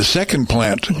 and the second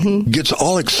plant gets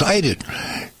all excited,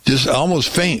 just almost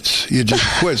faints. It just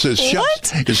quits.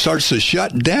 It starts to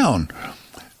shut down.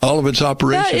 All of its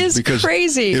operations. That is because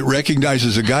crazy. It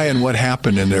recognizes a guy and what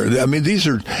happened in there. I mean, these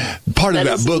are part of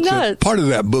that book. Part of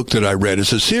that book that I read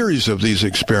is a series of these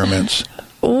experiments.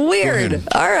 Weird.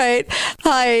 All right.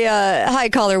 Hi,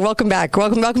 caller. Welcome back.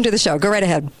 Welcome to the show. Go right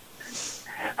ahead.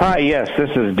 Hi, yes,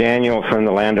 this is Daniel from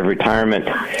the land of retirement.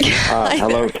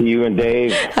 Hello to you and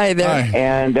Dave. Hi there. Hi.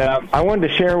 And I wanted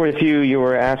to share with you, you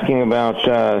were asking about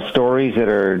stories that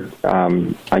are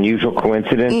unusual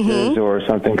coincidences or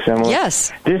something similar.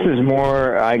 Yes. This is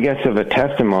more, I guess, of a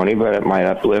testimony, but it might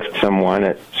uplift someone.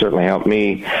 It certainly helped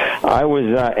me. I was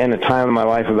in a time in my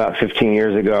life about 15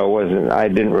 years ago. I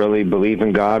didn't really believe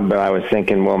in God, but I was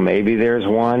thinking, well, maybe there's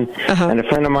one. And a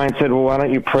friend of mine said, well, why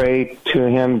don't you pray to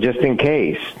him just in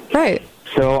case? Right.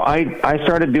 So I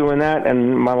started doing that,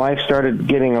 and my life started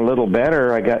getting a little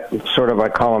better. I got I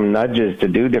call them nudges to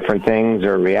do different things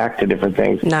or react to different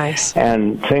things. Nice.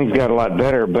 And things got a lot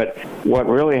better. But what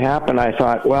really happened, I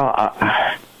thought, well,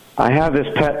 I have this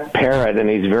pet parrot, and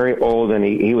he's very old, and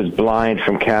he was blind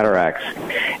from cataracts.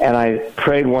 And I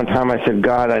prayed one time, I said,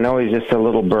 God, I know he's just a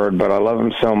little bird, but I love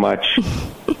him so much.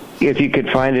 If you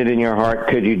could find it in your heart,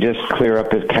 could you just clear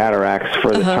up his cataracts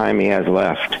for the time he has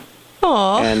left?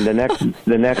 Aww. And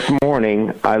the next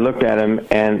morning, I looked at him,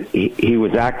 and he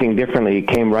was acting differently. He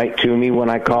came right to me when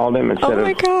I called him instead of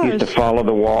he used to follow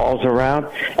the walls around.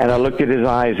 And I looked at his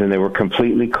eyes, and they were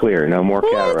completely clear. No more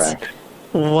cataracts.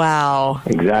 Wow.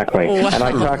 Exactly. Wow. And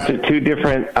I talked to two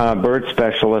different bird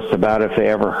specialists about if they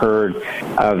ever heard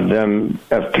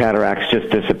of cataracts just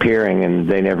disappearing, and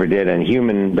they never did. And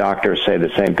human doctors say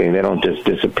the same thing. They don't just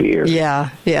disappear.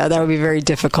 Yeah, that would be very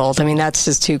difficult. I mean, that's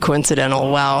just too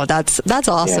coincidental. Wow, that's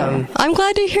awesome. Yeah. I'm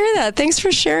glad to hear that. Thanks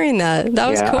for sharing that. That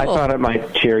was cool. I thought it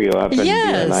might cheer you up and be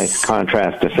a nice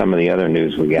contrast to some of the other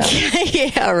news we got.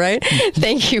 Yeah, right.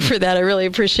 Thank you for that. I really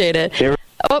appreciate it.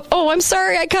 Oh, I'm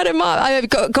sorry. I cut him off.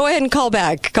 Go ahead and call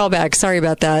back. Sorry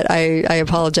about that. I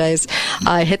apologize.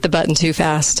 I hit the button too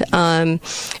fast.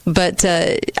 But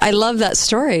I love that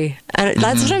story. And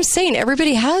that's what I'm saying.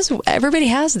 Everybody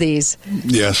has these.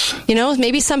 Yes. You know,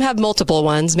 maybe some have multiple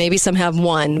ones. Maybe some have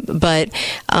one. But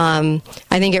I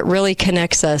think it really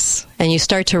connects us. And you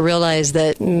start to realize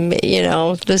that, you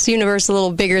know, this universe is a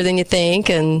little bigger than you think.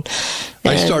 And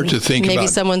I start to think maybe about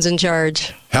someone's in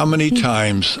charge. How many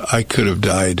times I could have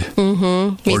died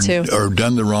Me too. or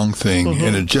done the wrong thing,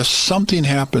 and it just something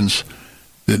happens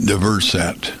that diverts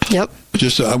that. Yep.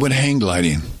 I went hang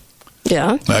gliding.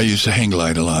 Yeah. I used to hang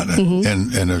glide a lot,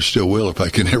 and I still will if I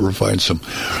can ever find some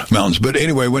mountains. But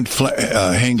anyway, I went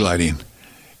hang gliding,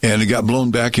 and it got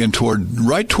blown back in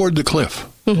right toward the cliff.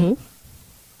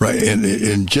 Right,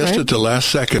 and just at the last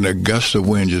second, a gust of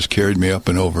wind just carried me up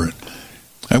and over it.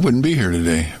 I wouldn't be here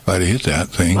today if I'd have hit that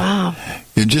thing. Wow.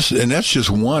 And that's just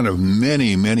one of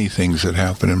many, many things that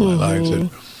happen in my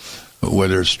life.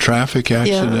 Whether it's traffic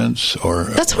accidents or...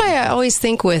 That's why I always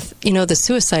think with, you know, the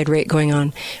suicide rate going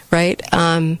on, right?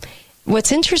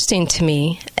 What's interesting to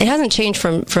me, it hasn't changed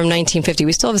from 1950.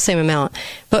 We still have the same amount.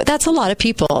 But that's a lot of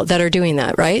people that are doing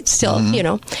that, right? Still, you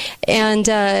know. And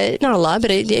not a lot,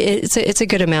 but it's a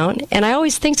good amount. And I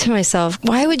always think to myself,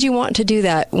 why would you want to do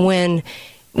that when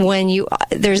you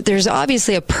there's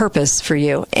obviously a purpose for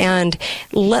you, and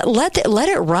let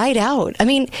it ride out. I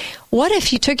mean, what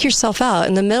if you took yourself out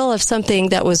in the middle of something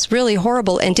that was really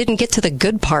horrible and didn't get to the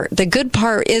good part? The good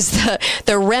part is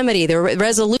the remedy, the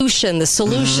resolution, the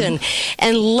solution,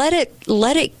 and let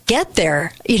it get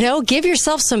there. You know, give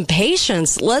yourself some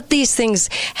patience. Let these things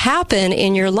happen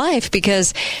in your life,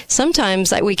 because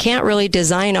sometimes we can't really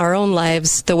design our own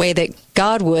lives the way that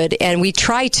God would, and we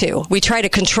try to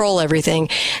control everything.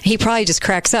 He probably just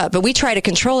cracks up, but we try to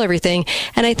control everything.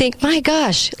 And I think, my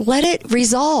gosh, let it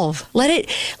resolve. Let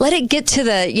it get to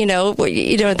the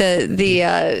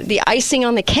icing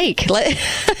on the cake.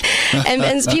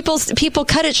 And people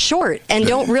cut it short and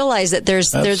don't realize that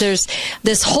there's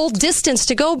this whole distance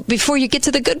to go before you get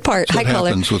to the good part. Hi, caller.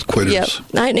 Happens with quitters. Yep.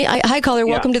 Hi, caller.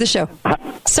 Welcome to the show.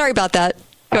 Sorry about that.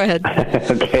 Go ahead.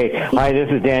 Okay. Hi, this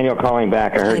is Daniel calling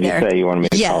back. I heard you say you wanted me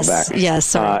to call back. Yes,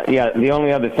 sorry. The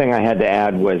only other thing I had to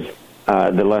add was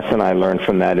the lesson I learned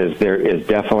from that is there is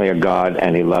definitely a God,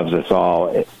 and he loves us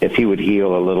all. If he would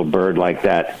heal a little bird like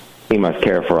that, he must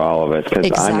care for all of us,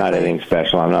 because I'm not anything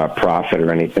special. I'm not a prophet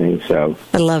or anything. So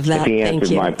I love that. If he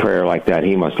answered my prayer like that,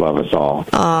 he must love us all.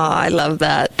 Oh, I love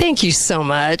that. Thank you so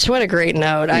much. What a great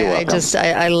note.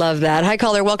 I love that. Hi,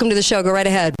 caller. Welcome to the show. Go right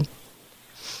ahead.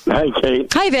 Hi,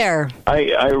 Kate. Hi there.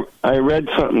 I read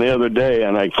something the other day,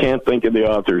 and I can't think of the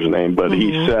author's name, but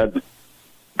he said,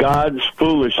 God's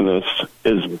foolishness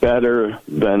is better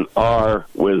than our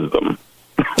wisdom.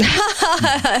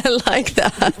 I like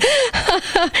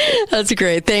that. That's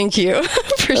great. Thank you.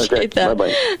 Appreciate that.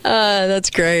 Bye-bye. That's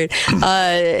great.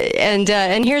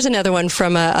 And here's another one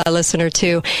from a listener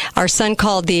too. Our son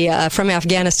called from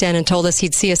Afghanistan and told us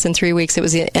he'd see us in 3 weeks. It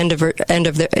was the end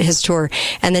of his tour.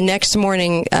 And the next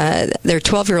morning, their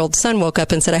 12-year-old son woke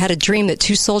up and said, "I had a dream that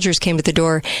 2 soldiers came to the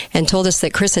door and told us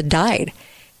that Chris had died."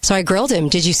 So I grilled him.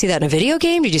 "Did you see that in a video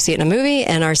game? Did you see it in a movie?"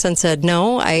 And our son said,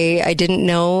 "No, I didn't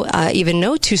even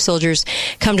know 2 soldiers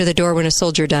come to the door when a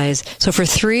soldier dies." So for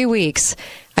 3 weeks,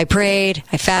 I prayed,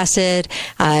 I fasted,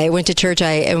 I went to church.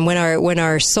 And when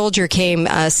our soldier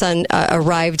son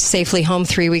arrived safely home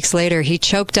 3 weeks later, he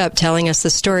choked up telling us the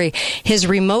story. His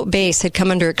remote base had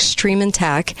come under extreme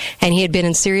attack, and he had been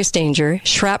in serious danger.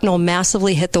 Shrapnel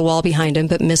massively hit the wall behind him,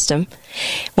 but missed him.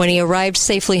 When he arrived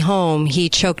safely home, he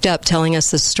choked up telling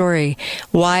us the story.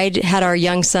 Why had our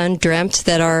young son dreamt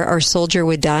that our soldier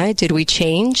would die? Did we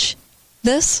change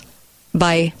this?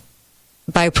 By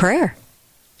prayer.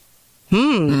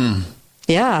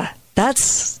 Yeah,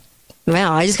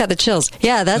 wow, I just got the chills.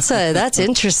 Yeah, that's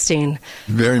interesting.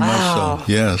 Very much Wow.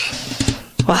 so, yes.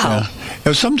 Wow.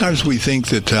 Sometimes we think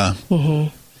that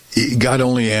God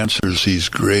only answers these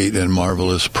great and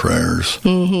marvelous prayers,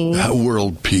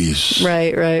 world peace,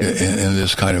 Right. and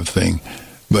this kind of thing.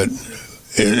 But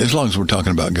as long as we're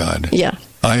talking about God, Yeah.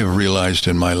 I have realized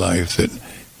in my life that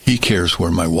He cares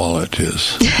where my wallet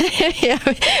is. He's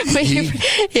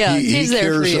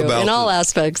there for you in all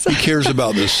aspects. He cares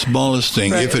about the smallest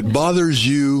thing. Right. If it bothers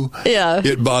you,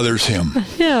 it bothers Him.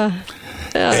 Yeah.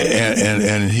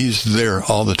 And He's there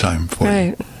all the time for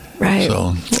you. Right.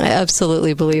 So I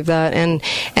absolutely believe that. And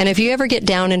if you ever get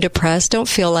down and depressed, don't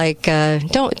feel like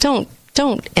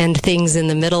don't end things in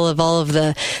the middle of all of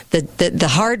the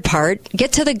hard part.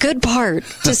 Get to the good part.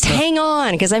 Just hang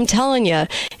on, because I'm telling you,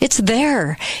 it's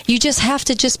there. You just have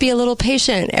to just be a little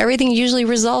patient. Everything usually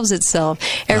resolves itself.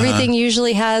 Everything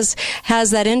usually has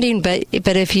that ending. But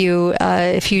if you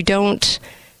don't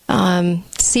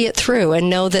see it through and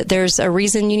know that there's a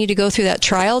reason you need to go through that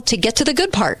trial to get to the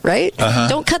good part, right?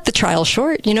 Don't cut the trial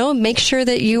short. Make sure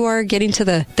that you are getting to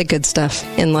the good stuff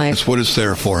in life. That's what it's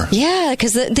there for. Yeah,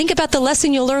 because think about the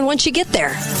lesson you'll learn once you get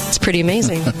there. It's pretty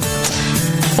amazing.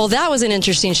 Well, that was an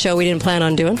interesting show we didn't plan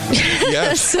on doing.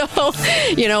 Yes. So,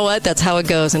 you know what? That's how it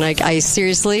goes. And I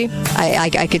seriously,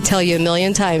 I could tell you a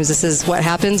million times this is what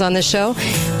happens on this show.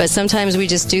 But sometimes we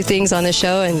just do things on the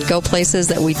show and go places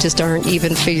that we just aren't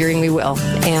even figuring we will.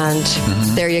 And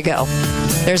there you go.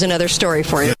 There's another story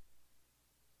for you.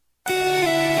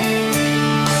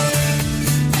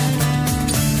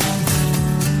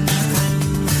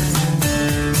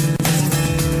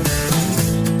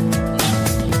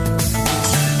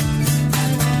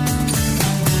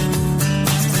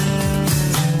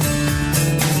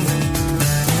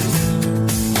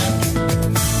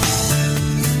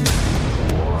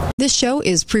 This show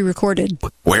is pre-recorded.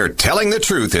 Where telling the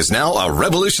truth is now a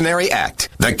revolutionary act.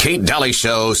 The Kate Daly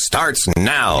Show starts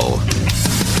now.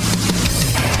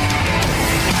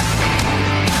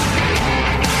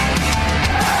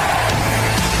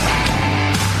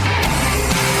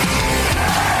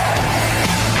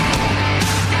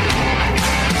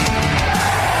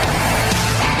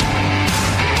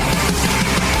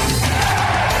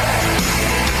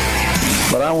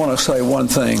 But I want to say one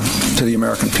thing to the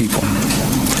American people.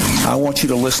 I want you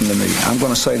to listen to me. I'm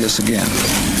going to say this again.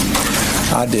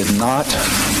 I did not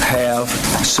have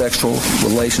sexual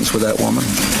relations with that woman,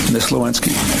 Miss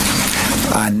Lewinsky.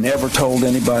 I never told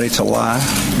anybody to lie,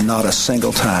 not a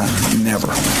single time,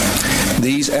 never.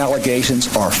 These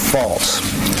allegations are false,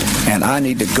 and I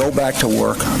need to go back to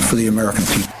work for the American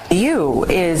people.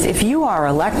 If you are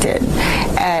elected,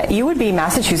 you would be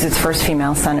Massachusetts' first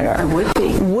female senator. I would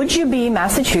be. Would you be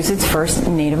Massachusetts' first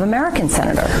Native American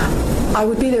senator? I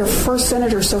would be their first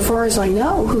senator, so far as I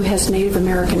know, who has Native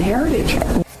American heritage.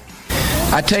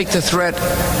 I take the threat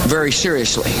very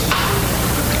seriously.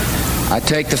 I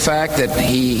take the fact that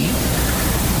he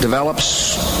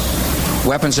develops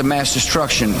weapons of mass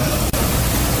destruction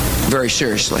very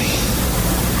seriously.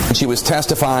 She was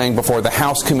testifying before the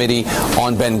House Committee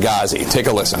on Benghazi. Take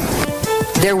a listen.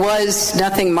 There was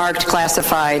nothing marked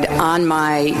classified on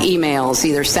my emails,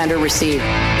 either sent or received.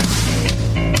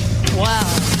 Wow.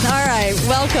 All right.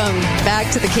 Welcome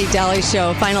back to the Kate Daly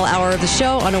Show. Final hour of the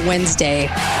show on a Wednesday.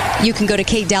 You can go to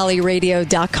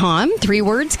KateDalleyRadio.com. 3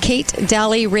 words,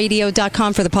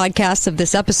 KateDalleyRadio.com for the podcast of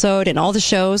this episode and all the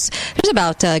shows. There's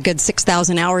about a good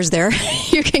 6,000 hours there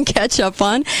you can catch up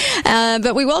on.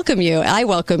 But we welcome you. I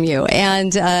welcome you.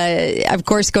 And, of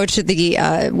course, go to the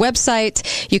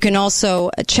website. You can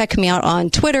also check me out on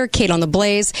Twitter, Kate on the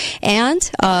Blaze, and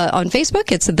on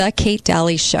Facebook, it's The Kate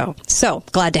Daly Show. So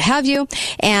glad to have you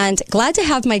and glad to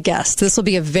have my guest. This will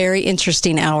be a very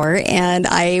interesting hour, and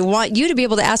I want you to be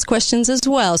able to ask questions as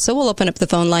well. So we'll open up the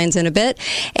phone lines in a bit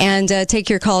and take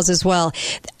your calls as well.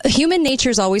 Human nature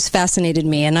has always fascinated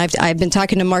me, and I've been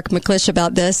talking to Mark McClish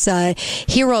about this.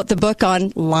 He wrote the book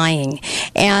on lying,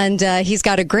 and he's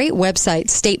got a great website,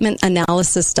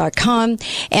 statementanalysis.com.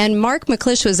 And Mark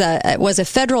McClish was a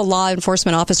federal law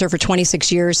enforcement officer for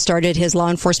 26 years, started his law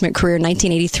enforcement career in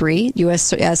 1983,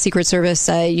 U.S. Secret Service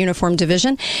Uniform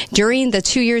Division. During the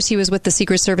 2 years he was with the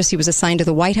Secret Service, he was assigned to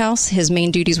the White House. His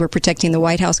main duties were protecting the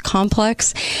White House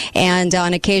complex, and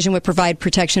on occasion would provide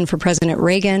protection for President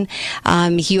Reagan.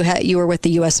 You were with the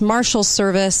U.S. Marshal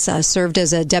Service, served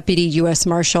as a deputy U.S.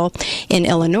 Marshal in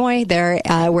Illinois, there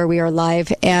where we are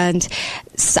live. And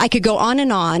I could go on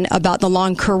and on about the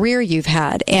long career you've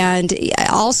had. And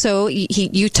also,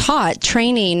 you taught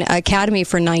Training Academy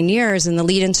for 9 years and the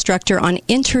lead instructor on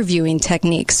interviewing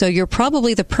techniques. So you're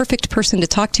probably the perfect person to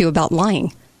talk to about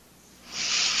lying.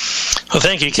 Well,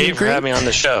 thank you, Kate, for having me on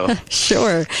the show.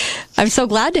 Sure. I'm so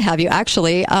glad to have you,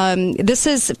 actually. This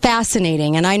is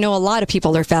fascinating, and I know a lot of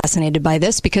people are fascinated by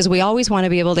this because we always want to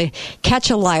be able to catch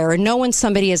a liar or know when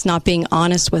somebody is not being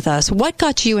honest with us. What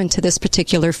got you into this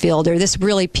particular field, or this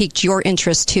really piqued your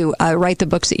interest to write the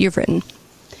books that you've written?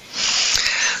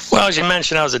 Well, as you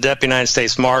mentioned, I was a Deputy United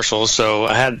States Marshal, so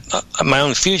I had my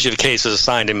own fugitive cases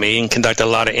assigned to me and conducted a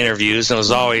lot of interviews, and it was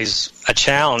always a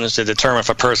challenge to determine if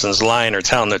a person's lying or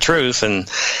telling the truth. And,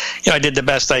 I did the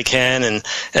best I can, and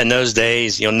in those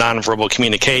days, nonverbal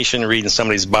communication, reading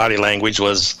somebody's body language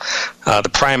was the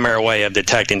primary way of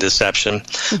detecting deception.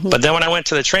 Mm-hmm. But then when I went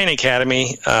to the Training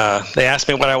Academy, they asked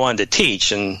me what I wanted to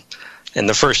teach, and in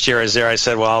the first year I was there, I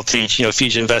said, well, I'll teach,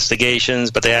 fugitive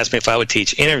investigations, but they asked me if I would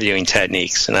teach interviewing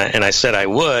techniques, and I said I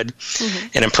would. Mm-hmm.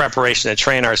 And in preparation to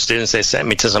train our students, they sent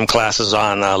me to some classes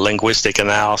on linguistic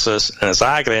analysis, and as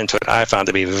I got into it, I found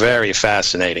it to be very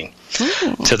fascinating,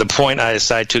 to the point I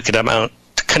decided to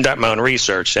conduct my own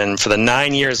research. And for the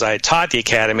 9 years I taught the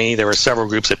academy, there were several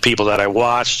groups of people that I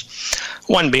watched,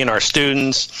 one being our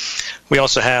students. We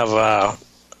also have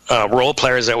role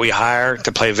players that we hire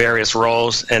to play various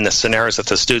roles and the scenarios that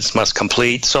the students must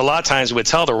complete. So a lot of times we would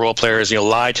tell the role players,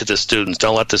 lie to the students.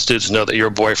 Don't let the students know that your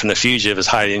boyfriend, the fugitive, is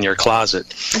hiding in your closet.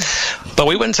 But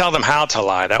we wouldn't tell them how to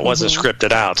lie. That wasn't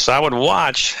scripted out. So I would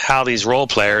watch how these role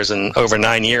players, and over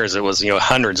 9 years, it was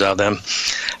hundreds of them,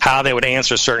 how they would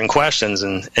answer certain questions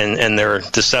in their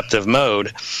deceptive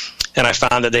mode. And I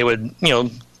found that they would,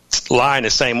 lie in the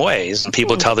same ways, and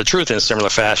people tell the truth in a similar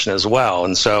fashion as well.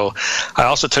 And so I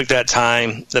also took that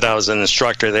time that I was an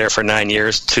instructor there for 9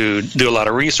 years to do a lot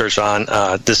of research on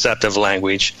deceptive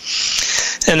language.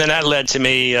 And then that led to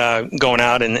me going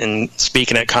out and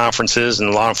speaking at conferences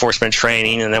and law enforcement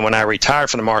training. And then when I retired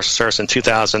from the Marshal Service in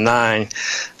 2009,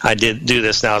 I did do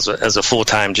this now as a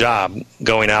full-time job,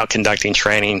 going out, conducting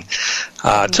training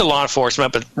to law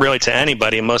enforcement, but really to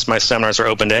anybody. Most of my seminars are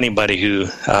open to anybody who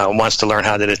wants to learn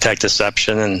how to detect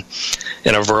deception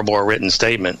in a verbal or written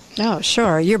statement. Oh,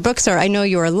 sure. Your books are I Know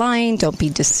You Are Lying, Don't Be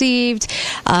Deceived.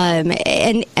 And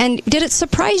did it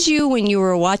surprise you when you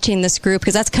were watching this group?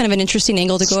 Because that's kind of an interesting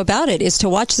angle to go about it, is to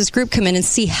watch this group come in and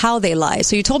see how they lie.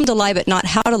 So you told them to lie, but not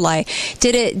how to lie.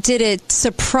 Did it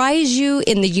surprise you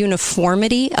in the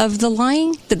uniformity of the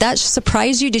lying? Did that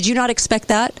surprise you? Did you not expect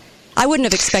that? I wouldn't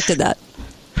have expected that.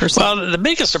 Well, the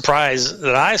biggest surprise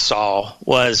that I saw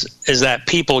is that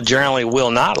people generally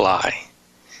will not lie.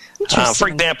 For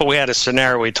example, we had a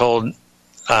scenario we told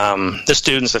the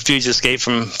students, a fugitive escaped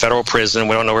from federal prison.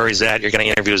 We don't know where he's at. You're going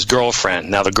to interview his girlfriend.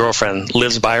 Now, the girlfriend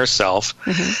lives by herself.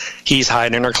 Mm-hmm. He's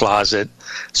hiding in her closet.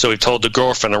 So we've told the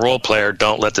girlfriend, the role player,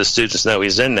 don't let the students know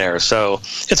he's in there. So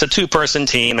it's a two-person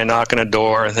team. They knock on a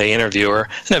door. They interview her.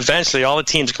 And eventually all the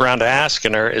teams go around to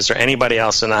asking her, is there anybody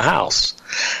else in the house?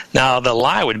 Now, the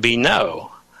lie would be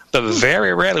no. But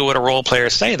very rarely would a role player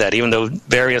say that, even though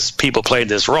various people played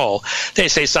this role. They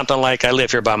say something like, I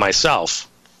live here by myself.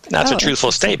 That's a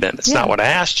truthful statement. It's not what I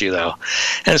asked you, though.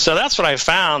 And so that's what I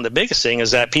found. The biggest thing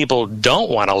is that people don't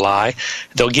want to lie.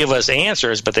 They'll give us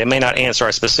answers, but they may not answer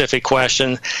our specific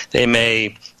question. They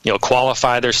may,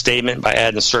 qualify their statement by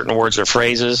adding certain words or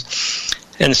phrases.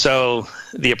 And so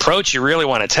the approach you really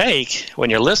want to take when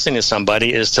you're listening to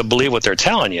somebody is to believe what they're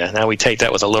telling you. Now, we take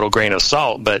that with a little grain of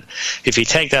salt, but if you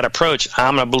take that approach,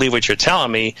 I'm going to believe what you're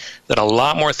telling me, then a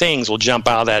lot more things will jump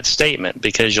out of that statement,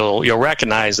 because you'll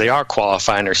recognize they are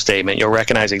qualifying their statement. You'll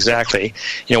recognize exactly,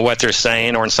 what they're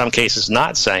saying, or in some cases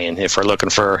not saying, if we're looking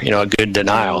for, a good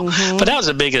denial. Mm-hmm. But that was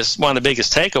one of the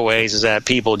biggest takeaways, is that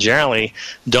people generally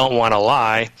don't want to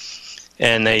lie.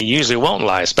 And they usually won't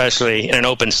lie, especially in an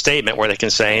open statement where they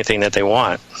can say anything that they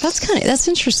want. That's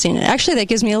interesting. Actually, that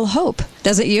gives me a little hope.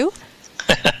 Does it you?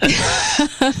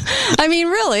 I mean,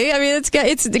 really. I mean, it's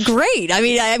great. I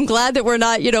mean, I'm glad that we're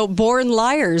not, born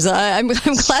liars. I'm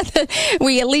glad that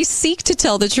we at least seek to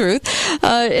tell the truth.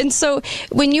 And so,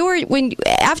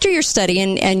 after your study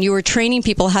and you were training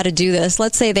people how to do this,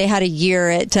 let's say they had a year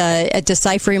at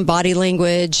deciphering body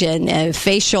language and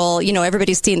facial.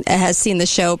 Everybody has seen the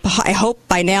show. I hope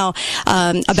by now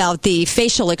about the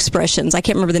facial expressions. I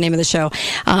can't remember the name of the show.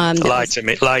 Lie to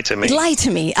me. Lie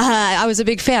to me. I was a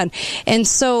big fan. And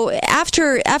so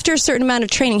after a certain amount of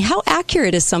training, how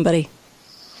accurate is somebody,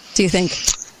 do you think?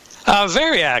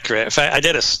 Very accurate. In fact, I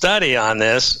did a study on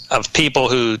this of people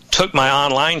who took my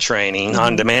online training,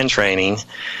 on-demand training,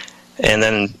 and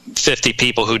then 50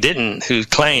 people who didn't, who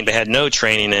claimed they had no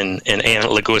training in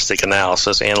linguistic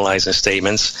analysis, analyzing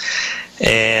statements.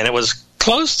 And it was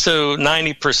close to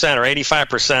 90% or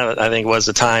 85%, I think, was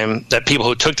the time that people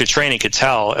who took the training could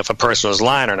tell if a person was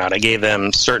lying or not. I gave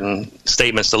them certain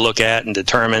statements to look at and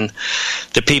determine.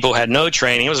 The people who had no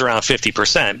training, it was around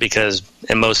 50%, because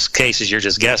in most cases you're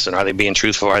just guessing. Are they being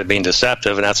truthful? Are they being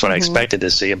deceptive? And that's what I expected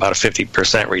to see, about a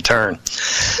 50% return.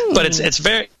 But it's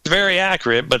very, very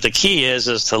accurate. But the key is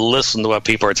to listen to what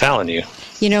people are telling you.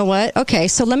 You know what? Okay,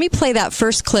 so let me play that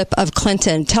first clip of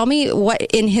Clinton. Tell me what,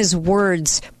 in his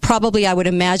words, probably I would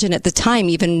imagine at the time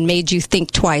even made you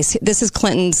think twice. This is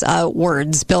Clinton's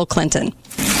words, Bill Clinton.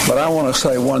 But I want to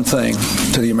say one thing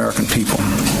to the American people.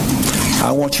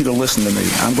 I want you to listen to me.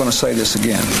 I'm going to say this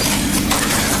again.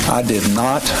 I did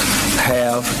not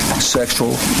have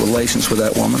sexual relations with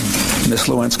that woman, Miss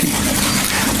Lewinsky.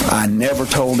 I never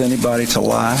told anybody to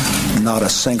lie, not a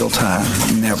single time,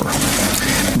 never.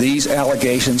 These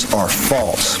allegations are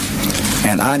false,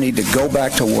 and I need to go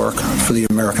back to work for the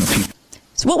American people.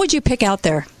 So what would you pick out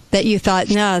there that you thought,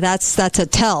 no, that's a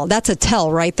tell. That's a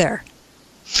tell right there?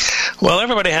 Well,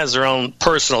 everybody has their own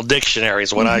personal dictionary,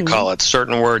 is what I call it.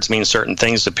 Certain words mean certain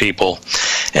things to people.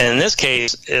 And in this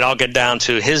case, it all get down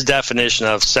to his definition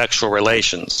of sexual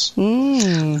relations.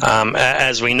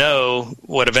 As we know,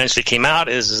 what eventually came out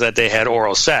is that they had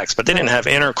oral sex, but they didn't have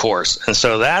intercourse. And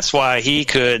so that's why he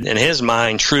could, in his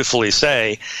mind, truthfully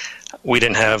say, I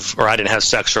didn't have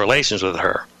sexual relations with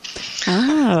her.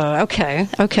 Oh, okay.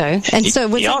 And so,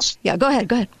 go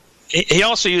ahead. He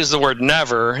also used the word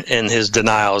never in his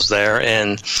denials there,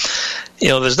 and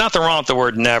there's nothing wrong with the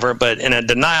word never, but in a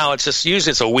denial,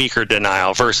 it's a weaker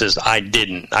denial versus I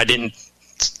didn't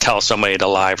tell somebody to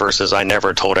lie versus I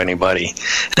never told anybody.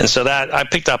 And so that I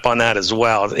picked up on that as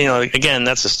well. Again,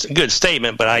 that's a good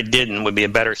statement, but I didn't would be a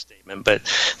better statement. But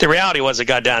the reality was it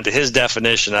got down to his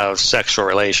definition of sexual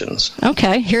relations.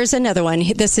 Okay, here's another one.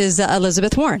 This is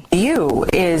Elizabeth Warren.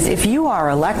 If you are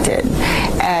elected,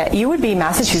 you would be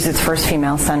Massachusetts' first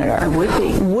female senator. I would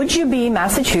be. Would you be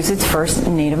Massachusetts' first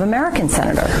Native American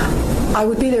senator? I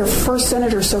would be their first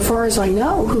senator, so far as I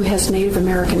know, who has Native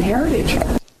American heritage.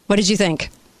 What did you think?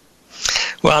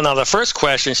 Well, now the first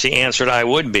question she answered, I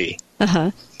would be.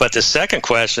 But the second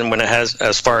question, when it has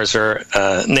as far as her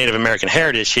Native American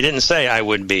heritage, she didn't say I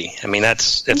would be. I mean,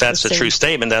 if that's a true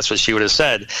statement, that's what she would have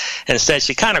said. And instead,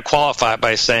 she kind of qualified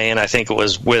by saying, I think it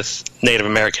was with Native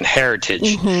American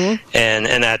heritage.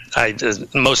 And that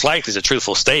most likely is a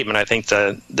truthful statement. I think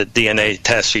the DNA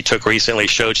test she took recently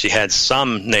showed she had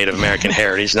some Native American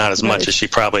heritage, not as much as she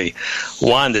probably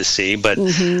wanted to see. But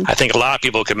I think a lot of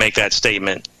people could make that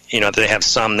statement, that they have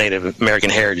some Native American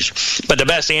heritage. But the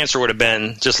best answer would have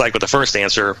been, just like with the first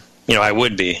answer, I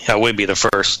would be the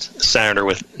first senator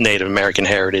with Native American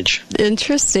heritage.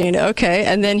 Interesting. Okay.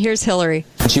 And then here's Hillary.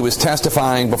 She was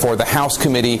testifying before the House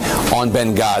Committee on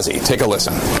Benghazi. Take a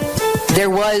listen. There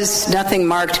was nothing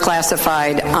marked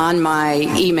classified on my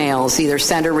emails, either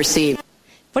sent or received.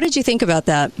 What did you think about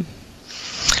that?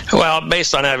 Well,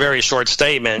 based on that very short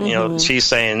statement, she's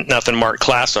saying nothing marked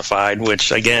classified,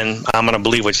 which, again, I'm going to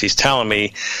believe what she's telling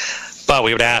me. But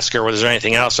we would ask her, was there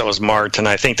anything else that was marked? And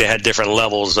I think they had different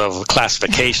levels of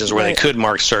classifications where they could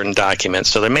mark certain documents.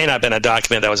 So there may not have been a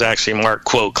document that was actually marked,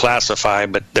 quote,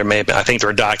 classified, but there may have been, I think there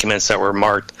were documents that were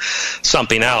marked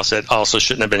something else that also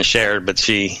shouldn't have been shared, but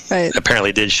she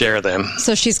apparently did share them.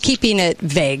 So she's keeping it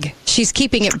vague. She's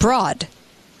keeping it broad.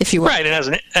 if you will. Right,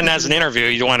 and as an interviewer,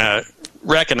 you want to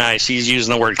recognize he's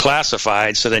using the word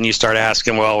classified, so then you start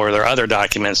asking, well, were there other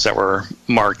documents that were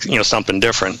marked, something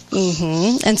different?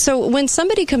 Mm-hmm. And so when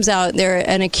somebody comes out, they're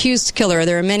an accused killer.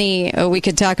 There are many we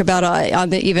could talk about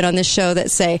even on this show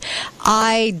that say,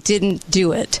 I didn't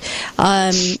do it.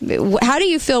 How do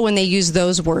you feel when they use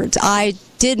those words? I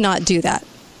did not do that.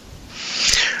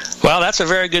 Well, that's a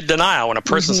very good denial. When a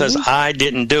person says, I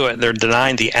didn't do it, they're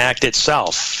denying the act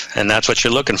itself. And that's what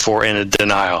you're looking for in a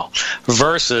denial.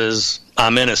 Versus,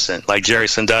 I'm innocent, like Jerry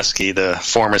Sandusky, the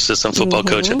former assistant football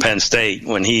coach at Penn State.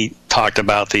 When he talked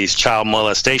about these child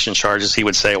molestation charges, he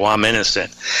would say, well, I'm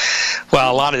innocent.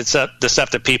 Well, a lot of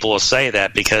deceptive people will say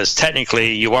that because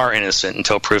technically you are innocent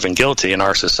until proven guilty in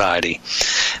our society.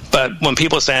 But when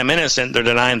people say I'm innocent, they're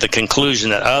denying the conclusion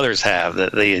that others have,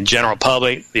 that the general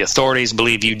public, the authorities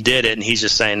believe you did it, and he's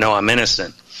just saying, no, I'm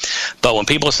innocent. But when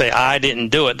people say, I didn't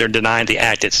do it, they're denying the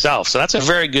act itself. So that's a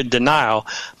very good denial.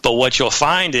 But what you'll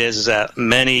find is that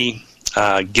many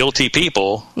guilty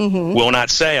people will not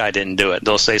say, I didn't do it.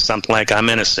 They'll say something like, I'm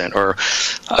innocent. Or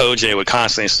OJ would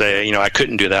constantly say, I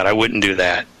couldn't do that. I wouldn't do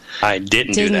that. I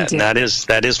didn't do that. And that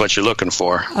is what you're looking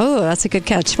for. Oh, that's a good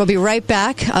catch. We'll be right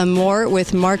back. More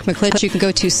with Mark McClitch. You can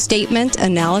go to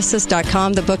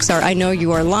statementanalysis.com. The books are I Know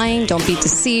You Are Lying, Don't Be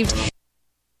Deceived.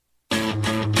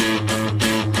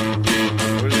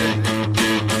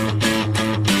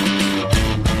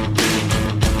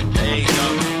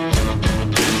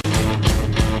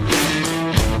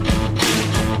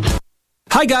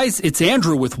 Hi guys, it's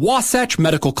Andrew with Wasatch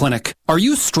Medical Clinic. Are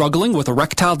you struggling with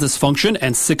erectile dysfunction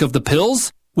and sick of the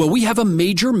pills? Well, we have a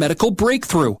major medical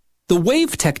breakthrough. The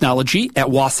WAVE technology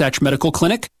at Wasatch Medical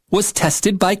Clinic was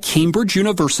tested by Cambridge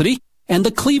University and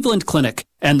the Cleveland Clinic,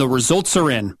 and the results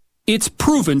are in. It's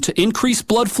proven to increase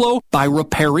blood flow by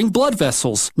repairing blood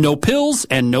vessels. No pills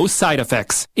and no side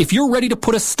effects. If you're ready to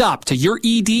put a stop to your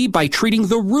ED by treating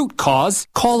the root cause,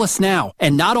 call us now.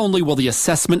 And not only will the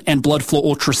assessment and blood flow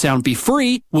ultrasound be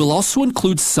free, we'll also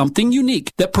include something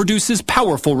unique that produces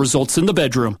powerful results in the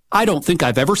bedroom. I don't think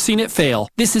I've ever seen it fail.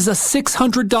 This is a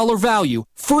 $600 value,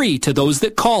 free to those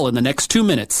that call in the next 2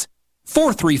 minutes.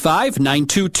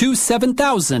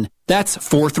 435-922-7000. That's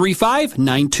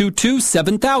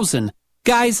 435-922-7000.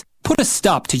 Guys, put a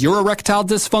stop to your erectile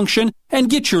dysfunction and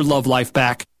get your love life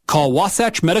back. Call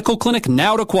Wasatch Medical Clinic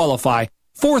now to qualify.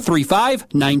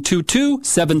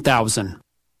 435-922-7000.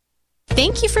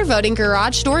 Thank you for voting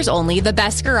Garage Doors Only the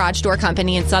best garage door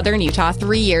company in Southern Utah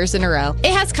 3 years in a row.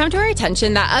 It has come to our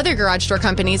attention that other garage door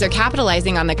companies are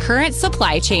capitalizing on the current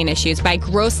supply chain issues by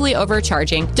grossly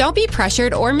overcharging. Don't be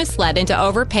pressured or misled into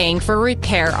overpaying for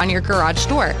repair on your garage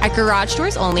door. At Garage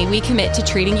Doors Only, we commit to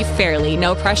treating you fairly,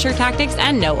 no pressure tactics,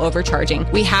 and no overcharging.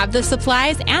 We have the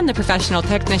supplies and the professional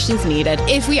technicians needed.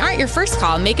 If we aren't your first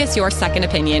call, make us your second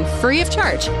opinion, free of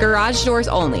charge. Garage Doors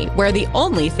Only, where the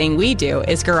only thing we do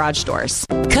is garage doors.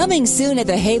 Coming soon at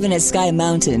the Haven at Sky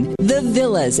Mountain, The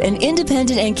Villas, an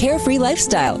independent and carefree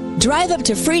lifestyle. Drive up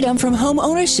to freedom from home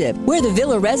ownership, where the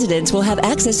villa residents will have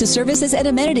access to services and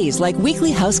amenities like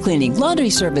weekly house cleaning,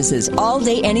 laundry services,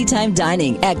 all-day anytime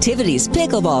dining, activities,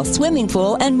 pickleball, swimming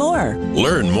pool, and more.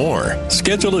 Learn more.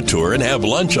 Schedule a tour and have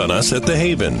lunch on us at the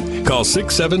Haven. Call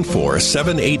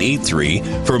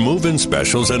 674-7883 for move-in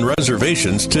specials and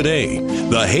reservations today.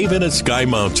 The Haven at Sky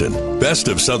Mountain. Best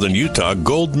of Southern Utah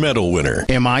gold medal winner.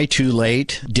 Am I too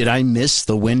late? Did I miss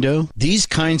the window? These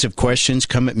kinds of questions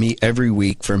come at me every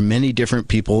week from many different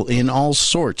people in all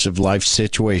sorts of life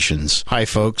situations. Hi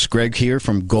folks, Greg here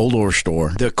from Gold Ore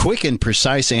Store. The quick and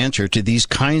precise answer to these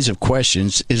kinds of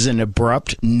questions is an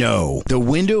abrupt no. The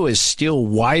window is still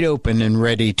wide open and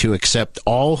ready to accept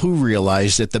all who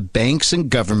realize that the banks and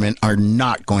government are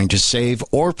not going to save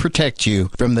or protect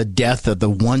you from the death of the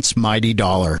once mighty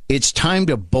dollar. It's time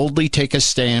to boldly take a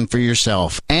stand for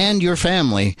yourself and your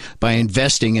family by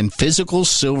investing in physical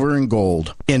silver and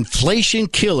gold. Inflation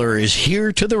Killer is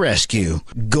here to the rescue.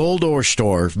 Gold Ore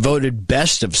Store, voted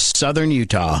best of Southern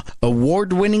Utah.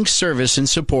 Award-winning service and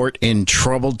support in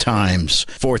troubled times.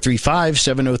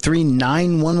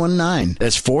 435-703-9119.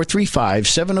 That's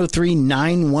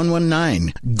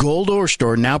 435-703-9119. Gold Ore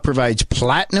Store now provides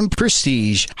platinum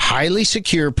prestige, highly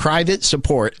secure private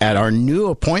support at our new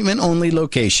appointment-only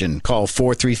location. Call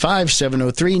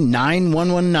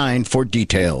 435-703-9119 for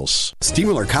details.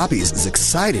 Steamroller Copies is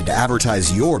excited to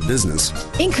advertise your business.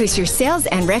 Increase your sales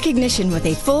and recognition with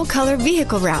a full-color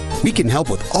vehicle wrap. We can help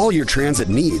with all your transit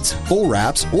needs. Full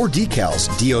wraps or decals,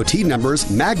 DOT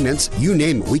numbers, magnets, you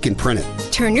name it, we can print it.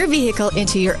 Turn your vehicle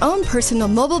into your own personal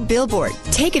mobile billboard.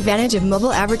 Take advantage of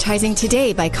mobile advertising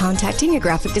today by contacting your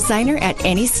graphic designer at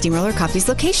any Steamroller Copies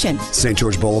location. St.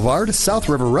 George Boulevard, South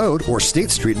River Road, or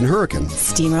State Street in Hurricane.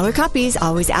 Steamroller Copies,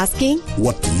 always asking,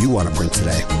 what do you want to print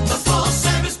today? The Full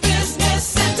Service Business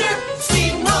Center,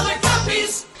 Steamroller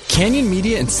Copies. Canyon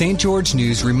Media and St. George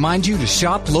News remind you to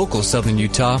shop local, Southern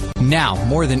Utah. Now,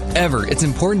 more than ever, it's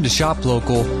important to shop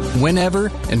local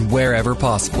whenever and wherever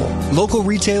possible. Local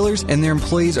retailers and their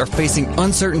employees are facing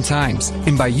uncertain times,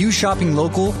 and by you shopping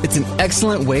local, it's an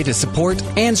excellent way to support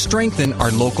and strengthen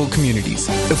our local communities.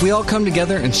 If we all come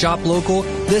together and shop local,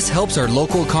 this helps our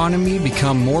local economy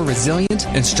become more resilient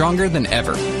and stronger than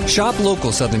ever. Shop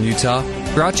local, Southern Utah.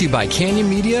 Brought to you by Canyon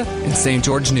Media and St.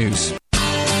 George News.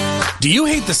 Do you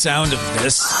hate the sound of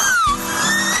this?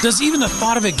 Does even the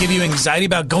thought of it give you anxiety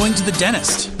about going to the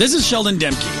dentist? This is Sheldon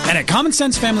Demke, and at Common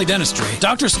Sense Family Dentistry,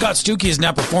 Dr. Scott Stuckey is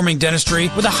now performing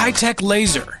dentistry with a high-tech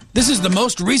laser. This is the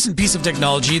most recent piece of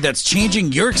technology that's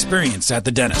changing your experience at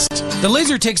the dentist. The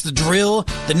laser takes the drill,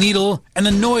 the needle, and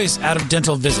the noise out of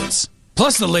dental visits.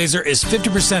 Plus, the laser is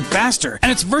 50% faster, and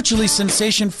it's virtually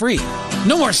sensation-free.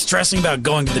 No more stressing about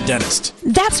going to the dentist.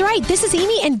 That's right. This is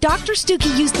Amy, and Dr.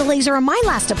 Stuckey used the laser on my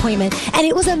last appointment, and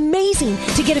it was amazing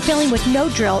to get a feeling with no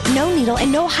drill, no needle,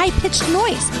 and no high-pitched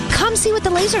noise. Come see what the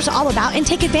laser's all about and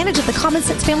take advantage of the Common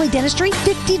Sense Family Dentistry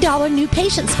 $50 new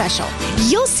patient special.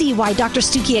 You'll see why Dr.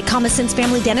 Stuckey at Common Sense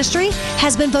Family Dentistry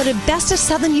has been voted Best of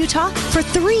Southern Utah for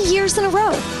 3 years in a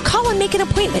row. Call and make an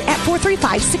appointment at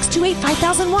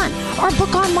 435-628-5001 or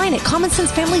book online at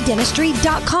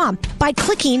commonsensefamilydentistry.com by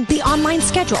clicking the online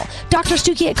schedule. Dr.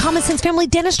 Stuckey at Common Sense Family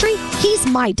Dentistry, he's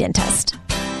my dentist.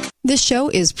 This show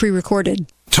is pre-recorded.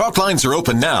 Talk lines are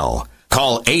open now.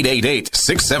 Call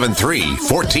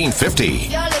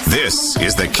 888-673-1450. This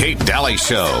is the Kate Daly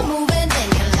Show.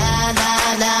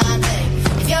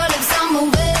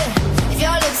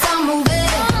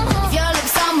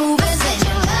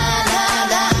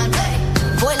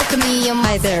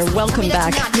 Hi there. Welcome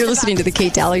back. You're listening to the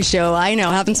Kate Daly Show. I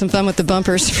know, having some fun with the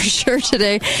bumpers for sure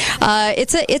today.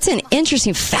 It's an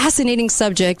interesting, fascinating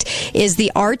subject, is the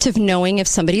art of knowing if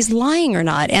somebody's lying or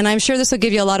not. And I'm sure this will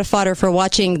give you a lot of fodder for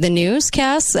watching the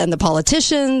newscasts and the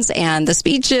politicians and the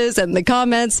speeches and the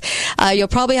comments. You'll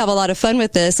probably have a lot of fun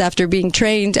with this after being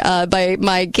trained by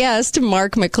my guest,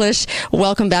 Mark McClish.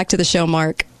 Welcome back to the show,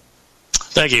 Mark.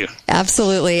 Thank you.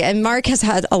 Absolutely. And Mark has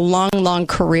had a long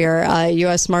career,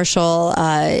 U.S. Marshal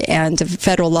and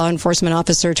federal law enforcement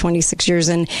officer, 26 years,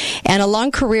 and a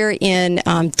long career in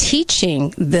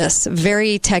teaching this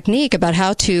very technique about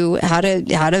how to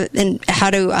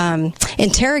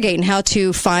interrogate and how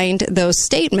to find those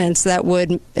statements that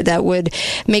would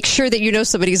make sure that you know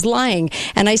somebody's lying.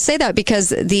 And I say that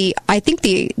because I think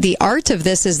the art of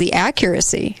this is the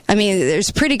accuracy. I mean,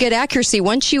 there's pretty good accuracy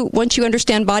once you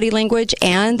understand body language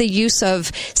and the use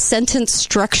of sentence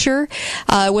structure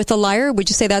with a liar. Would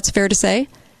you say that's fair to say?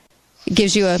 It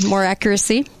gives you a more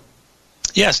accuracy?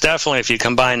 Yes, definitely, if you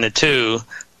combine the two.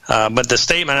 But the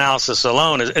statement analysis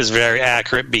alone is very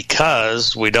accurate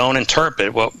because we don't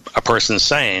interpret what a person's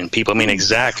saying. People mean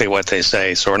exactly what they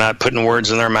say. So we're not putting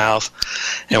words in their mouth,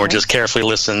 and we're just carefully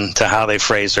listening to how they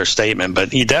phrase their statement.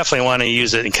 But you definitely want to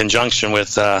use it in conjunction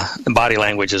with body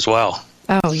language as well.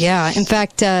 Oh, yeah. In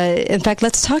fact,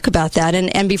 let's talk about that.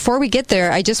 And before we get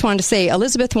there, I just wanted to say,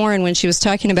 Elizabeth Warren, when she was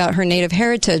talking about her native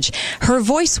heritage, her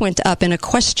voice went up in a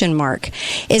question mark.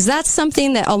 Is that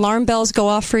something that alarm bells go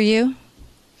off for you?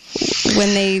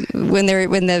 When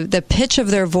the pitch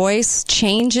of their voice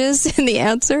changes in the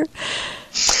answer?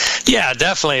 Yeah,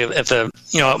 definitely.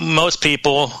 Most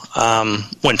people,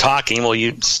 when talking,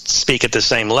 you speak at the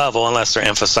same level unless they're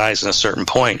emphasizing a certain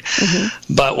point.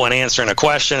 Mm-hmm. But when answering a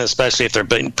question, especially if they're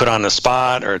being put on the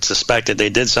spot or it's suspected they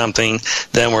did something,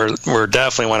 then we're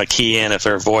definitely want to key in if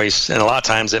their voice, and a lot of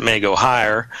times it may go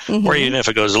higher, mm-hmm. or even if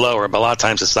it goes lower, but a lot of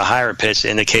times it's the higher pitch that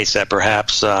indicates that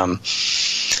perhaps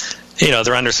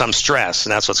they're under some stress,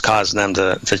 and that's what's causing them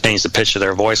to change the pitch of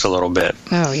their voice a little bit.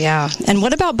 Oh, yeah. And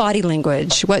what about body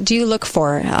language? What do you look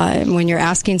for when you're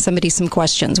asking somebody some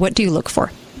questions? What do you look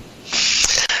for?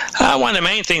 One of the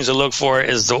main things to look for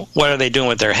is what are they doing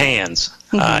with their hands?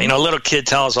 Mm-hmm. A little kid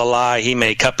tells a lie, he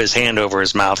may cup his hand over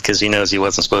his mouth because he knows he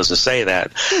wasn't supposed to say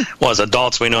that. Well, as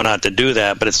adults, we know not to do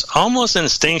that, but it's almost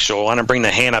instinctual. We want to bring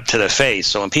the hand up to the face.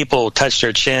 So when people touch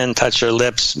their chin, touch their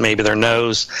lips, maybe their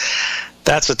nose,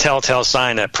 that's a telltale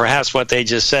sign that perhaps what they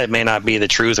just said may not be the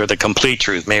truth or the complete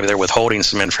truth. Maybe they're withholding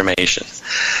some information.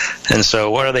 And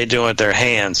so what are they doing with their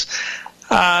hands?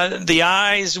 The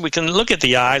eyes, we can look at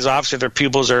the eyes. Obviously, their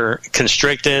pupils are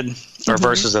constricted or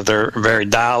versus if they're very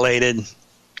dilated,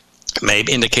 may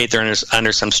indicate they're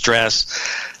under some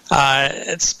stress.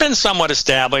 It's been somewhat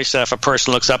established that if a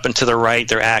person looks up and to the right,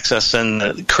 they're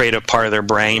accessing the creative part of their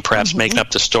brain, perhaps making up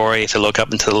the story. If they look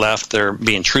up and to the left, they're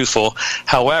being truthful.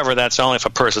 However, that's only if a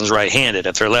person's right-handed.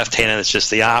 If they're left-handed, it's just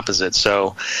the opposite.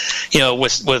 So,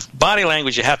 with body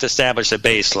language, you have to establish a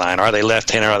baseline. Are they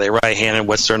left-handed? Are they right-handed?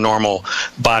 What's their normal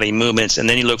body movements? And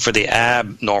then you look for the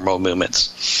abnormal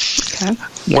movements. Okay.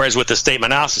 Whereas with the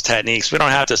statement analysis techniques, we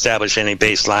don't have to establish any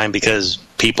baseline because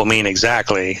people mean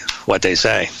exactly what they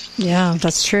say. Yeah,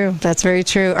 that's true. That's very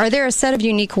true. Are there a set of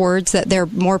unique words that they're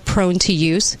more prone to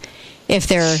use if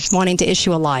they're wanting to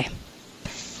issue a lie?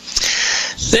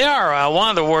 They are. One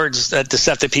of the words that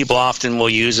deceptive people often will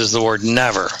use is the word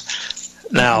never.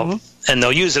 Now, and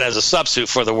they'll use it as a substitute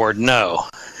for the word no.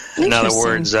 In other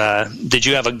words, did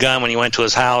you have a gun when you went to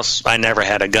his house? I never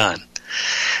had a gun.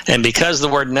 And because the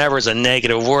word never is a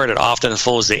negative word, it often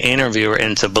fools the interviewer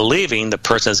into believing the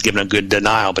person has given a good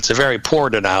denial. But it's a very poor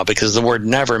denial because the word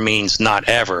never means not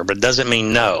ever, but it doesn't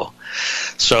mean no.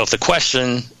 So if the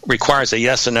question requires a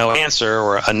yes or no answer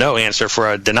or a no answer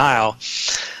for a denial,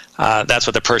 that's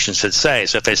what the person should say.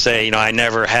 So if they say, I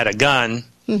never had a gun,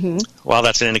 well,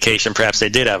 that's an indication perhaps they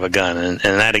did have a gun. And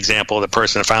in that example, the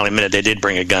person finally admitted they did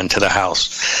bring a gun to the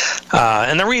house.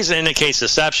 And the reason it indicates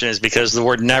deception is because the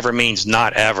word never means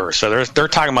not ever. So they're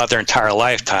talking about their entire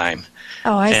lifetime.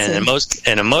 Oh, I see.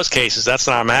 And in most cases, that's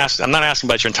not I'm not asking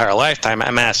about your entire lifetime.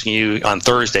 I'm asking you on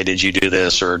Thursday, did you do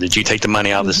this, or did you take the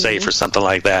money out of the safe, or something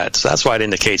like that. So that's why it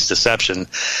indicates deception.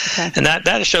 Okay. And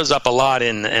that shows up a lot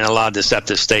in a lot of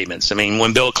deceptive statements. I mean,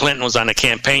 when Bill Clinton was on the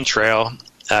campaign trail,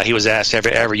 he was asked, have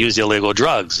you ever used illegal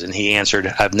drugs? And he answered,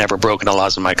 I've never broken the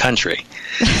laws of my country.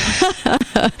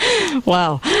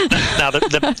 Wow. Now,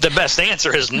 the best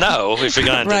answer is no, if you're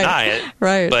going to deny it.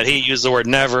 Right. But he used the word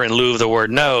never in lieu of the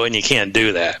word no, and you can't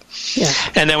do that. Yeah.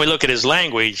 And then we look at his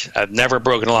language. I've never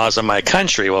broken the laws of my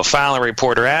country. Well, finally, a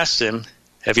reporter asked him,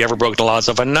 have you ever broken the laws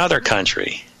of another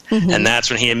country? And that's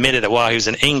when he admitted that while he was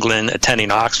in England attending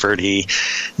Oxford, he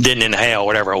didn't inhale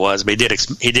whatever it was, but he did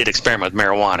experiment with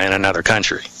marijuana in another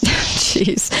country.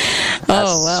 Jeez.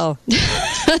 Oh, wow.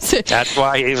 That's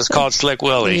why he was called Slick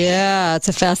Willie. Yeah, it's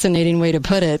a fascinating way to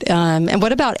put it. And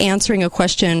what about answering a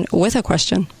question with a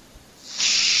question?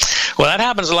 Well, that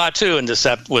happens a lot, too,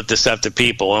 with deceptive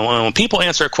people. And when people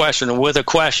answer a question with a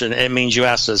question, it means you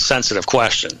asked a sensitive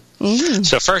question.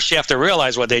 So first you have to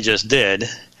realize what they just did.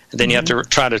 Then you have to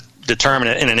try to determine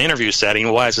it in an interview setting,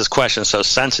 why is this question so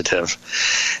sensitive?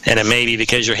 And it may be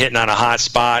because you're hitting on a hot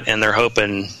spot and they're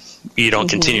hoping you don't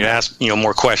continue to ask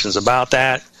more questions about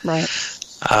that. Right.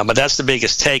 But that's the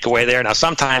biggest takeaway there. Now,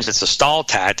 sometimes it's a stall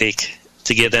tactic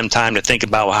to give them time to think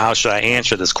about, well, how should I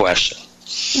answer this question?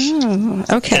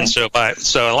 Okay. And so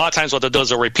a lot of times what they'll do is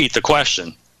they'll repeat the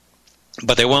question.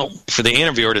 But they won't, for the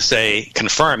interviewer to say,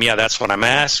 confirm, yeah, that's what I'm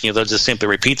asking. They'll just simply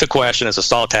repeat the question as a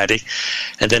stall tactic,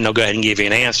 and then they'll go ahead and give you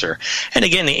an answer. And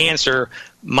again, the answer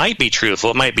might be truthful,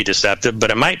 it might be deceptive,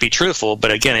 but it might be truthful. But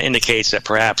again, it indicates that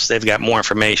perhaps they've got more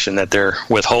information that they're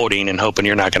withholding and hoping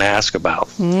you're not going to ask about.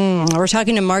 We're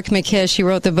talking to Mark McKish. He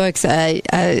wrote the books,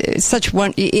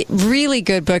 really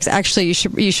good books. Actually,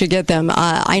 you should get them.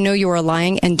 I Know You Are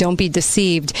Lying and Don't Be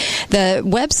Deceived. The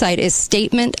website is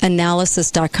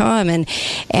statementanalysis.com,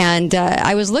 and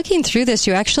I was looking through this.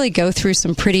 You actually go through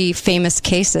some pretty famous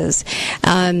cases,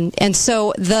 and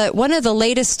so one of the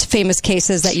latest famous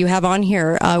cases that you have on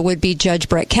here would be Judge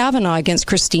Brett Kavanaugh against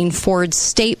Christine Ford's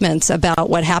statements about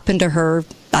what happened to her,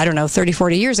 30,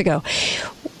 40 years ago.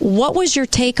 What was your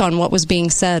take on what was being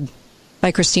said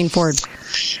by Christine Ford?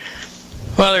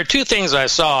 Well, there are two things I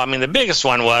saw. I mean, the biggest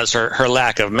one was her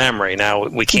lack of memory. Now,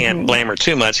 we can't blame her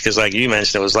too much because, like you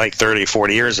mentioned, it was like 30,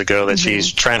 40 years ago that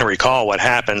she's trying to recall what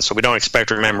happened, so we don't expect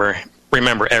her to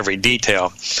remember every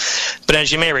detail. But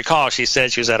as you may recall, she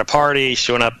said she was at a party,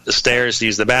 she went up the stairs to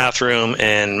use the bathroom,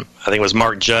 and I think it was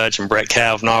Mark Judge and Brett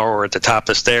Kavanaugh were at the top of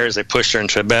the stairs. They pushed her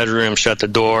into a bedroom, shut the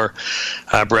door.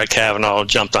 Brett Kavanaugh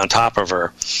jumped on top of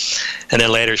her. And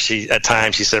then later, at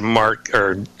times, she said Mark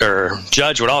or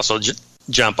Judge would also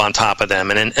jump on top of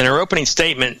them. And in her opening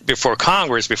statement before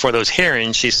Congress, before those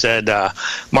hearings, she said,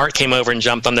 Mark came over and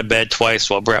jumped on the bed twice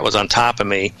while Brett was on top of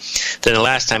me. Then the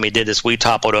last time he did this, we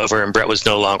toppled over and Brett was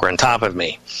no longer on top of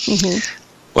me.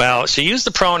 Well, she used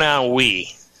the pronoun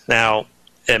we. Now,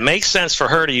 it makes sense for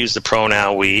her to use the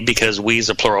pronoun we because we is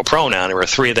a plural pronoun. There were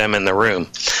three of them in the room.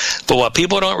 But what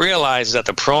people don't realize is that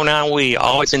the pronoun we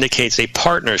always indicates a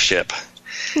partnership.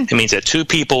 It means that two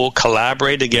people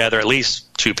collaborate together, at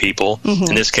least two people,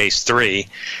 in this case three,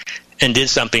 and did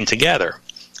something together.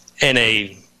 And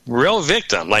a real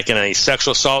victim, like in a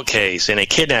sexual assault case, in a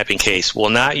kidnapping case, will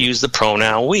not use the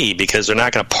pronoun we because they're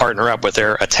not going to partner up with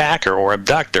their attacker or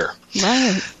abductor.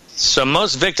 Right. So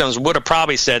most victims would have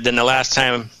probably said that the last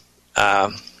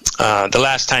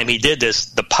time he did this,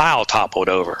 the pile toppled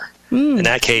over. In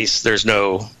that case, there's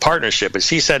no partnership. But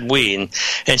she said we,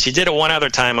 and she did it one other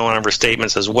time in one of her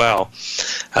statements as well,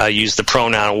 used the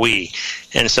pronoun we.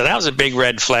 And so that was a big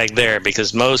red flag there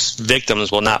because most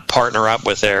victims will not partner up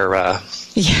with their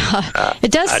it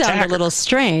does sound attacker. a little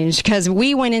strange because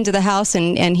we went into the house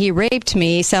and he raped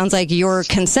me. Sounds like you're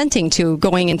consenting to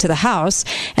going into the house.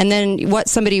 And then what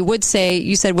somebody would say,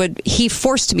 you said, he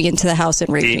forced me into the house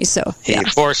and raped me. So he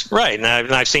forced, right.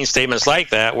 And I've seen statements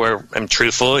like that where I'm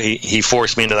truthful. He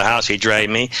forced me into the house. He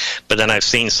dragged me. But then I've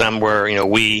seen some where,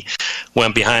 we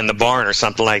went behind the barn or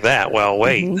something like that. Well,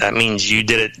 wait, that means you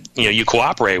did it, you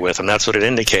cooperate with him. That's what it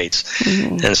indicates.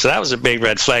 And so that was a big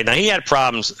red flag. Now, he had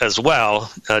problems as well.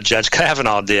 Judge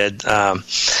Kavanaugh did.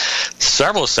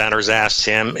 Several senators asked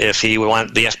him if he would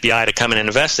want the FBI to come and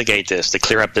investigate this, to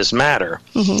clear up this matter.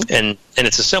 And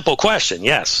it's a simple question,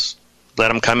 yes,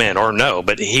 let him come in, or no.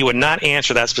 But he would not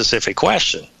answer that specific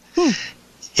question.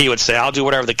 He would say, I'll do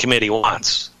whatever the committee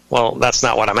wants. Well, that's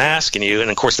not what I'm asking you.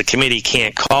 And, of course, the committee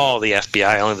can't call the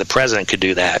FBI. Only the president could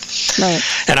do that. Right.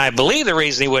 And I believe the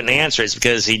reason he wouldn't answer is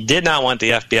because he did not want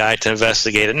the FBI to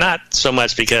investigate it, not so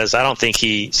much because I don't think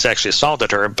he sexually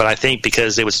assaulted her, but I think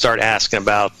because they would start asking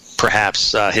about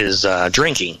perhaps his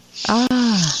drinking.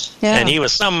 Yeah. And he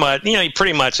was somewhat, he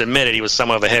pretty much admitted he was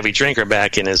somewhat of a heavy drinker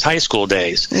back in his high school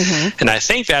days. And I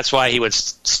think that's why he would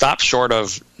stop short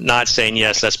of not saying,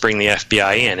 yes, let's bring the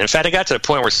FBI in. In fact, it got to the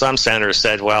point where some senators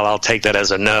said, well, I'll take that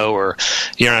as a no, or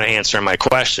you're not answering my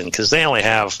question, because they only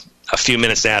have a few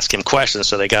minutes to ask him questions,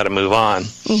 so they got to move on.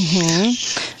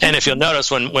 And if you'll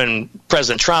notice, when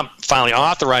President Trump finally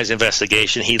authorized the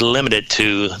investigation, he limited it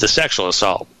to the sexual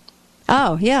assault.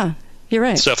 Oh, yeah. You're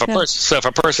right. So if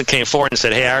a person came forward and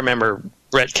said, hey, I remember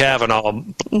Brett Kavanaugh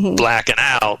blacking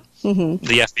out, the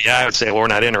FBI would say, well, we're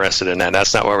not interested in that.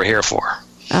 That's not what we're here for.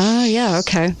 Yeah,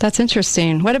 okay. That's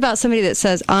interesting. What about somebody that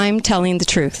says, I'm telling the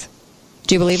truth?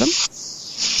 Do you believe them?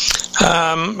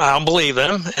 I don't believe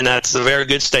them, and that's a very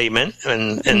good statement,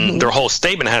 and their whole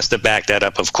statement has to back that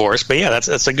up, of course. But yeah,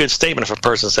 that's a good statement if a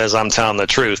person says, I'm telling the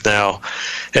truth. Now,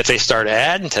 if they start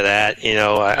adding to that,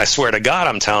 I swear to God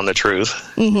I'm telling the truth,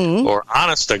 or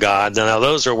honest to God, then now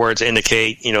those are words that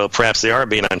indicate, perhaps they are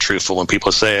being untruthful when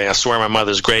people say, I swear on my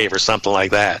mother's grave, or something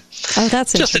like that. Oh,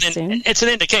 that's interesting. It's an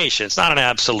indication. It's not an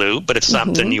absolute, but it's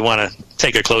something you want to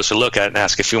take a closer look at and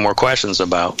ask a few more questions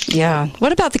about. Yeah.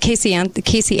 What about the Casey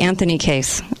Anthony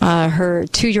case? Her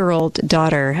 2-year-old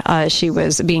daughter, she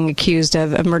was being accused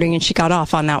of murdering, and she got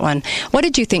off on that one. What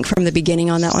did you think from the beginning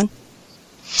on that one?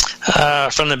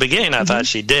 From the beginning, I thought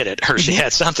she did it, or she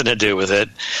had something to do with it.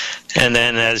 And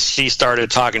then as she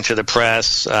started talking to the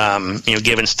press,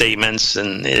 giving statements,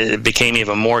 and it became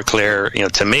even more clear,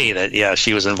 to me that, yeah,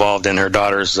 she was involved in her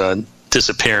daughter's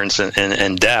disappearance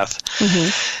and death.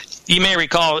 You may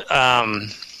recall,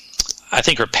 I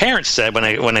think her parents said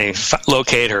when they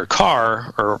located her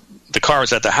car, or the car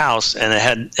was at the house, and it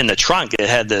had in the trunk, it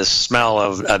had this smell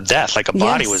of death, like a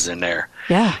body was in there.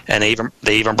 Yeah. And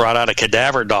they even brought out a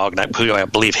cadaver dog who I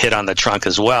believe hid on the trunk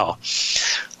as well.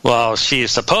 Well,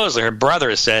 her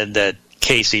brother said that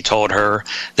Casey told her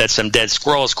that some dead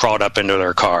squirrels crawled up into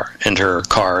her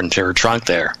trunk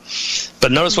there.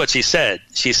 But notice what she said.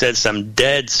 She said some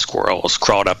dead squirrels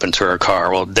crawled up into her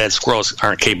car. Well, dead squirrels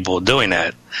aren't capable of doing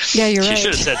that. Yeah, you're right.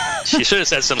 She should have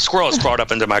said some squirrels crawled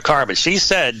up into my car, but she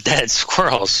said dead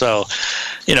squirrels. So,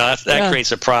 that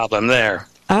creates a problem there.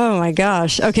 Oh, my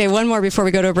gosh. Okay, one more before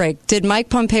we go to a break. Did Mike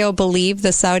Pompeo believe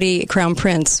the Saudi crown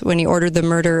prince when he ordered the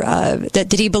murder?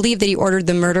 Did he believe that he ordered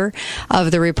the murder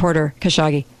of the reporter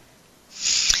Khashoggi?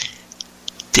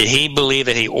 Did he believe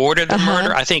that he ordered the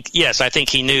murder? I think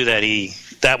he knew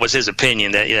that was his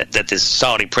opinion, that this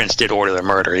Saudi prince did order the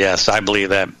murder. Yes, I believe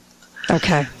that.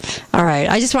 Okay. All right.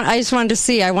 I wanted to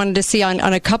see on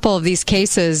a couple of these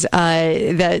cases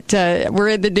that were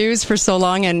in the news for so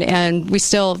long, and we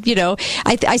still,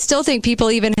 I still think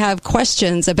people even have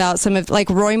questions about some of, like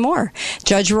Roy Moore,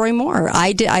 Judge Roy Moore.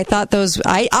 I thought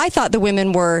the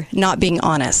women were not being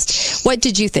honest. What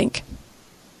did you think?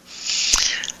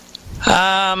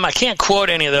 I can't quote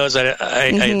any of those.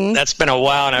 That's been a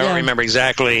while, and I don't remember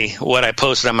exactly what I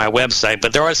posted on my website.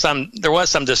 But there was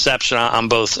some deception on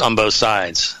both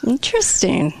sides.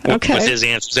 Interesting. Okay. With his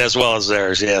answers as well as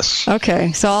theirs. Yes.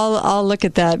 Okay, so I'll look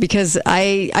at that because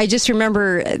I just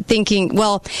remember thinking,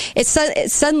 well,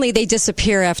 suddenly they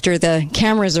disappear after the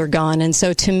cameras are gone, and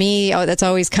so to me, that's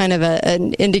always kind of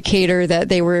an indicator that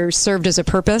they were served as a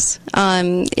purpose,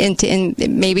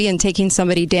 maybe in taking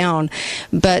somebody down,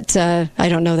 but I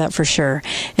don't know that for sure.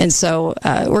 And so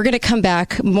we're going to come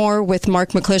back more with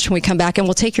Mark McClish when we come back, and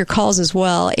we'll take your calls as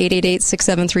well,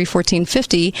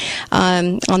 888-673-1450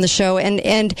 on the show.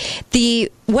 And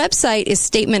the website is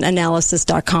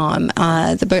statementanalysis.com.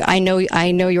 But I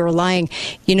know you're lying.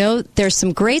 There's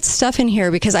some great stuff in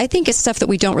here because I think it's stuff that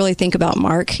we don't really think about,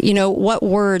 Mark. What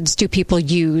words do people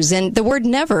use? And the word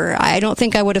never, I don't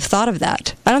think I would have thought of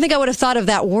that. I don't think I would have thought of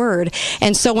that word.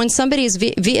 And so when somebody is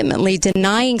vehemently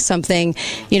denying something,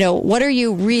 what are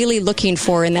you really looking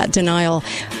for in that denial?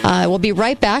 We'll be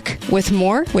right back with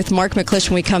more with Mark McClish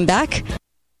when we come back.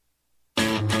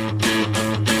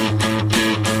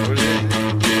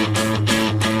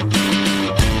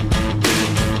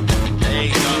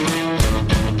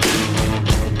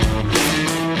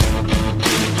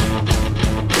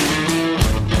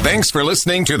 Thanks for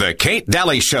listening to The Kate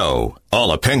Daly Show.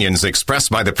 All opinions expressed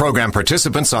by the program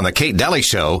participants on The Kate Daly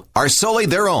Show are solely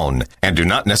their own and do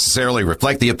not necessarily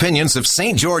reflect the opinions of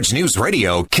St. George News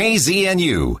Radio,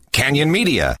 KZNU, Canyon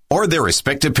Media, or their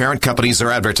respective parent companies or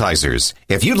advertisers.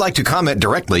 If you'd like to comment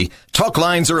directly, talk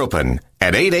lines are open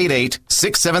at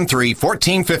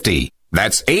 888-673-1450.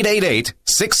 That's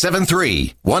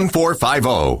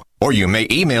 888-673-1450. Or you may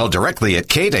email directly at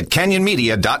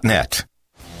kate@canyonmedia.net.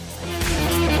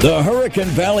 The Hurricane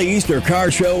Valley Easter Car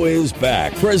Show is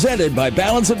back, presented by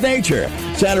Balance of Nature.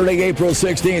 Saturday, April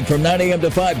 16th from 9 a.m.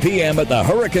 to 5 p.m. at the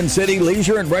Hurricane City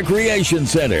Leisure and Recreation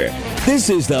Center.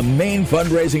 This is the main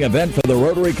fundraising event for the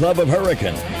Rotary Club of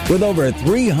Hurricane. With over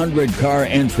 300 car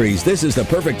entries, this is the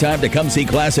perfect time to come see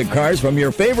classic cars from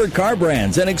your favorite car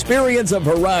brands and experience a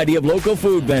variety of local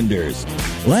food vendors.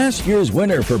 Last year's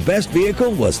winner for Best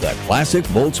Vehicle was the classic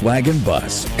Volkswagen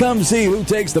bus. Come see who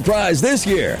takes the prize this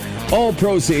year. All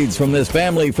proceeds from this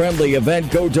family-friendly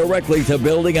event go directly to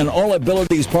building an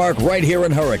all-abilities park right here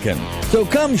in Hurricane. So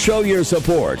come show your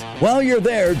support. While you're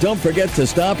there, don't forget to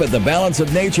stop at the Balance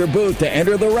of Nature booth to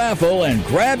enter the raffle and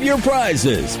grab your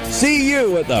prizes. See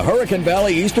you at the Hurricane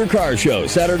Valley Easter Car Show,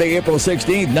 Saturday, April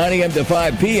 16th, 9 a.m. to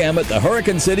 5 p.m. at the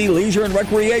Hurricane City Leisure and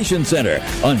Recreation Center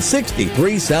on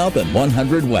 63 South and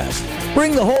 100 West.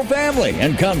 Bring the whole family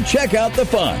and come check out the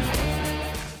fun.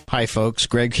 Hi folks,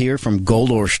 Greg here from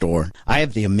Gold Ore Store. I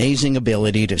have the amazing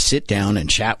ability to sit down and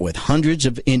chat with hundreds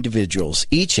of individuals.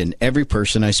 Each and every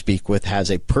person I speak with has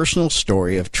a personal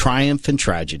story of triumph and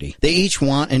tragedy. They each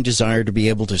want and desire to be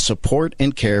able to support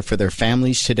and care for their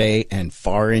families today and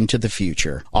far into the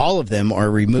future. All of them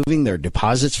are removing their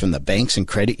deposits from the banks and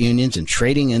credit unions and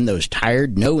trading in those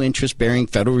tired, no-interest-bearing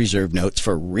Federal Reserve notes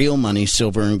for real money,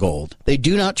 silver and gold. They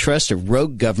do not trust a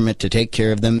rogue government to take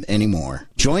care of them anymore.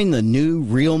 Join the new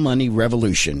real money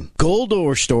revolution. Gold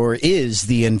Ore Store is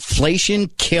the inflation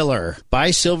killer.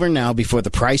 Buy silver now before the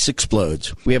price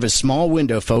explodes. We have a small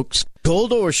window, folks.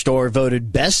 Gold Ore Store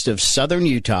voted Best of Southern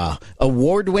Utah.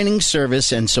 Award-winning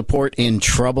service and support in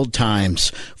troubled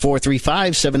times.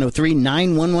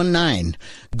 435-703-9119.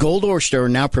 Gold Ore Store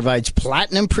now provides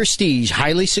platinum prestige,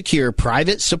 highly secure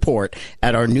private support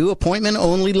at our new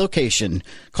appointment-only location.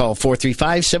 Call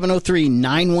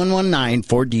 435-703-9119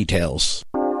 for details.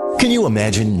 Can you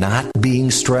imagine not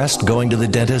being stressed going to the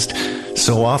dentist?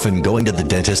 So often going to the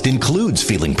dentist includes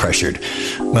feeling pressured.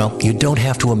 Well, you don't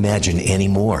have to imagine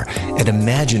anymore. At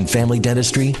Imagine Family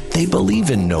Dentistry, they believe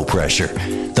in no pressure.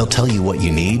 They'll tell you what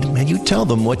you need, and you tell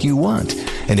them what you want.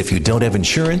 And if you don't have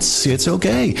insurance, it's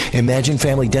okay. Imagine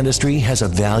Family Dentistry has a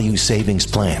value savings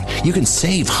plan. You can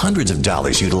save hundreds of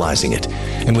dollars utilizing it.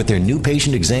 And with their new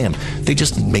patient exam, they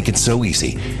just make it so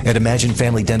easy. At Imagine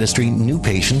Family Dentistry, new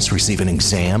patients receive an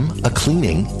exam, a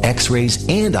cleaning, x-rays,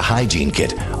 and a hygiene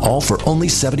kit, all for only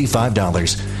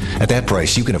 $75. At that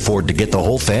price, you can afford to get the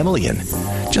whole family in.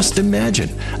 Just imagine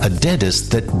a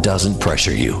dentist that doesn't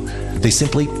pressure you. They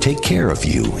simply take care of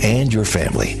you and your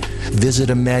family. Visit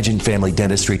Imagine Family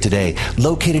Dentistry today,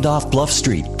 located off Bluff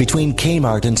Street between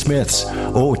Kmart and Smith's.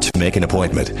 Or to make an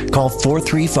appointment, call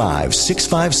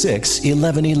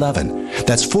 435-656-1111.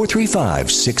 That's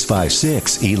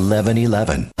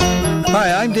 435-656-1111.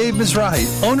 Hi, I'm Dave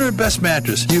Mizrahi, owner of Best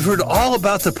Mattress. You've heard all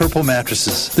about the purple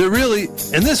mattresses. They're really,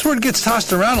 and this word gets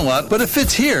tossed around a lot, but it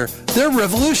fits here, they're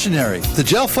revolutionary. The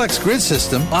GelFlex grid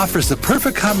system offers the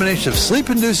perfect combination of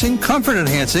sleep-inducing,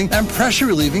 comfort-enhancing, and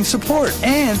pressure-relieving support.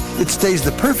 And it stays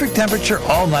the perfect temperature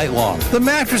all night long. The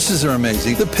mattresses are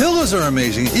amazing. The pillows are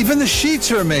amazing. Even the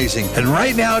sheets are amazing. And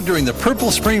right now, during the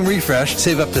Purple Spring Refresh,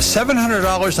 save up to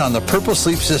 $700 on the Purple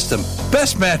Sleep System.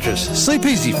 Best Mattress. Sleep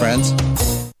easy, friends.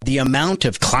 The amount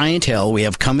of clientele we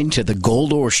have coming to the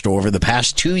Gold Ore Store over the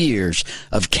past 2 years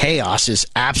of chaos is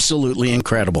absolutely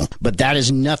incredible. But that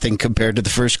is nothing compared to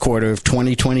the first quarter of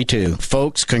 2022.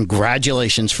 Folks,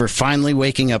 congratulations for finally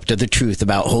waking up to the truth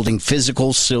about holding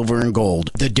physical silver and gold.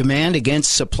 The demand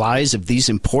against supplies of these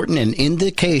important and, in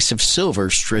the case of silver,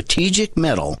 strategic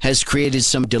metal has created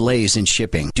some delays in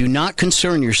shipping. Do not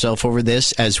concern yourself over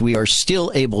this, as we are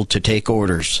still able to take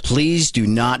orders. Please do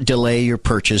not delay your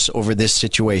purchase over this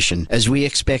situation, as we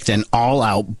expect an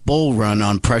all-out bull run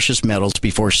on precious metals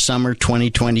before summer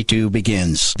 2022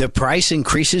 begins. The price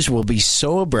increases will be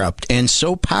so abrupt and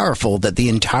so powerful that the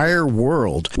entire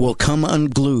world will come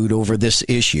unglued over this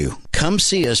issue. Come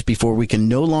see us before we can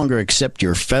no longer accept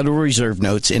your Federal Reserve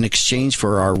notes in exchange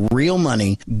for our real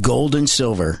money, gold and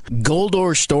silver. Gold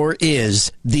Ore Store is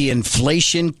the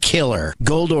inflation killer.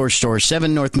 Gold Ore Store,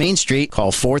 7 North Main Street.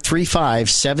 Call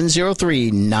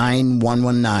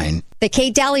 435-703-9119. The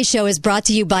Kate Daly Show is brought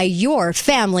to you by Your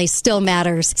Family Still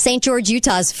Matters, St. George,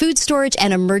 Utah's food storage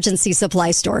and emergency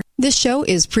supply store. This show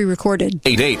is pre-recorded.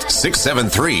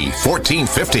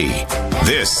 88-673-1450.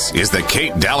 This is the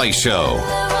Kate Daly Show.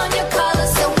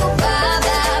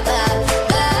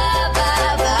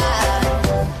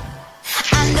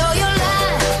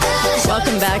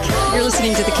 Welcome back. You're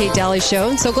listening to the Kate Daly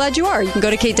Show. So glad you are. You can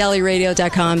go to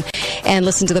katedalyradio.com and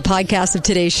listen to the podcast of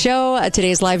today's show,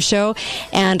 today's live show,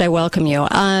 and I welcome you.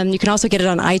 You can also get it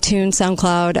on iTunes,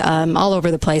 SoundCloud, all over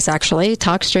the place, actually.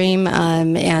 TalkStream,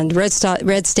 and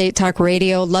Red State Talk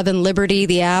Radio, Love and Liberty,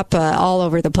 the app, all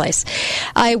over the place.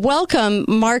 I welcome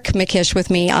Mark McKish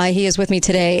with me. He is with me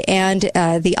today, and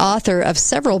the author of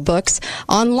several books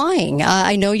on lying.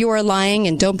 I Know You Are Lying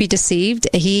and Don't Be Deceived.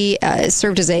 He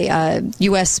served as a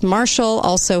U.S. Marshal,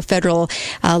 also federal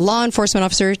law enforcement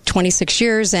officer, 26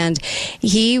 years, and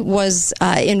he was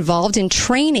involved in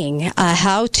training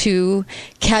how to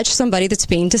catch somebody that's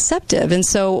being deceptive. And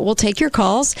so we'll take your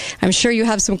calls. I'm sure you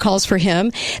have some calls for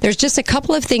him. There's just a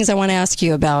couple of things I want to ask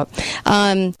you about.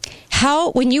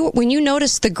 How, when you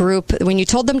noticed the group, when you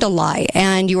told them to lie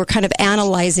and you were kind of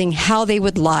analyzing how they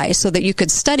would lie so that you could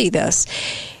study this,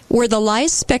 were the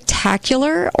lies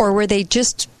spectacular, or were they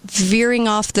just veering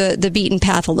off the beaten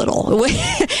path a little?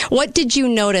 What did you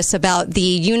notice about the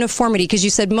uniformity? Because you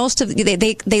said most of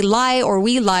they lie, or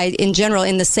we lie in general,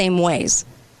 in the same ways.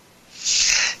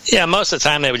 Yeah, most of the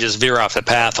time they would just veer off the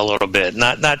path a little bit.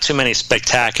 Not too many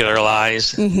spectacular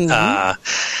lies. Mm-hmm.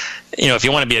 If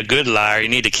you want to be a good liar, you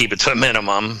need to keep it to a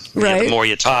minimum. Right. The more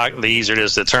you talk, the easier it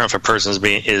is to determine if a person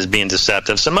is being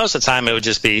deceptive. So most of the time, it would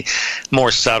just be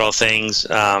more subtle things,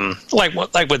 like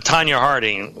with Tanya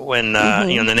Harding when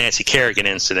the Nancy Kerrigan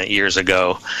incident years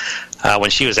ago. When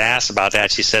she was asked about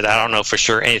that, she said, "I don't know for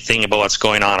sure anything about what's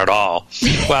going on at all."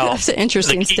 Well, that's an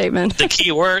interesting statement. The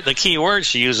key word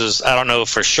she uses, "I don't know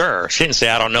for sure." She didn't say,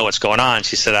 "I don't know what's going on."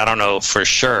 She said, "I don't know for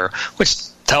sure," which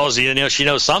tells you, she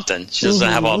knows something. She doesn't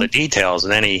have all the details.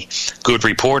 And any good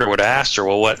reporter would have asked her,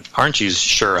 "Well, what aren't you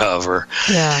sure of?"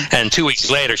 And 2 weeks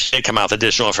later, she did come out with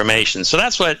additional information. So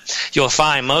that's what you'll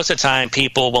find. Most of the time,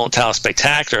 people won't tell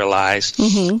spectacular lies.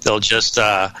 Mm-hmm. They'll just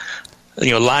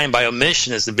lying by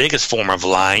omission is the biggest form of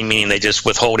lying, meaning they just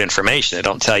withhold information. They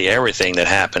don't tell you everything that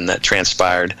happened, that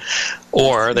transpired,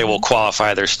 or they will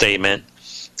qualify their statement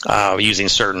using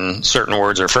certain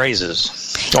words or phrases,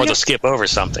 or they'll skip over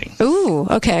something. Ooh,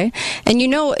 okay. And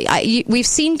we've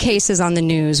seen cases on the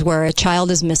news where a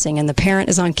child is missing and the parent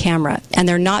is on camera and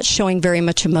they're not showing very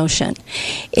much emotion.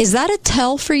 Is that a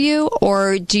tell for you,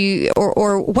 or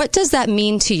or what does that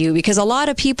mean to you? Because a lot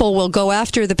of people will go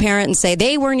after the parent and say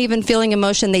they weren't even feeling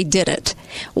emotion, they did it.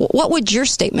 What would your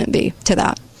statement be to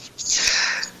that?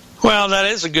 Well, that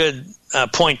is a good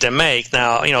point to make.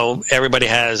 Now, everybody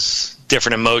has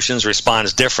different emotions,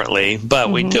 responds differently, but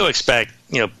we do expect,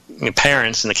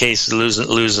 parents, in the case of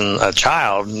losing a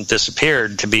child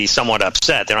disappeared, to be somewhat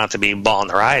upset. They don't have to be bawling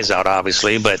their eyes out,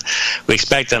 obviously, but we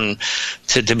expect them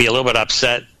to be a little bit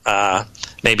upset,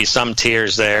 maybe some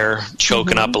tears there,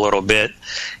 choking up a little bit.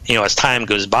 As time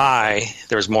goes by,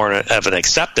 there's more of an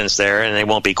acceptance there, and they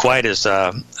won't be quite as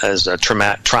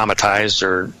traumatized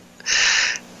or...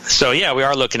 So, yeah, we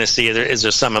are looking to see is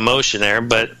there some emotion there,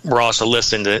 but we're also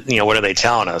listening to, what are they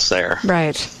telling us there?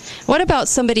 Right. What about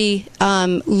somebody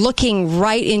looking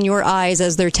right in your eyes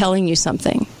as they're telling you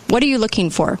something? What are you looking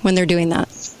for when they're doing that?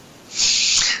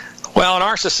 Well, in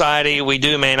our society, we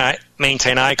do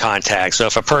maintain eye contact. So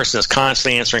if a person is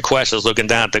constantly answering questions, looking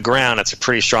down at the ground, that's a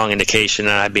pretty strong indication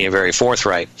that I'm being very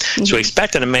forthright. Mm-hmm. So we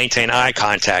expect them to maintain eye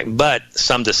contact, but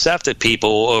some deceptive people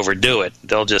will overdo it.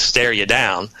 They'll just stare you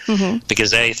down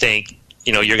because they think,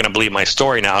 you're going to believe my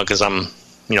story now because I'm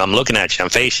looking at you, I'm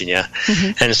facing you.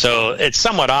 Mm-hmm. And so it's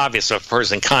somewhat obvious if a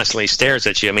person constantly stares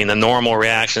at you. I mean, the normal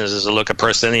reaction is to look a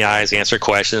person in the eyes, answer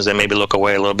questions, and maybe look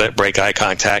away a little bit, break eye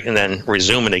contact, and then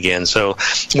resume it again. So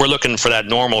we're looking for that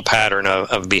normal pattern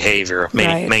of behavior,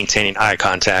 maintaining eye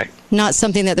contact. Not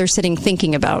something that they're sitting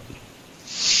thinking about.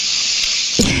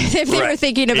 If they were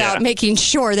thinking about making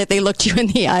sure that they looked you in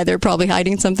the eye, they're probably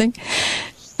hiding something.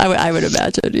 I would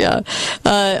imagine, yeah.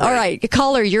 All right,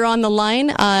 caller, you're on the line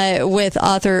with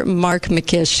author Mark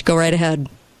McKish. Go right ahead.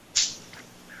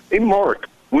 Hey, Mark,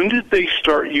 when did they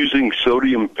start using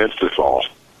sodium pentothal?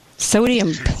 Sodium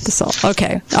pentothal.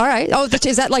 Okay. All right. Oh,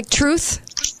 is that like truth?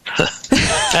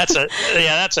 That's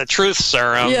a truth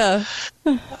serum. Yeah.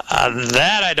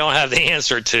 That I don't have the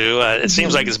answer to. It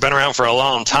seems like it's been around for a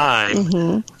long time.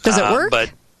 Mm-hmm. Does it work?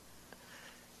 But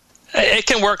it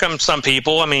can work on some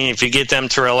people. I mean, if you get them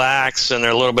to relax and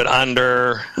they're a little bit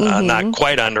under, not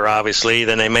quite under, obviously,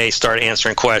 then they may start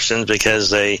answering questions because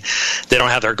they don't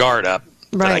have their guard up.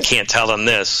 Right. But I can't tell them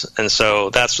this. And so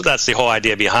that's the whole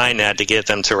idea behind that, to get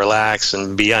them to relax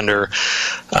and be under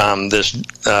this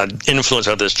influence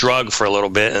of this drug for a little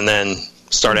bit and then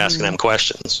start asking them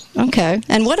questions. Okay.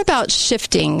 And what about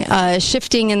shifting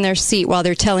in their seat while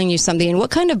they're telling you something? And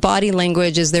what kind of body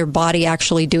language is their body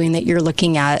actually doing that you're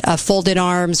looking at? Folded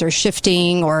arms or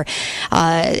shifting or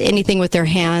anything with their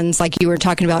hands like you were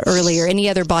talking about earlier? Any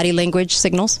other body language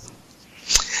signals?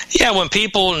 Yeah, when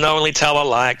people knowingly tell a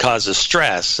lie, it causes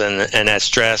stress, and that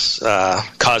stress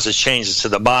causes changes to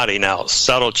the body. Now,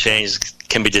 subtle changes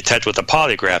can be detected with a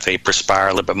polygraph. They perspire a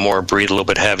little bit more, breathe a little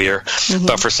bit heavier. Mm-hmm.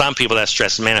 But for some people, that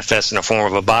stress manifests in the form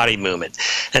of a body movement.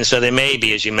 And so they may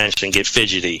be, as you mentioned, get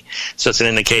fidgety. So it's an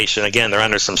indication, again, they're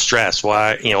under some stress.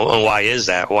 Why, and why is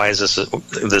that? Why is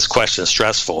this question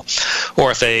stressful?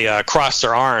 Or if they cross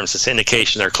their arms, it's an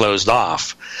indication they're closed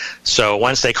off. So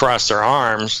once they cross their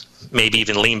arms, maybe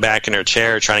even lean back in their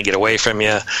chair trying to get away from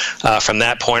you. From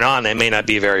that point on, they may not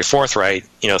be very forthright,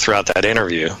 throughout that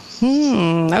interview.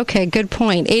 Okay, good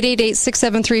point.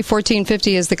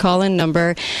 888-673-1450 is the call-in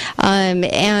number.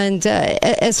 And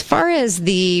as far as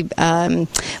the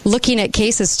looking at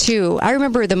cases, too, I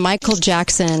remember the Michael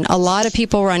Jackson. A lot of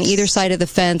people were on either side of the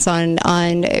fence on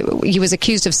he was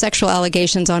accused of sexual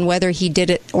allegations on whether he did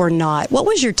it or not. What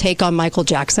was your take on Michael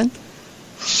Jackson?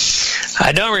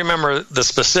 I don't remember the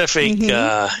specific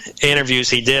interviews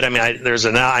he did. I mean, I know there's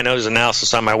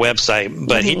analysis on my website,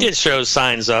 but he did show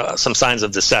some signs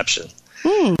of deception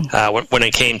when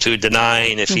it came to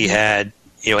denying if he had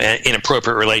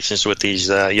inappropriate relations with these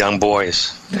young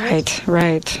boys.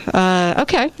 Right.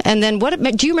 Okay. And then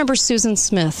do you remember Susan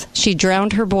Smith? She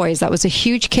drowned her boys. That was a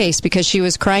huge case because she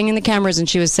was crying in the cameras and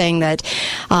she was saying that,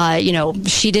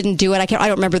 she didn't do it. I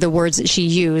don't remember the words that she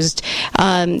used.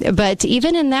 But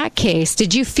even in that case,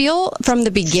 did you feel from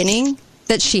the beginning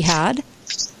that she had?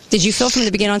 Did you feel from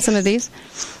the beginning on some of these?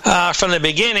 From the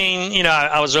beginning,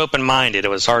 I was open-minded. It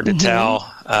was hard to tell.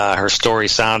 Her story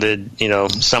sounded,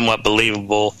 somewhat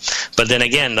believable. But then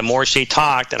again, the more she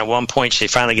talked, and at one point she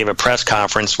finally gave a press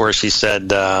conference where she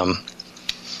said, I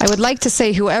would like to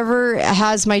say whoever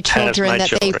has my children,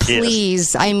 they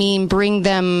please, yes. Bring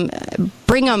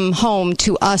them home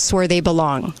to us where they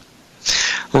belong.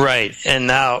 Right. And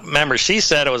now, remember, she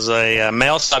said it was a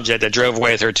male subject that drove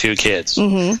away with her 2 kids.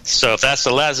 Mm-hmm. So if that's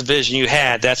the last vision you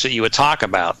had, that's what you would talk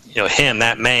about. Him,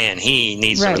 that man, he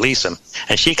needs to release him.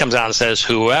 And she comes out and says,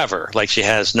 whoever, like she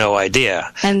has no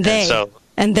idea. And they. She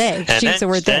used the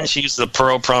word they. Then she used the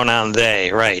pronoun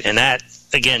they, right. And that,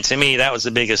 again, to me, that was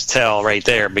the biggest tell right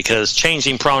there, because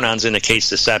changing pronouns indicates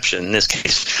deception, in this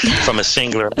case, from a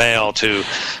singular male to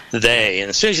they. And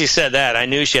as soon as she said that, I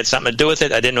knew she had something to do with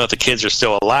it. I didn't know if the kids are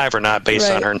still alive or not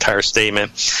based on her entire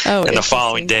statement. And the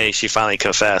following day, she finally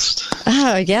confessed.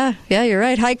 Oh, yeah. Yeah, you're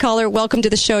right. Hi, caller. Welcome to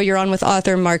the show. You're on with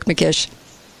author Mark McKish.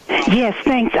 Yes,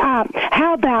 thanks.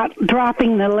 How about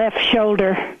dropping the left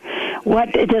shoulder?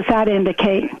 What does that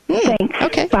indicate? Thanks.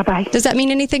 Okay. Bye-bye. Does that mean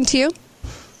anything to you?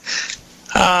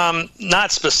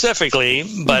 Not specifically,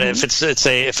 but if it's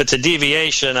a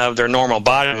deviation of their normal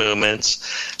body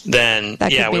movements, then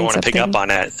we want to pick up on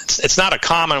that. It's not a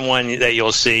common one that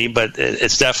you'll see, but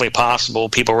it's definitely possible.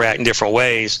 People react in different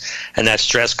ways, and that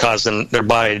stress causes their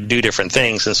body to do different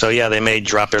things. And so, they may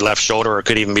drop their left shoulder, or it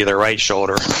could even be their right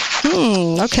shoulder.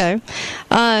 Okay.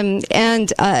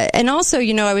 And also,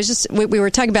 I was we were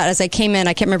talking about, as I came in,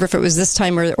 I can't remember if it was this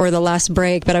time or the last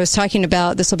break, but I was talking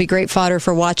about this will be great fodder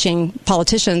for watching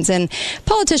politicians. And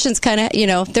politicians kind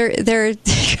of, they're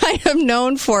kind of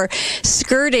known for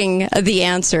skirting the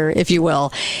answer, if you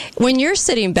will. When you're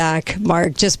sitting back,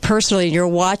 Mark, just personally, you're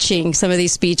watching some of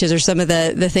these speeches or some of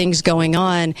the things going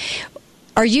on,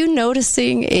 are you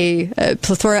noticing a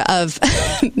plethora of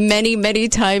many, many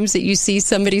times that you see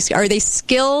somebody? Are they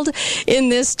skilled in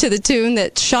this to the tune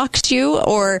that shocks you,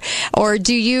 or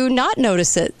do you not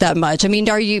notice it that much? I mean,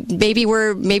 are you maybe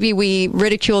we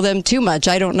ridicule them too much?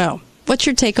 I don't know. What's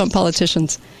your take on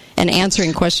politicians and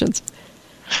answering questions?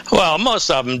 Well, most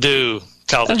of them do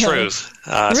tell the truth,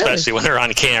 especially when they're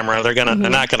on camera. They're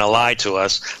not gonna lie to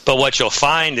us. But what you'll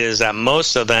find is that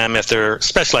most of them, if they're,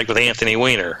 especially like with Anthony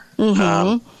Weiner,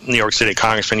 New York City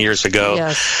congressman years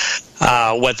ago,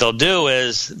 what they'll do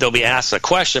is they'll be asked a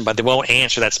question, but they won't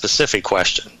answer that specific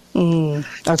question.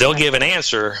 They'll give an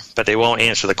answer, but they won't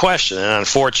answer the question. And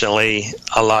unfortunately,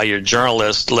 a lot of your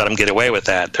journalists let them get away with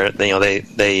that.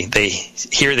 They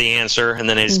hear the answer and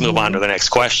then they just move on to the next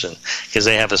question because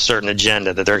they have a certain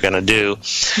agenda that they're going to do.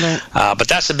 Right. But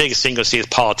that's the biggest thing you'll see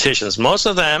with politicians. Most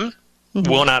of them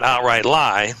will not outright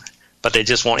lie, but they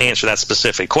just won't answer that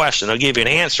specific question. They'll give you an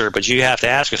answer, but you have to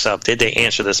ask yourself, did they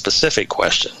answer the specific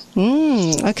question?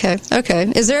 Okay.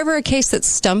 Is there ever a case that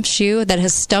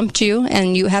has stumped you,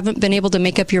 and you haven't been able to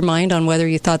make up your mind on whether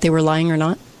you thought they were lying or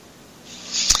not?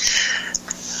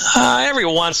 Every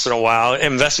once in a while,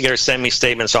 investigators send me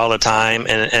statements all the time,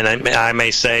 and I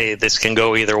may say this can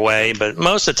go either way, but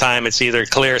most of the time it's either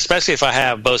clear, especially if I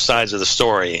have both sides of the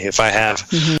story. If I have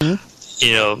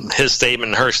his statement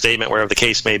and her statement, wherever the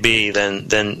case may be, then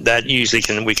that usually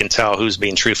we can tell who's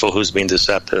being truthful, who's being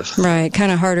deceptive. Right.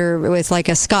 Kind of harder with like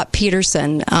a Scott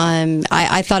Peterson.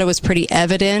 I thought it was pretty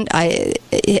evident.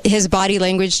 His body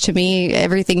language to me,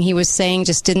 everything he was saying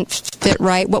just didn't fit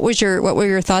right. What were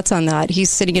your thoughts on that? He's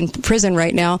sitting in prison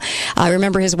right now. I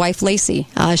remember his wife Lacey.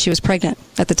 She was pregnant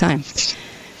at the time.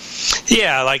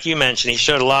 Yeah, like you mentioned, he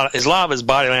showed a lot of his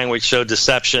body language showed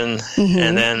deception,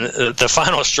 and then the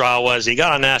final straw was he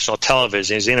got on national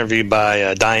television. He was interviewed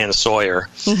by Diane Sawyer,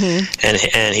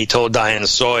 and he told Diane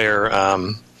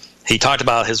Sawyer he talked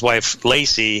about his wife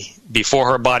Lacey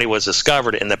before her body was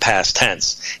discovered in the past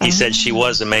tense. He said she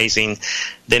was amazing.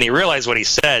 Then he realized what he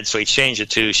said, so he changed it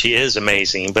to she is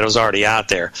amazing, but it was already out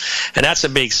there. And that's a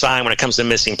big sign when it comes to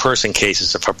missing person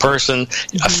cases. If a person,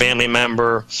 a family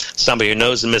member, somebody who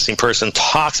knows the missing person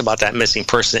talks about that missing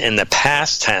person in the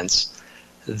past tense,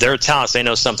 they're telling us they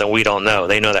know something we don't know.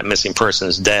 They know that missing person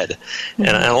is dead. And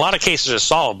a lot of cases are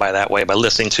solved by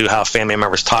listening to how family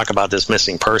members talk about this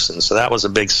missing person. So that was a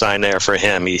big sign there for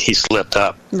him. He slipped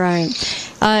up. Right.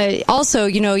 Also,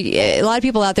 a lot of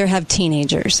people out there have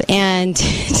teenagers. And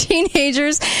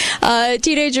teenagers are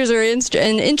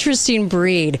an interesting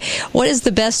breed. What is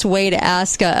the best way to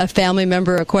ask a family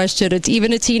member a question,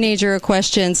 even a teenager a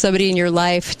question, somebody in your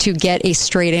life, to get a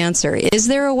straight answer? Is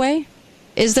there a way?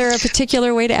 Is there a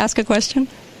particular way to ask a question?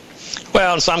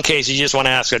 Well, in some cases, you just want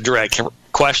to ask a direct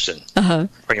question.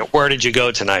 Where did you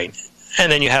go tonight?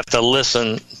 And then you have to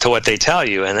listen to what they tell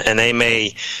you. And they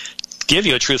may give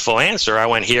you a truthful answer. I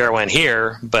went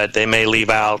here, but they may leave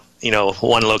out,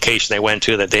 one location they went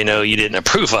to that they know you didn't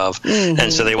approve of.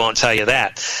 And so they won't tell you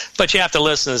that. But you have to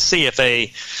listen to see if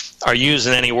they are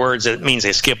using any words that means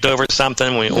they skipped over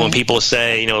something. When people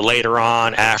say, later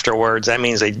on, afterwards, that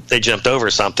means they jumped over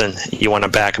something. You want to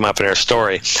back them up in their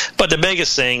story. But the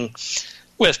biggest thing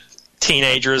with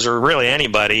teenagers or really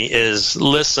anybody is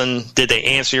listen, did they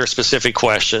answer your specific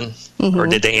question or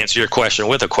did they answer your question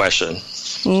with a question?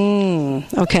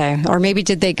 Okay. Or maybe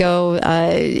did they go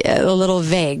a little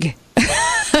vague?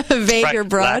 Vague or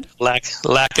broad? Lack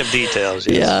of details,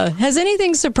 yes. Yeah. Has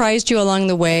anything surprised you along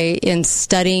the way in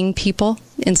studying people,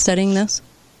 in studying this?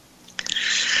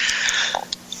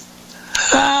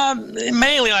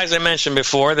 Mainly, as I mentioned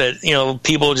before, that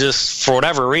people just, for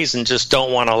whatever reason, just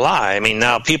don't want to lie. I mean,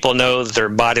 now people know that their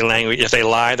body language, if they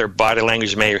lie, their body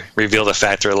language may reveal the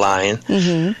fact they're lying.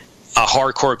 A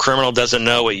hardcore criminal doesn't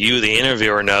know what you, the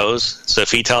interviewer, knows. So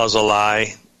if he tells a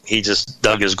lie, he just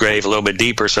dug his grave a little bit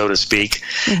deeper, so to speak.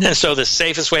 And so the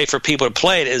safest way for people to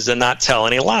play it is to not tell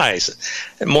any lies.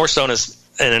 More so in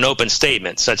an open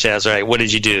statement, such as, all right, what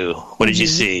did you do? What did you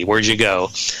see? Where'd you go?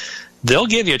 they'll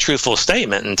give you a truthful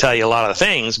statement and tell you a lot of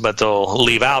things, but they'll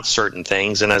leave out certain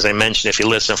things. And as I mentioned, if you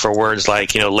listen for words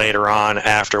like, later on,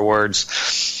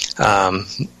 afterwards,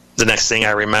 the next thing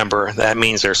I remember, that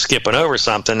means they're skipping over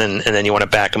something, and then you want to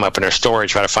back them up in their story,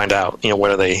 try to find out,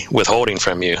 what are they withholding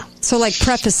from you. So like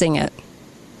prefacing it.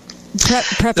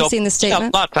 Prefacing the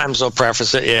statement? A lot of times they'll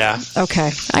preface it, yeah. Okay.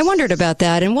 I wondered about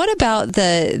that. And what about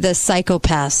the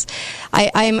psychopaths?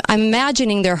 I'm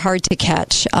imagining they're hard to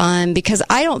catch because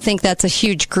I don't think that's a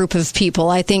huge group of people.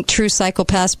 I think true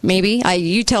psychopaths, maybe,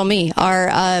 you tell me,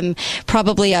 are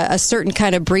probably a certain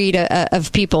kind of breed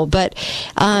of people. But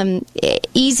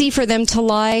easy for them to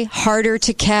lie, harder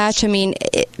to catch. I mean,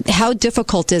 how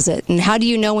difficult is it? And how do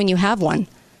you know when you have one?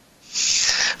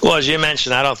 Well, as you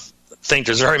mentioned, I don't think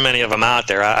there's very many of them out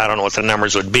there. I don't know what the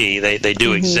numbers would be. They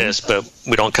do exist, but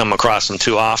we don't come across them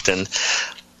too often.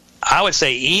 I would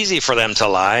say easy for them to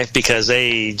lie because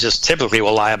they just typically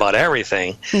will lie about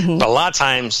everything. But a lot of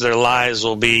times their lies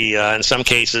will be, in some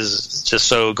cases, just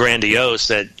so grandiose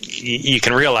that you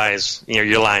can realize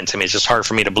you're lying to me. It's just hard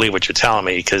for me to believe what you're telling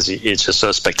me because it's just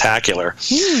so spectacular.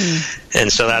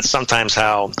 And so that's sometimes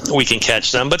how we can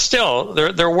catch them. But still,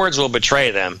 their words will betray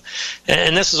them.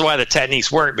 And this is why the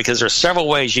techniques work, because there's several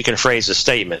ways you can phrase a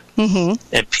statement.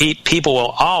 And people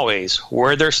will always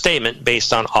word their statement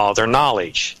based on all their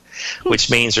knowledge, which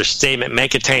means their statement may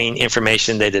contain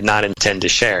information they did not intend to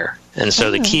share. And so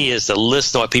the key is to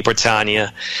listen to what people are telling you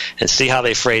and see how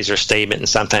they phrase their statement, and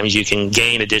sometimes you can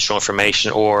gain additional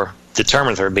information or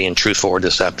determine if they're being truthful or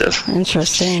deceptive.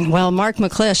 Interesting. Well, Mark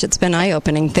McClish, it's been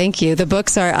eye-opening. Thank you. The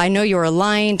books are I Know You're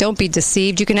Lying, Don't Be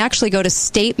Deceived. You can actually go to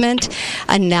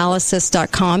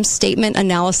statementanalysis.com,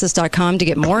 statementanalysis.com to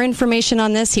get more information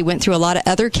on this. He went through a lot of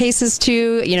other cases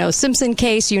too, Simpson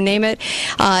case, you name it,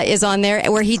 is on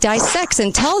there, where he dissects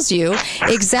and tells you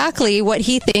exactly what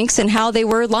he thinks and how they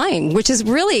were lying, which is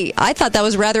really, I thought that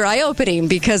was rather eye-opening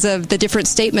because of the different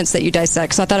statements that you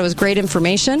dissect. So I thought it was great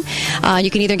information. You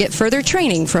can either get further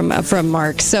training from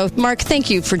Mark. So, Mark, thank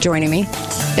you for joining me.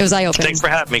 It was eye-opening. Thanks for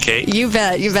having me, Kate. You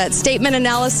bet.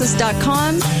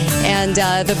 Statementanalysis.com. And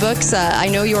the books, I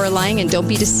Know You Are Lying and Don't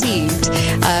Be Deceived.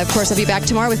 Of course, I'll be back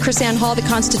tomorrow with Chris Ann Hall, the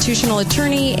constitutional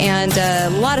attorney, and a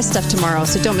lot of stuff tomorrow.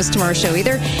 So don't miss tomorrow's show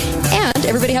either. And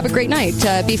everybody have a great night.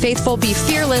 Be faithful, be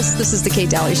fearless. This is The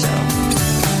Kate Daly Show.